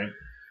about. Right.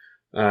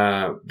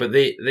 But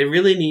they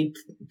really need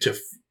to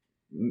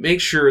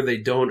make sure they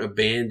don't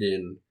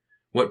abandon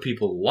what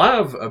people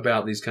love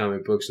about these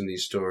comic books and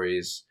these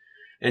stories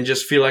and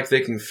just feel like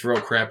they can throw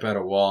crap at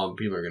a wall and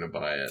people are going to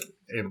buy it.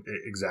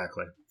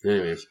 Exactly.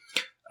 Anyways.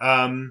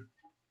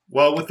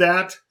 Well, with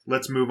that,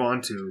 let's move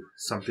on to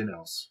something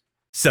else.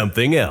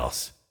 Something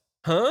else.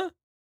 Huh?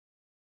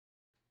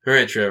 All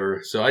right,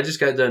 Trevor. So I just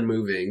got done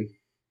moving.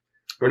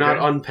 We're not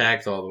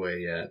unpacked all the way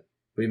yet.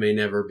 We may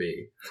never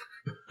be.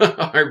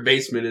 Our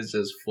basement is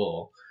just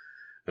full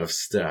of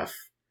stuff.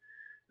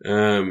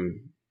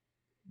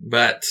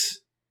 But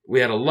we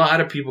had a lot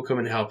of people come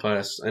and help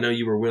us. I know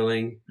you were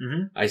willing.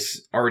 Mm-hmm. I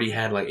already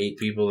had like 8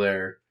 people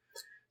there.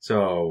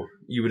 So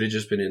you would have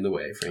just been in the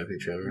way, frankly,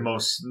 Trevor.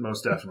 Most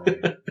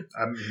definitely.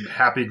 I'm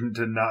happy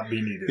to not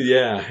be needed.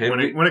 Yeah.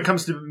 When it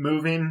comes to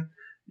moving,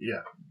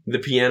 yeah. The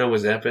piano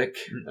was epic.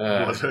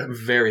 Was it?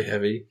 Very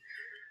heavy.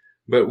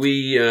 But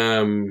we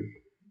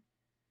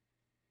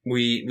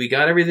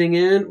got everything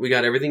in. We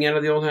got everything out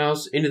of the old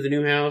house, into the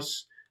new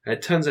house. I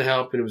had tons of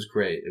help, and it was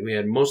great. And we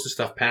had most of the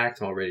stuff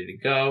packed, all ready to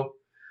go.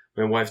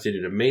 My wife did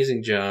an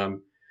amazing job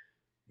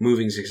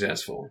moving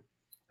successful.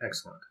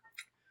 Excellent.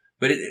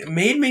 But it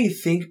made me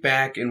think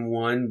back and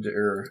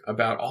wonder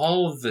about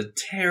all of the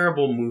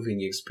terrible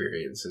moving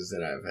experiences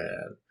that I've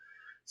had.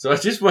 So I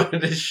just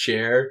wanted to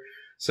share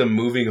some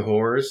moving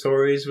horror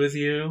stories with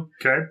you.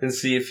 Okay. And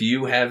see if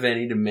you have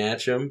any to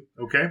match them.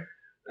 Okay.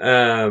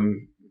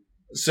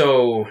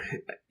 So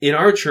in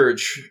our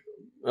church,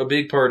 a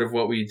big part of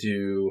what we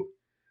do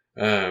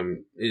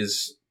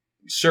is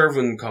serve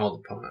when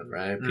called upon,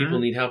 right? Mm-hmm. People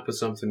need help with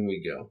something,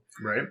 we go.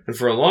 Right. And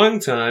for a long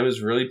time, it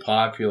was really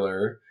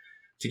popular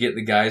to get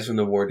the guys from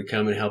the ward to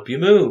come and help you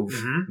move.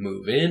 Mm-hmm.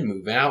 Move in,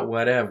 move out,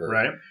 whatever.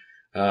 Right.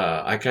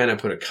 I kind of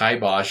put a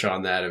kibosh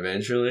on that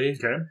eventually.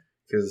 Okay.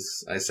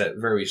 Because I set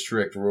very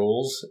strict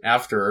rules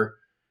after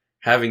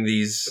having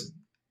these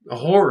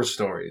horror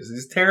stories,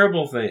 these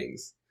terrible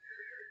things.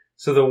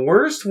 So the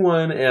worst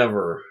one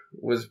ever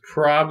was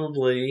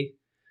probably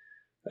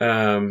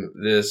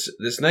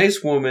this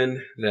nice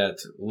woman that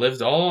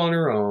lived all on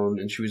her own,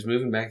 and she was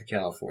moving back to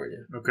California.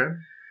 Okay.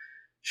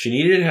 She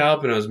needed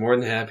help, and I was more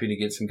than happy to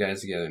get some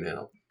guys together and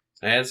help.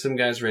 I had some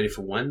guys ready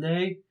for one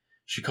day.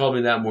 She called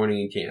me that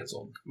morning and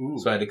canceled. Ooh.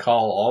 So I had to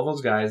call all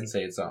those guys and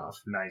say it's off.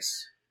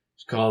 Nice.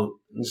 She called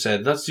and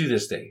said, let's do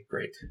this day.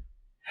 Great.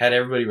 Had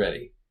everybody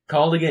ready.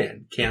 Called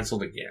again.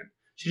 Canceled again.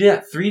 She did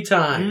that 3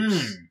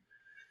 times.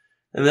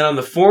 And then on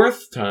the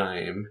 4th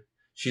time,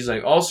 she's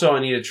like, also, I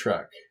need a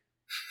truck.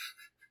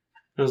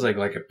 I was like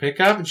a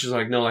pickup? And she's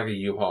like, no, like a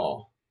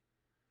U-Haul.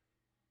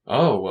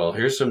 Oh, well,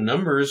 here's some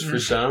numbers for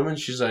some. And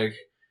she's like,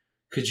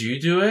 could you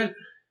do it?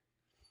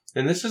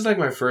 And this is like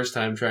my first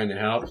time trying to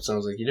help. So I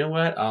was like, you know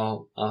what?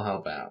 I'll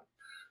help out.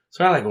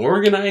 So I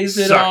organized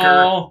it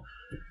all.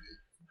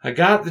 I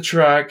got the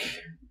truck.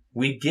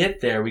 We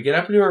get there. We get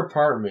up into her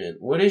apartment.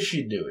 What is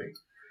she doing?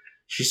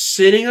 She's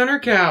sitting on her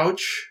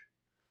couch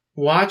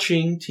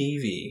watching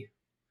TV.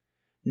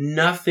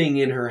 Nothing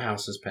in her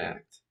house is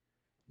packed.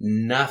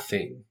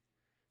 Nothing.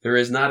 There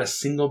is not a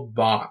single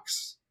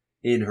box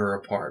in her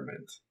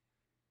apartment.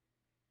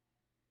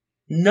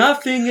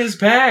 Nothing is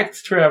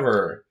packed,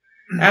 Trevor.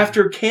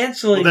 After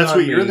canceling that's on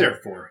what me you're there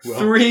for.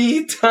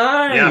 3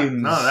 times. Yeah,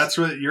 no, that's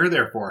what you're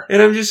there for.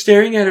 And I'm just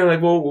staring at her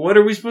like, well, what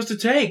are we supposed to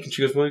take? And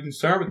she goes, well, you can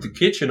start with the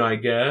kitchen, I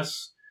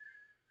guess.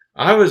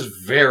 I was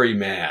very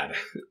mad.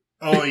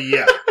 Oh,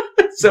 yeah.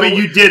 So but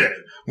you did it.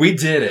 We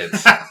did it.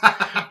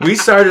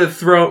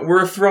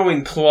 We're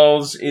throwing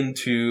clothes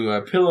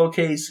into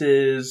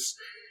pillowcases,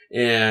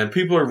 and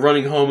people are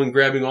running home and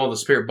grabbing all the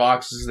spare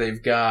boxes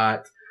they've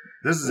got.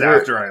 This is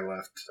after I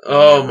left.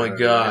 Oh my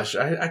gosh.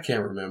 I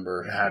can't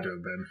remember. It had to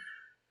have been.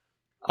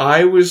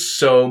 I was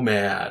so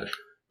mad.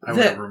 I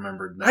would have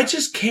remembered that. I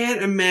just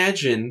can't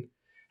imagine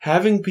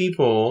having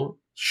people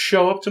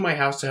show up to my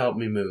house to help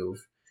me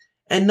move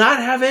and not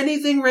have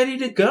anything ready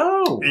to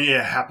go. Yeah,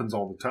 it happens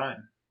all the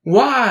time.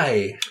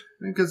 Why?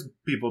 Because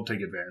people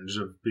take advantage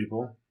of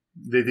people.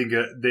 They think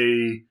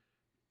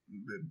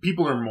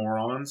people are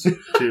morons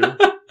too.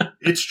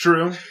 It's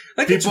true.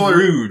 Like people it's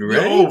rude,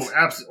 right? Oh,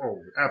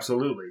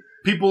 absolutely.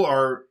 People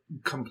are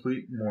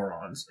complete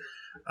morons.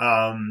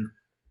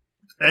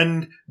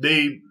 And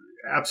they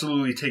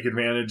absolutely take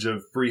advantage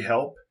of free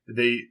help.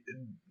 They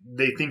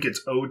think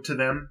it's owed to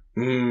them,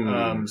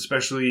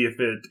 especially if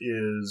it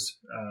is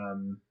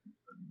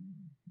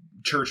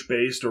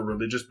church-based or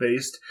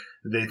religious-based.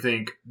 They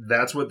think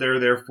that's what they're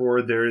there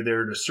for. They're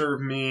there to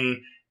serve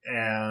me,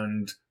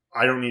 and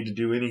I don't need to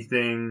do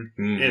anything.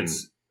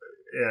 It's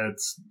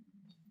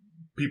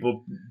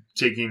people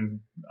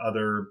taking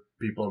other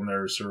people in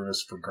their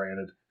service for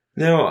granted.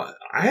 Now,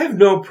 I have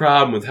no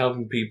problem with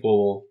helping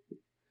people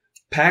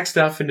pack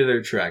stuff into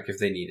their truck if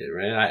they need it,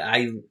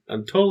 right?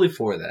 I'm totally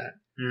for that.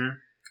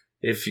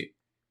 Mm-hmm.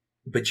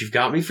 But you've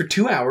got me for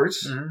 2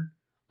 hours. Mm-hmm.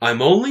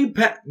 I'm only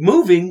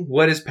moving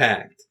what is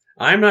packed.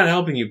 I'm not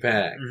helping you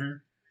pack. Mm-hmm.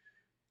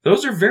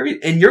 Those are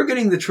and you're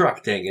getting the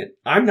truck, dang it.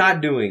 I'm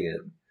not doing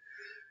it.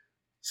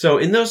 So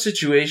in those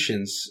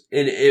situations,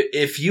 and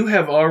if you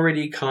have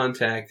already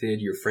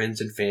contacted your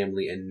friends and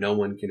family and no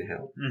one can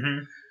help,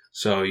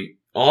 so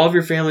all of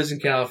your family's in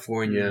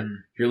California,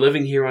 you're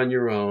living here on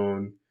your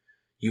own,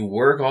 you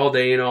work all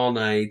day and all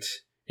night,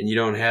 and you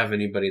don't have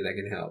anybody that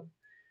can help.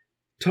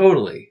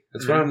 Totally.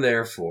 That's what I'm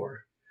there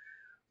for.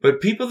 But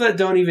people that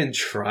don't even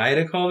try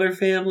to call their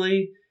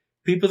family,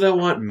 people that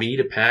want me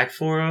to pack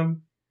for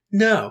them,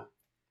 no.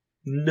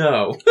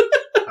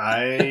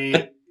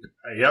 I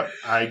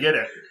get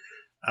it.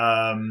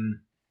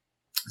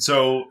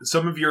 So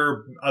some of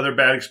your other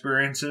bad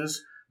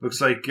experiences, Looks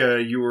like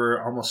you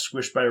were almost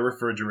squished by a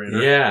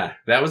refrigerator. Yeah,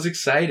 that was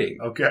exciting.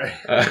 Okay.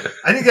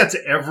 I think that's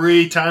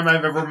every time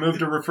I've ever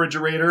moved a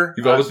refrigerator.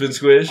 You've always been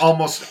squished?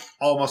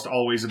 Almost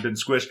always have been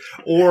squished.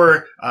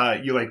 Or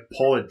you like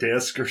pull a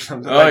disc or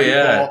something. Oh, like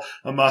yeah. You pull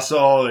a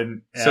muscle.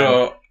 And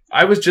So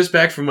I was just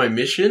back from my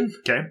mission.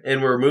 Okay.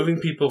 And we're moving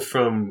people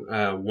from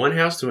one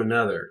house to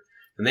another.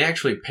 And they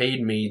actually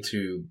paid me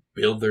to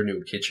build their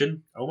new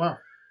kitchen. Oh, wow.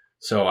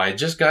 So I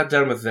just got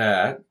done with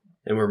that.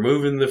 And we're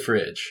moving the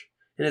fridge.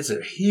 And it's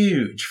a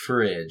huge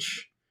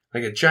fridge.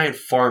 Like a giant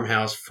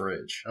farmhouse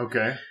fridge.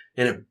 Okay.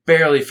 And it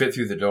barely fit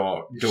through the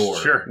door.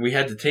 Sure. We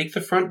had to take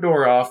the front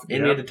door off,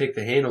 and we Yep. had to take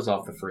the handles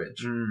off the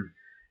fridge. Mm,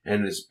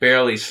 And it's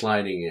barely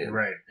sliding in.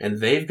 right. And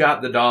they've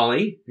got the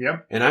dolly,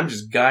 Yep. and I'm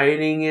just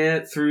guiding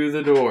it through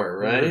the door,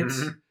 right?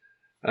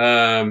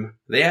 Mhm.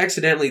 They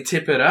accidentally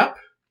tip it up,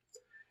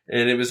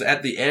 and it was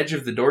at the edge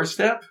of the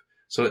doorstep,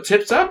 so it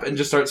tips up and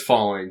just starts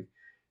falling.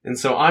 And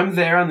so I'm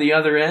there on the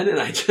other end, and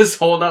I just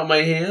hold out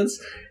my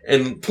hands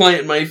and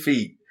plant my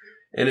feet.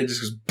 And it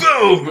just goes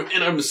boom!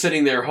 And I'm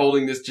sitting there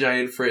holding this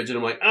giant fridge, and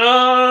I'm like,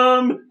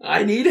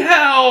 I need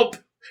help!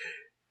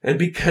 And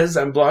because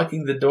I'm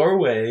blocking the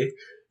doorway,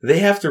 they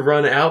have to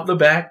run out the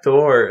back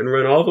door and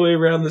run all the way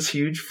around this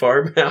huge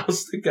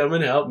farmhouse to come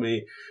and help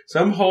me. So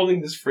I'm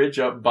holding this fridge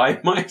up by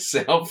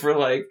myself for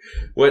like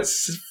what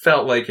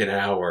felt like an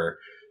hour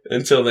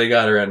until they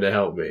got around to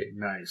help me.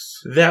 Nice.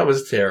 That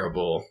was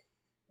terrible.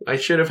 I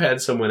should have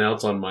had someone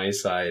else on my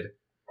side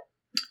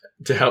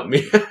to help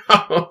me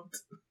out.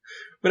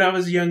 But I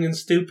was young and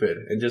stupid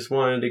and just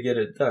wanted to get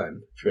it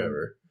done,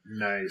 Trevor.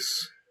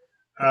 Nice.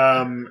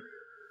 Have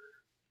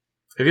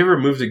you ever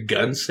moved a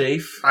gun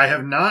safe? I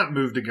have not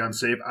moved a gun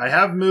safe. I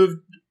have moved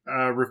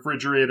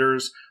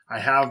refrigerators. I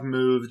have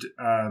moved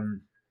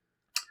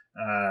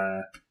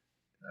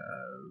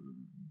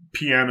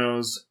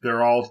pianos.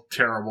 They're all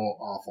terrible,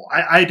 awful.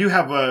 I do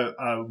have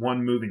a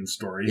one moving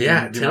story.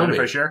 Yeah, do you tell mind me.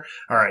 if I share?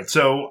 All right.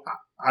 So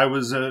I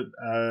was a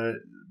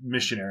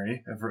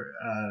missionary,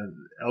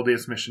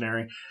 LDS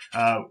missionary.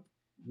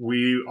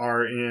 We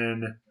are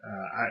in.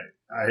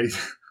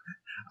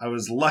 I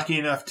was lucky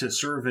enough to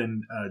serve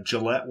in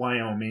Gillette,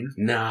 Wyoming.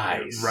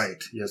 Nice.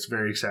 Right. Yes.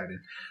 Very exciting.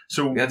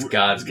 So That's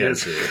God's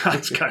country. Yes,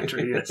 God's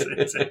country. Yes.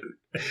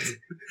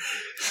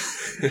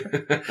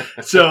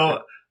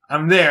 So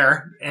I'm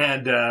there,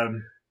 and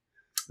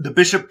the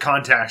bishop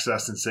contacts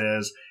us and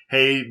says,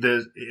 "Hey,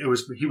 he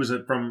was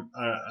from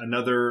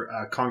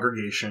another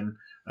congregation,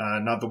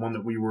 not the one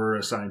that we were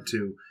assigned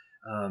to,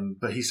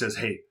 but he says,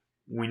 hey,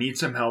 we need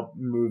some help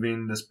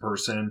moving this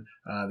person,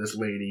 this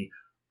lady.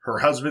 Her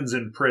husband's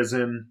in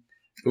prison.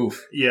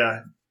 Oof.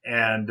 Yeah,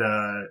 and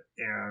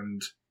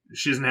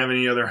she doesn't have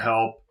any other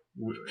help.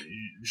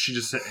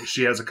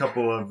 She has a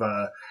couple of."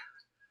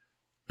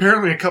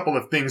 Apparently a couple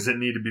of things that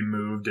need to be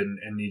moved and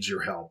needs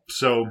your help.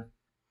 So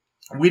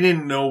we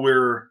didn't know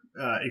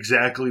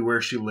exactly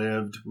where she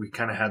lived. We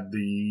kind of had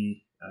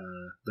the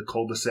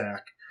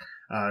cul-de-sac.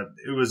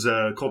 It was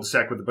a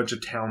cul-de-sac with a bunch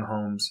of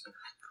townhomes.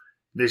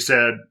 They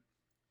said,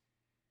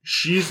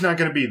 she's not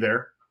going to be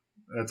there.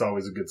 That's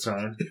always a good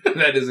sign.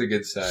 That is a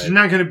good sign. She's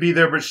not going to be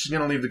there, but she's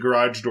going to leave the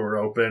garage door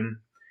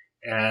open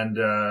and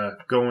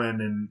go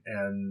in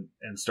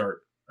and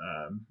start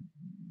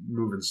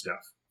moving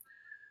stuff.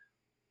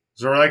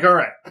 So we're like, all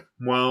right,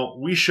 well,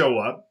 we show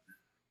up,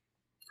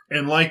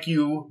 and like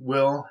you,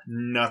 Will,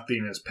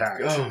 nothing is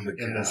packed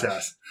in this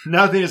house.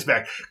 Nothing is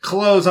packed.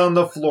 Clothes on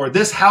the floor.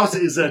 This house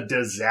is a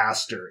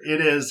disaster.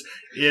 It is.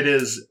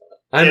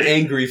 I'm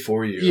angry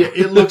for you. Yeah,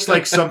 it looks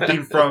like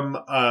something from,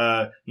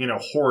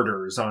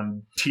 Hoarders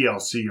on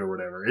TLC or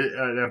whatever,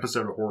 an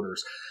episode of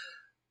Hoarders.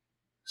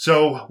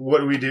 So what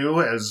do we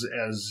do as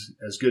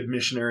good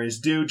missionaries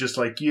do? Just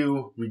like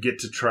you, we get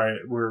to try.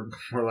 We're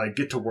like,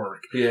 get to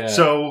work. Yeah.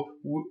 So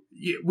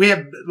we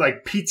have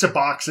like pizza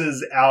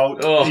boxes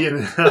out. Oh.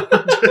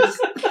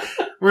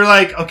 We're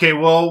like, okay,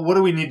 well, what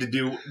do we need to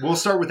do? We'll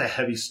start with the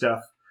heavy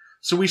stuff.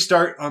 So we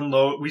start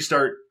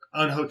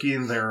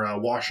unhooking their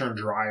washer and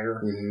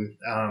dryer.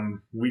 Mm-hmm.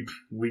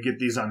 We get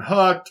these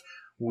unhooked.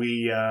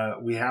 We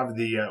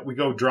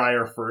go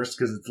dryer first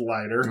because it's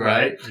lighter,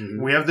 right?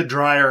 Mm-hmm. We have the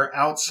dryer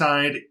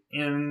outside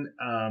in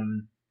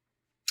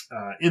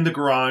the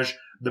garage.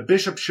 The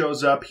bishop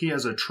shows up. He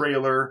has a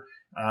trailer,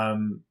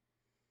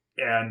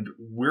 and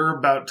we're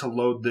about to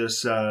load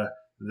this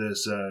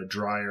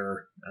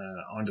dryer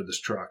onto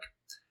this truck.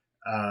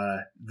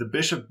 The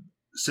bishop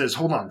says,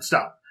 "Hold on,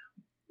 stop.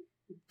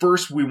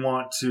 First, we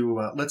want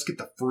to let's get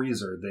the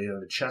freezer. They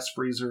have a chest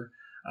freezer.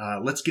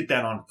 Let's get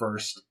that on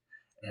first."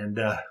 And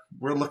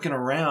we're looking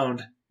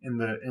around in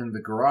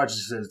the garage. He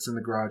said it's in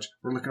the garage.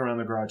 We're looking around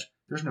the garage.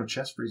 There's no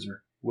chest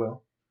freezer,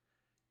 Will.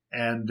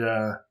 And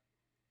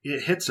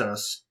it hits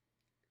us.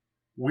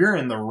 We're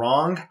in the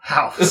wrong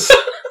house.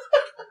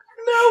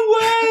 No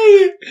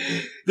way!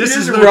 This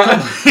is the wrong.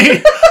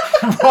 complete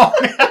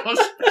wrong house.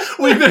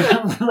 We've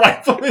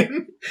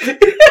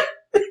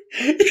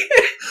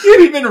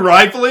been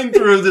rifling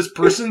through this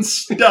person's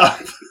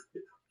stuff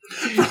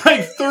for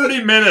like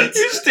 30 minutes.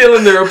 You're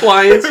stealing their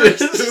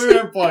appliances.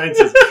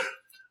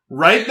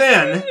 right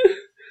then,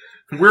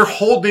 we're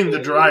holding the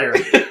dryer.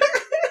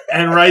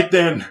 And right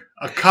then,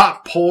 a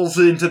cop pulls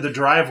into the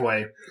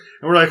driveway.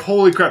 And we're like,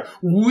 holy crap.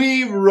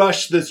 We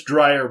rush this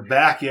dryer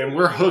back in.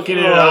 We're hooking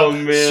it up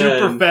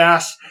super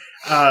fast.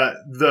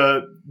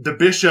 The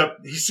bishop,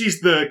 he sees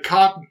the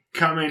cop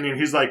coming and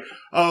he's like,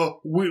 oh,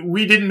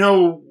 we didn't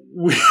know.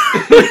 We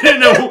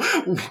didn't know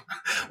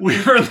we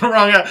were in the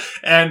wrong house.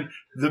 And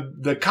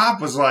the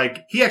cop was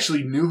like, he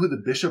actually knew who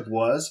the bishop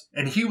was,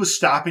 and he was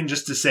stopping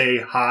just to say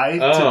hi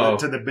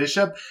to the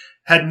bishop.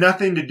 Had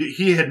nothing to do.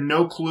 He had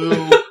no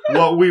clue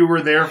what we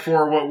were there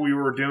for, what we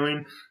were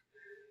doing.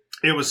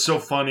 It was so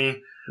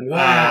funny.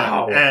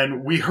 Wow.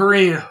 And we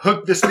hurry and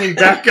hook this thing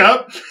back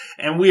up,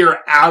 and we are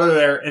out of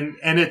there.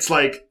 And it's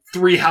like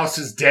 3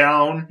 houses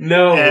down.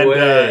 No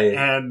way.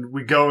 And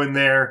we go in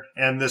there,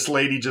 and this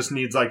lady just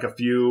needs like a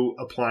few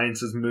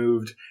appliances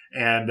moved.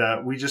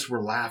 And we just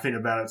were laughing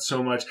about it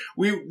so much.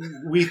 We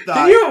thought.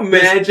 Can you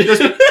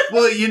imagine?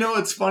 Well, you know,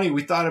 it's funny.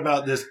 We thought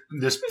about this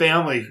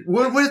family.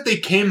 What if they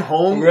came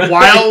home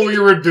while we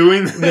were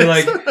doing this? They're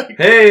like,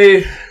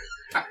 hey,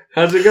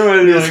 how's it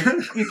going? They're like,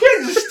 you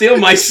can't just steal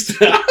my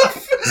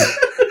stuff.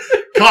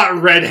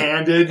 Caught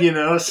red-handed, you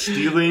know,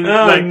 stealing.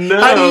 Oh, like,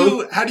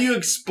 no. How do you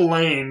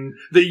explain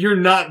that you're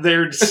not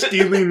there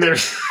stealing their...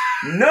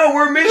 No,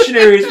 we're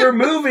missionaries. We're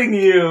moving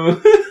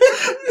you.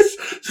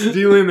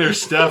 Stealing their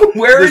stuff.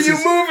 Where are you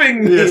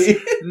moving me?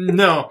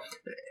 No.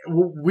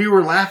 We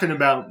were laughing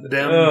about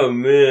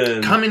them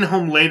coming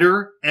home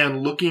later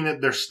and looking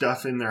at their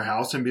stuff in their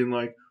house and being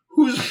like,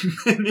 who's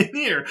been in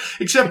here?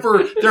 Except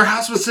for their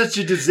house was such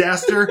a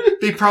disaster,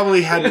 they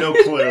probably had no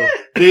clue.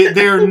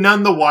 They are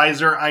none the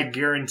wiser, I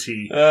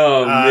guarantee.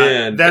 Oh,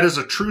 man. That is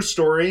a true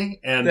story.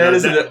 And that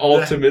is an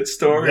ultimate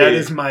story. That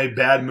is my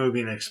bad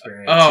moving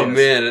experience. Oh, yes.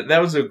 Man. That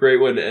was a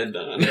great one to end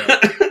on. Yeah.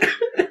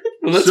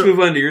 Well, let's move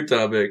on to your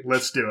topic.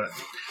 Let's do it.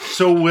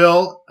 So,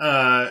 Will,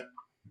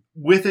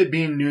 with it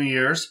being New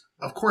Year's,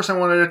 of course, I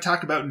wanted to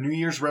talk about New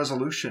Year's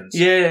resolutions.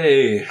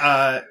 Yay.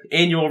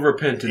 Annual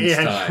repentance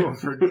time.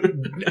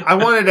 I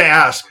wanted to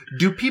ask,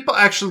 do people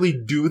actually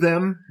do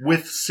them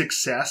with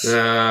success?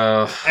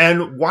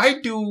 And why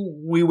do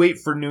we wait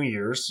for New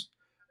Year's?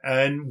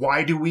 And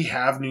why do we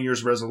have New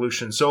Year's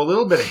resolutions? So a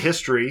little bit of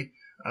history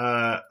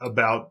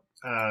about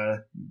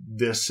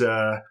this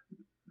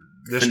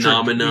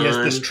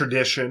phenomenon. This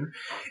tradition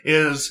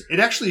is, it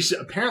actually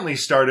apparently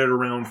started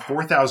around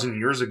 4,000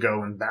 years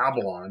ago in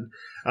Babylon.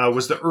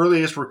 Was the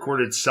earliest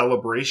recorded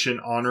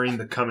celebration honoring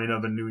the coming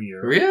of a new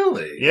year.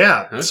 Really?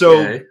 Yeah. Okay.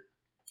 So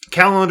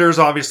calendars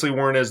obviously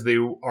weren't as they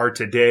are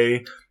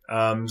today.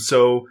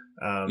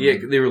 Yeah,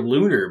 they were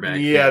lunar back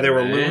then. Yeah, they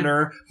were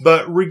lunar.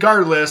 But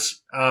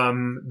regardless,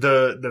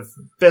 the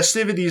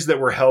festivities that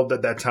were held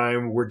at that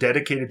time were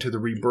dedicated to the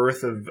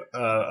rebirth of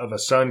a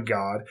sun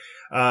god.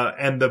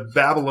 And the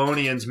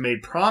Babylonians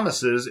made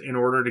promises in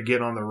order to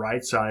get on the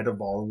right side of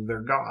all of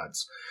their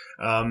gods.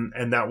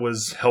 And that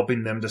was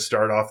helping them to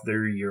start off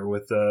their year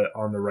with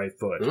on the right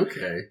foot.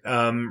 Okay.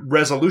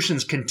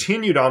 Resolutions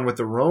continued on with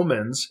the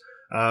Romans.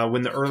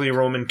 When the early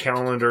Roman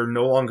calendar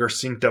no longer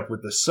synced up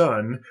with the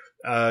sun,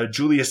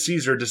 Julius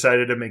Caesar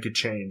decided to make a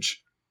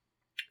change.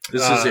 The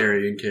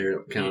Caesarian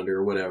calendar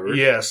or whatever.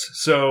 Yes.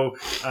 So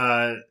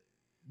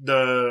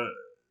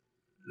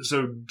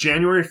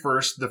January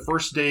 1st, the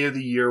first day of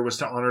the year, was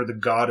to honor the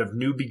god of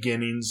new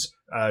beginnings,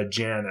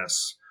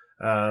 Janus.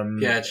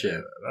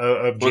 Gotcha.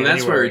 Well,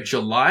 that's where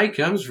July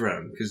comes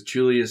from, because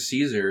Julius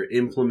Caesar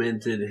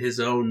implemented his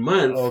own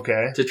month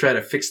to try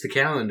to fix the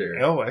calendar.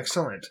 Oh,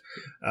 excellent.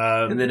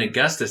 And then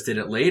Augustus did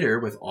it later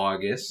with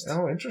August.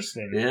 Oh,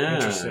 interesting. Yeah.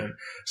 Interesting.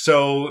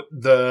 So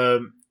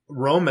the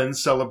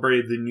Romans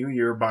celebrated the new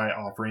year by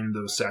offering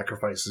those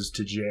sacrifices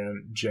to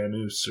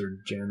Janus.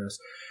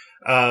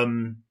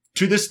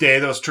 To this day,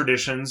 those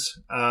traditions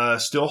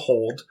still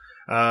hold.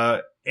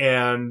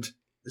 And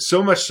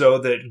so much so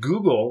that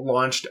Google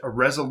launched a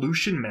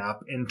resolution map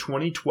in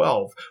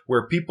 2012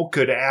 where people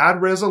could add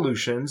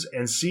resolutions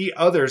and see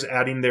others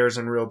adding theirs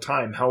in real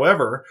time.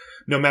 However,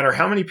 no matter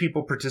how many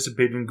people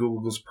participate in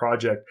Google's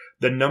project,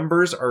 the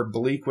numbers are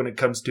bleak when it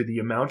comes to the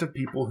amount of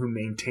people who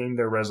maintain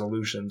their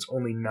resolutions.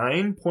 Only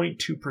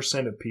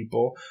 9.2% of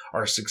people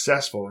are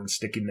successful in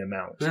sticking them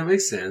out. That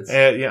makes sense.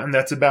 Yeah, and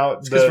that's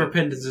about because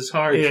repentance is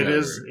hard. It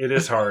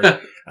is hard.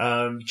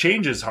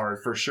 Change is hard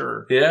for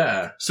sure.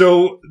 Yeah.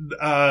 So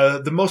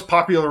the most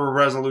popular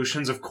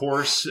resolutions, of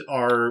course,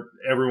 are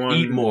everyone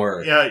eat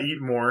more. Yeah,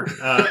 eat more,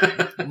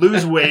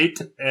 lose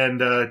weight, and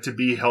to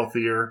be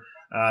healthier,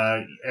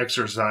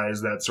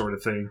 exercise, that sort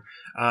of thing.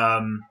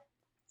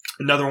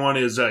 Another one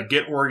is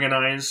get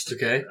organized.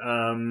 Okay.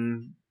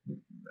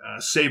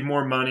 Save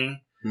more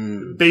money.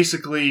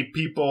 Basically,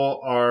 people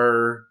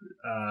are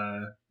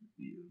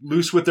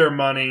loose with their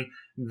money.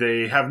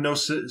 They have no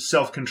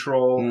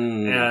self-control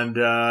and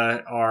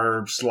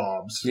are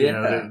slobs. Yeah. You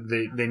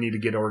know, they need to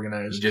get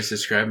organized. You just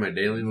described my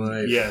daily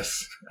life.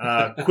 Yes.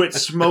 Quit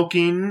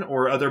smoking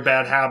or other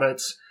bad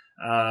habits.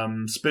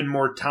 Spend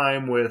more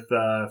time with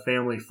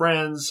family,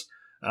 friends.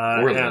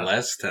 Or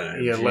less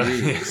time. Yeah,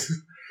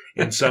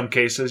 In some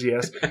cases,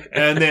 yes.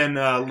 And then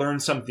learn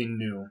something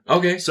new.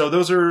 Okay. So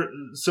those are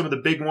some of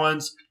the big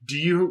ones. Do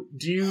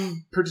you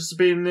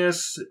participate in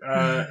this?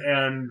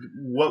 And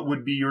what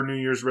would be your New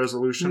Year's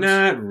resolutions?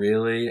 Not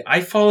really.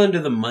 I fall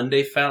into the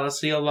Monday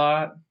fallacy a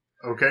lot,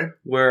 Okay.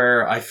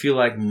 where I feel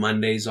like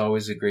Monday's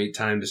always a great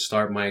time to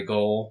start my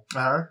goal.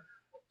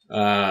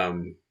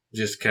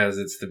 Just because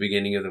it's the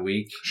beginning of the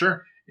week.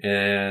 Sure.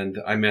 And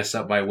I mess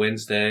up by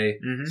Wednesday.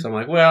 Mhm. So I'm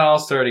like, well, I'll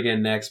start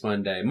again next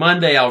Monday.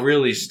 Monday, I'll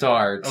really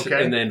start.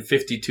 Okay. And then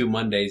 52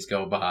 Mondays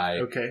go by.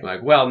 Okay. I'm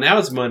like, well, now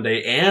it's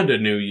Monday and a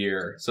new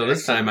year. So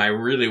this time I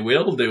really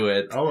will do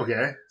it. Oh,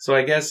 okay. So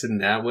I guess in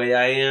that way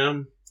I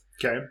am.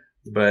 Okay.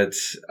 But,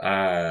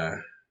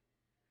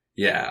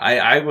 yeah,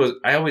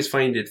 I always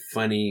find it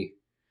funny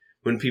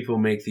when people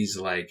make these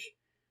like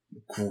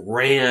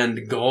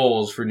grand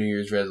goals for New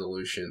Year's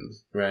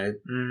resolutions, right?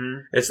 Mm-hmm.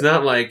 It's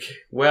not like,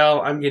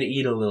 well, I'm going to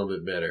eat a little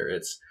bit better.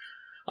 It's,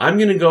 I'm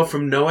going to go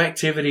from no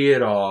activity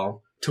at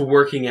all to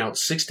working out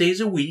 6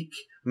 days a week.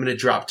 I'm going to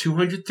drop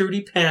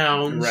 230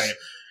 pounds. Right.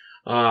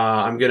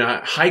 I'm going to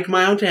hike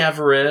Mount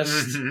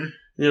Everest. Mm-hmm. And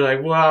you're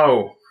like,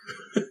 whoa.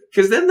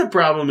 Because then the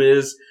problem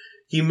is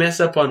you mess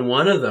up on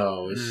one of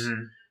those.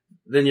 Mm-hmm.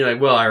 Then you're like,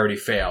 well, I already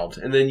failed.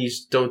 And then you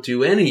don't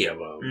do any of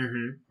them.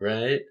 Mm-hmm.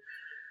 Right?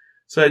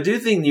 So I do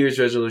think New Year's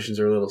resolutions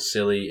are a little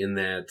silly in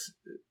that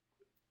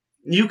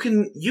you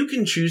can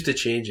choose to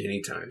change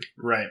anytime.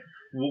 Right.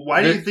 Well,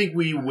 why do you think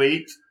we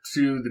wait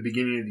to the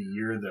beginning of the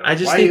year, though?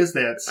 Why is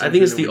that? I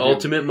think it's something the that we do?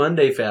 ultimate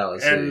Monday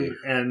fallacy. And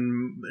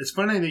it's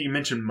funny that you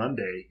mentioned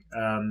Monday,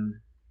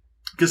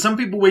 because some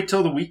people wait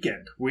till the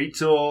weekend, wait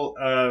till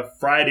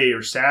Friday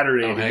or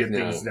Saturday to heck get no.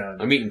 things done.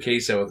 I'm eating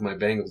queso with my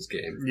Bengals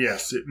game.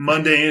 Yes,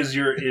 Monday is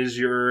your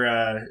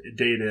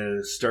day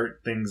to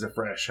start things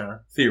afresh, huh?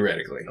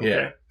 Theoretically,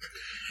 yeah.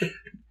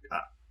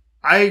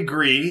 I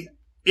agree.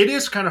 It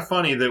is kind of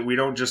funny that we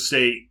don't just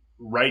say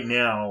right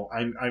now.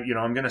 I'm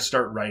going to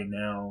start right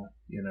now.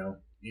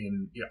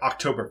 In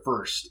October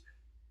 1st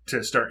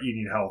to start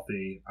eating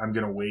healthy. I'm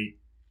going to wait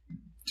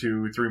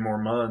 2-3 more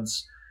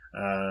months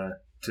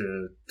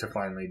to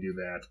finally do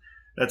that.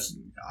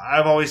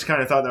 I've always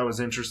kind of thought that was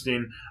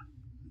interesting.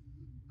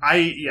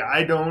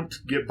 I don't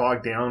get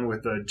bogged down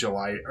with the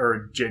July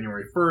or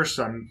January 1st.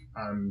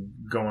 I'm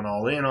going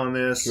all in on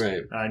this.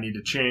 Right. I need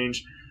to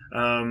change.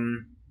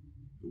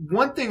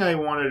 One thing I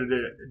wanted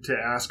to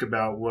ask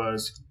about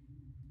was,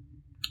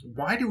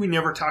 why do we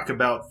never talk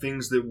about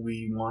things that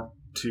we want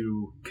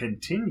to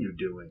continue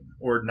doing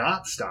or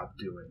not stop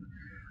doing?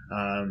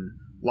 A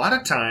lot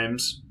of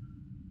times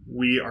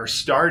we are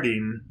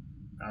starting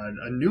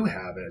a new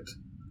habit,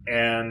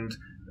 and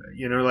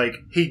like,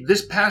 hey,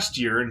 this past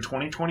year in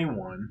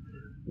 2021,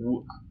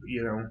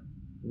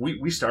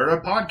 we started a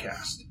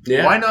podcast.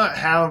 Yeah. Why not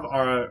have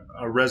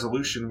a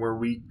resolution where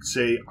we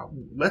say,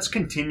 let's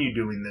continue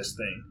doing this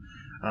thing?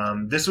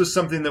 This was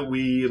something that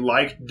we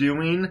liked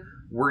doing.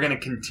 We're going to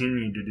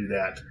continue to do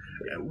that.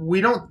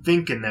 We don't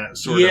think in that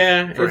sort of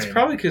frame. It's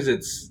probably because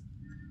it's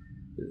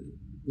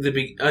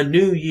a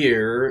new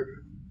year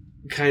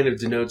kind of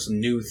denotes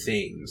new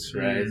things,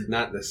 right? Mm.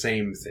 Not the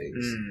same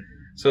things. Mm.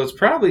 So it's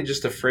probably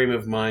just a frame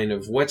of mind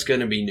of what's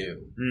going to be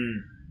new.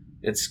 Mm.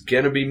 It's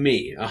going to be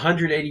me.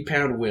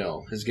 180-pound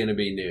Will is going to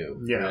be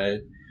new, Yeah. right?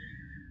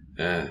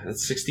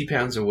 That's 60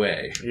 pounds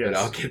away, Yes. but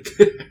I'll get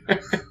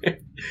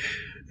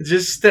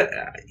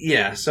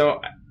there.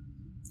 So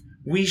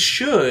we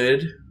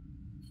should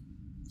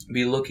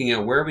be looking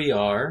at where we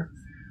are,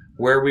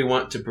 where we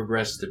want to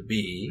progress to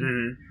be,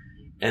 Mm.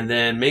 and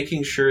then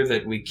making sure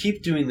that we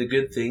keep doing the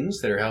good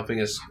things that are helping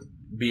us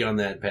be on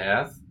that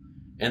path,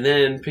 and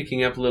then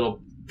picking up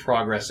little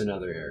progress in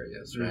other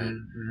areas, right?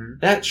 Mm-hmm.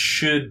 That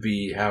should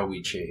be how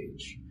we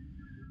change.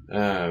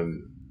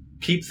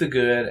 Keep the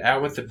good,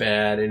 out with the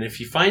bad, and if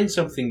you find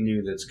something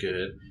new that's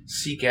good,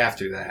 seek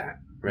after that,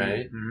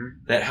 right?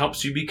 Mm-hmm. That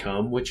helps you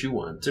become what you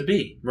want to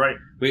be. Right.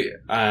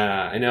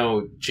 I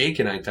know Jake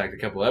and I talked a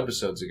couple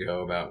episodes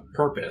ago about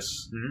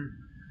purpose, Mm-hmm.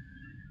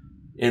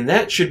 and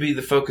that should be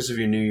the focus of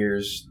your New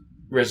Year's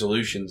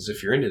resolutions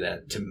if you're into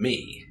that, to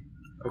me.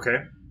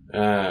 Okay.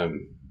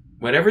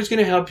 Whatever's going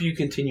to help you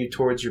continue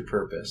towards your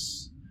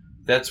purpose,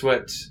 that's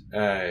what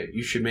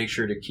you should make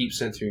sure to keep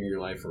centering your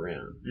life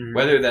around. Mm-hmm.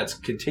 Whether that's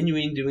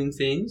continuing doing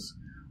things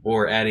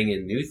or adding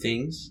in new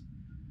things,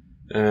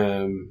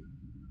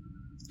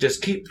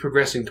 just keep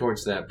progressing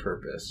towards that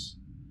purpose.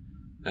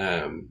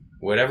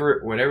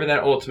 Whatever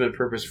that ultimate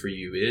purpose for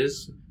you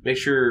is, make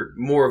sure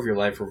more of your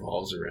life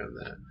revolves around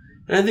that.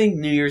 And I think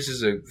New Year's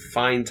is a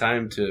fine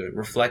time to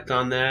reflect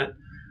on that,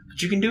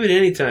 but you can do it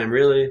anytime,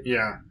 really.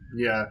 Yeah.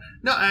 Yeah.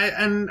 No,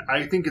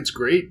 I think it's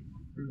great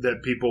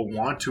that people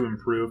want to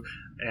improve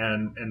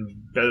and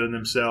better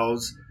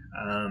themselves.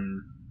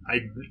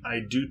 I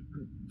do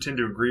tend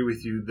to agree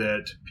with you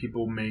that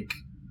people make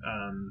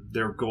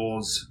their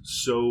goals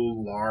so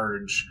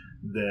large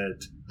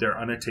that they're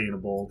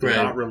unattainable. They're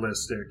Right. not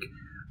realistic.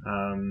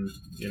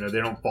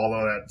 They don't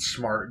follow that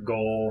SMART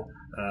goal,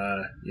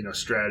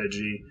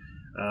 strategy.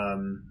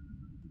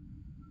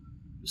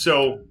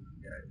 So,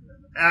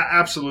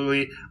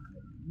 absolutely.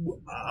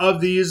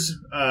 of these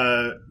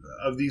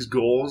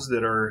goals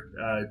that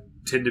are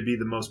tend to be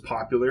the most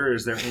popular,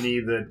 is there any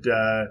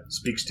that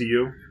speaks to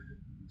you?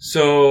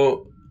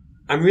 So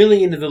I'm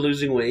really into the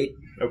losing weight.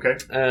 Okay.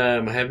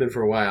 I have been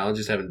for a while. I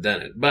just haven't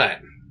done it. But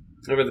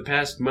over the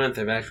past month,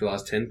 I've actually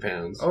lost 10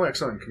 pounds. Oh,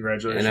 excellent.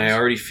 Congratulations. And I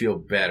already feel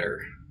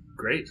better.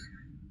 Great.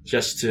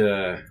 Just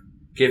to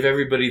give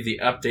everybody the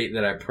update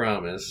that I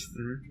promised.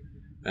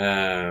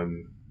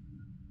 Mm-hmm.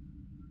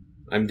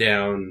 I'm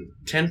down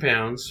 10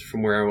 pounds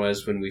from where I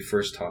was when we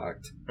first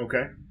talked.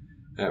 Okay.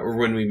 Or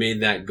when we made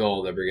that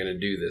goal that we're going to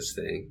do this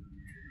thing.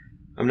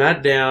 I'm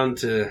not down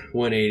to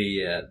 180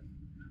 yet,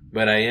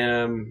 but I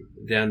am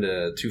down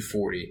to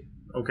 240.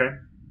 Okay.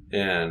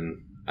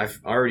 And I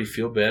already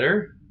feel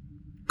better.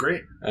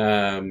 Great.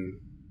 I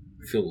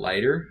feel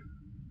lighter.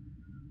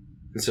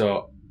 And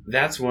so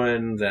that's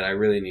one that I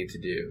really need to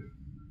do.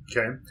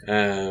 Okay.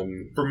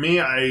 For me,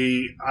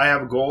 I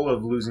have a goal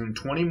of losing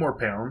 20 more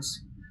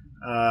pounds.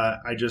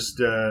 I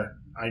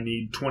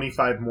need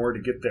 25 more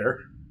to get there.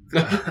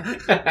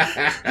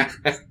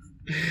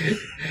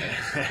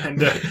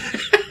 And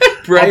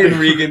Brian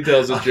Regan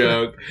tells a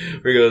joke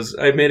where he goes,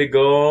 I made a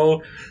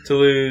goal to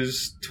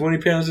lose 20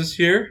 pounds this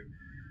year,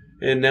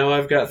 and now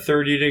I've got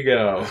 30 to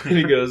go. And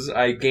he goes,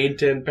 I gained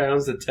 10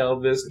 pounds to tell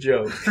this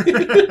joke.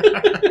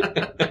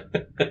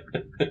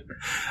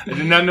 I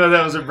did not know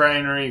that was a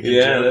Brian Regan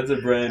Yeah, joke. that's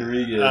a Brian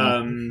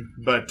Regan.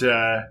 But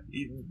the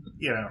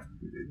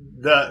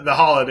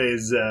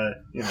holidays,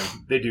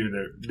 they do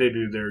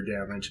their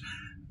damage.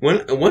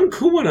 One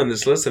cool one on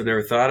this list I've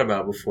never thought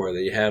about before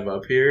that you have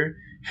up here,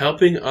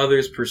 helping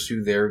others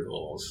pursue their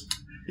goals.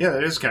 Yeah,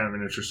 that is kind of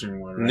an interesting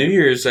one. Right? New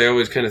Year's, I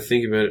always kind of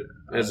think of it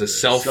as a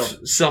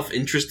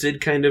self-interested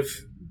kind of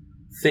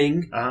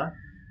thing. Uh-huh.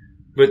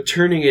 But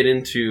turning it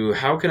into,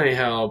 how can I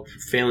help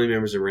family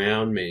members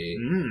around me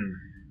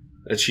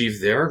achieve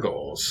their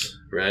goals,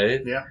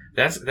 right? Yeah.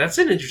 That's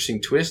an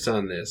interesting twist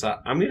on this.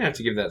 I'm going to have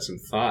to give that some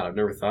thought. I've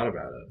never thought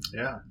about it.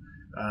 Yeah.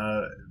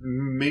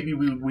 Maybe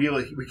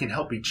we can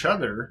help each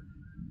other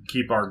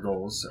keep our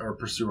goals or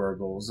pursue our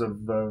goals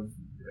of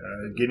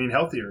getting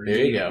healthier.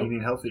 There you go.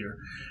 Eating healthier.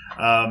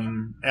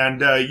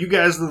 And you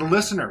guys, the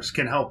listeners,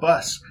 can help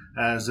us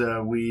as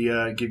we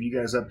give you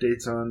guys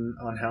updates on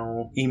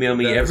how... Email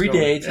me every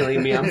day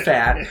telling me I'm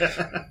fat.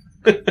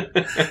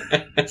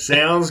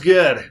 Sounds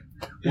good.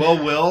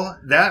 Well, Will,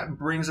 that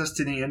brings us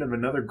to the end of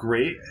another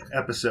great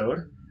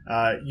episode.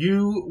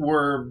 You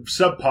were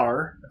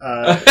subpar.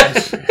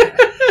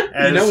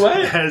 You know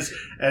what?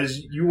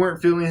 As you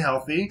weren't feeling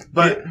healthy,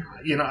 but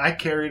I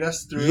carried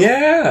us through.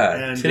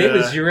 Yeah, and, today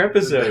was your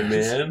episode,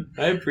 man.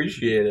 I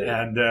appreciate it.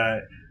 And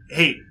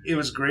hey, it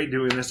was great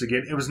doing this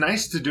again. It was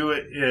nice to do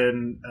it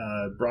in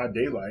broad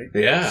daylight.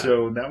 Yeah.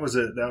 So that was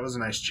a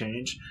nice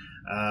change.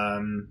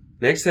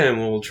 Next time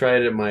we'll try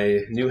it at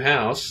my new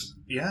house.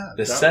 Yeah.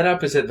 The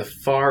setup is at the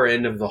far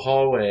end of the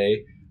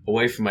hallway,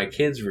 away from my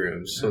kids'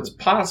 rooms, so it's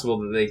possible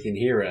that they can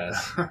hear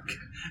us. Okay.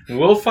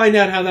 We'll find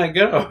out how that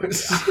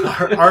goes.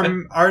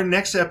 our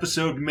next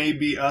episode may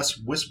be us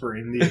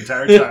whispering the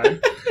entire time,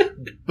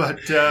 but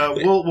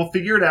we'll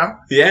figure it out.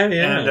 Yeah.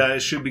 And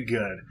it should be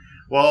good.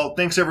 Well,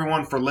 thanks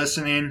everyone for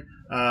listening.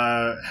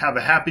 Have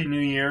a happy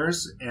New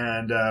Year's,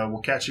 and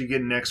we'll catch you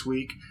again next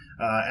week.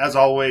 As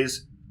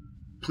always,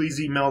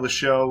 please email the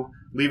show,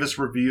 leave us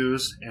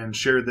reviews, and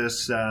share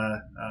this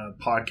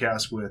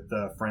podcast with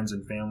friends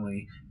and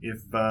family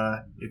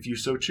if you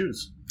so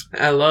choose.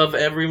 I love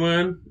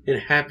everyone, and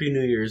Happy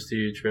New Year's to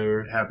you,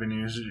 Trevor. Happy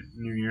New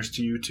Year's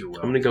to you too, Will.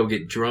 I'm going to go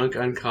get drunk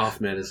on cough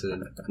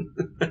medicine.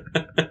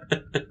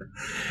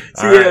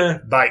 See All ya.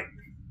 right, bye.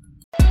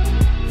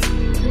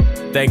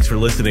 Thanks for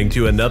listening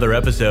to another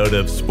episode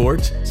of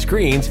Sports,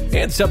 Screens,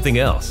 and Something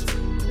Else.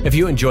 If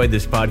you enjoyed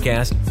this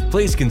podcast,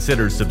 please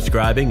consider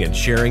subscribing and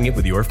sharing it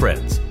with your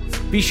friends.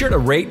 Be sure to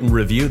rate and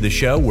review the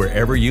show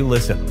wherever you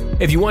listen.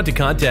 If you want to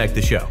contact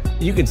the show,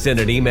 you can send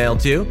an email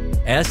to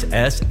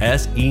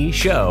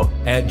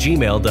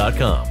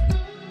ssseshow@gmail.com.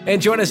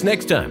 And join us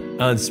next time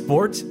on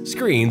Sports,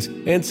 Screens,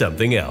 and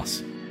Something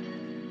Else.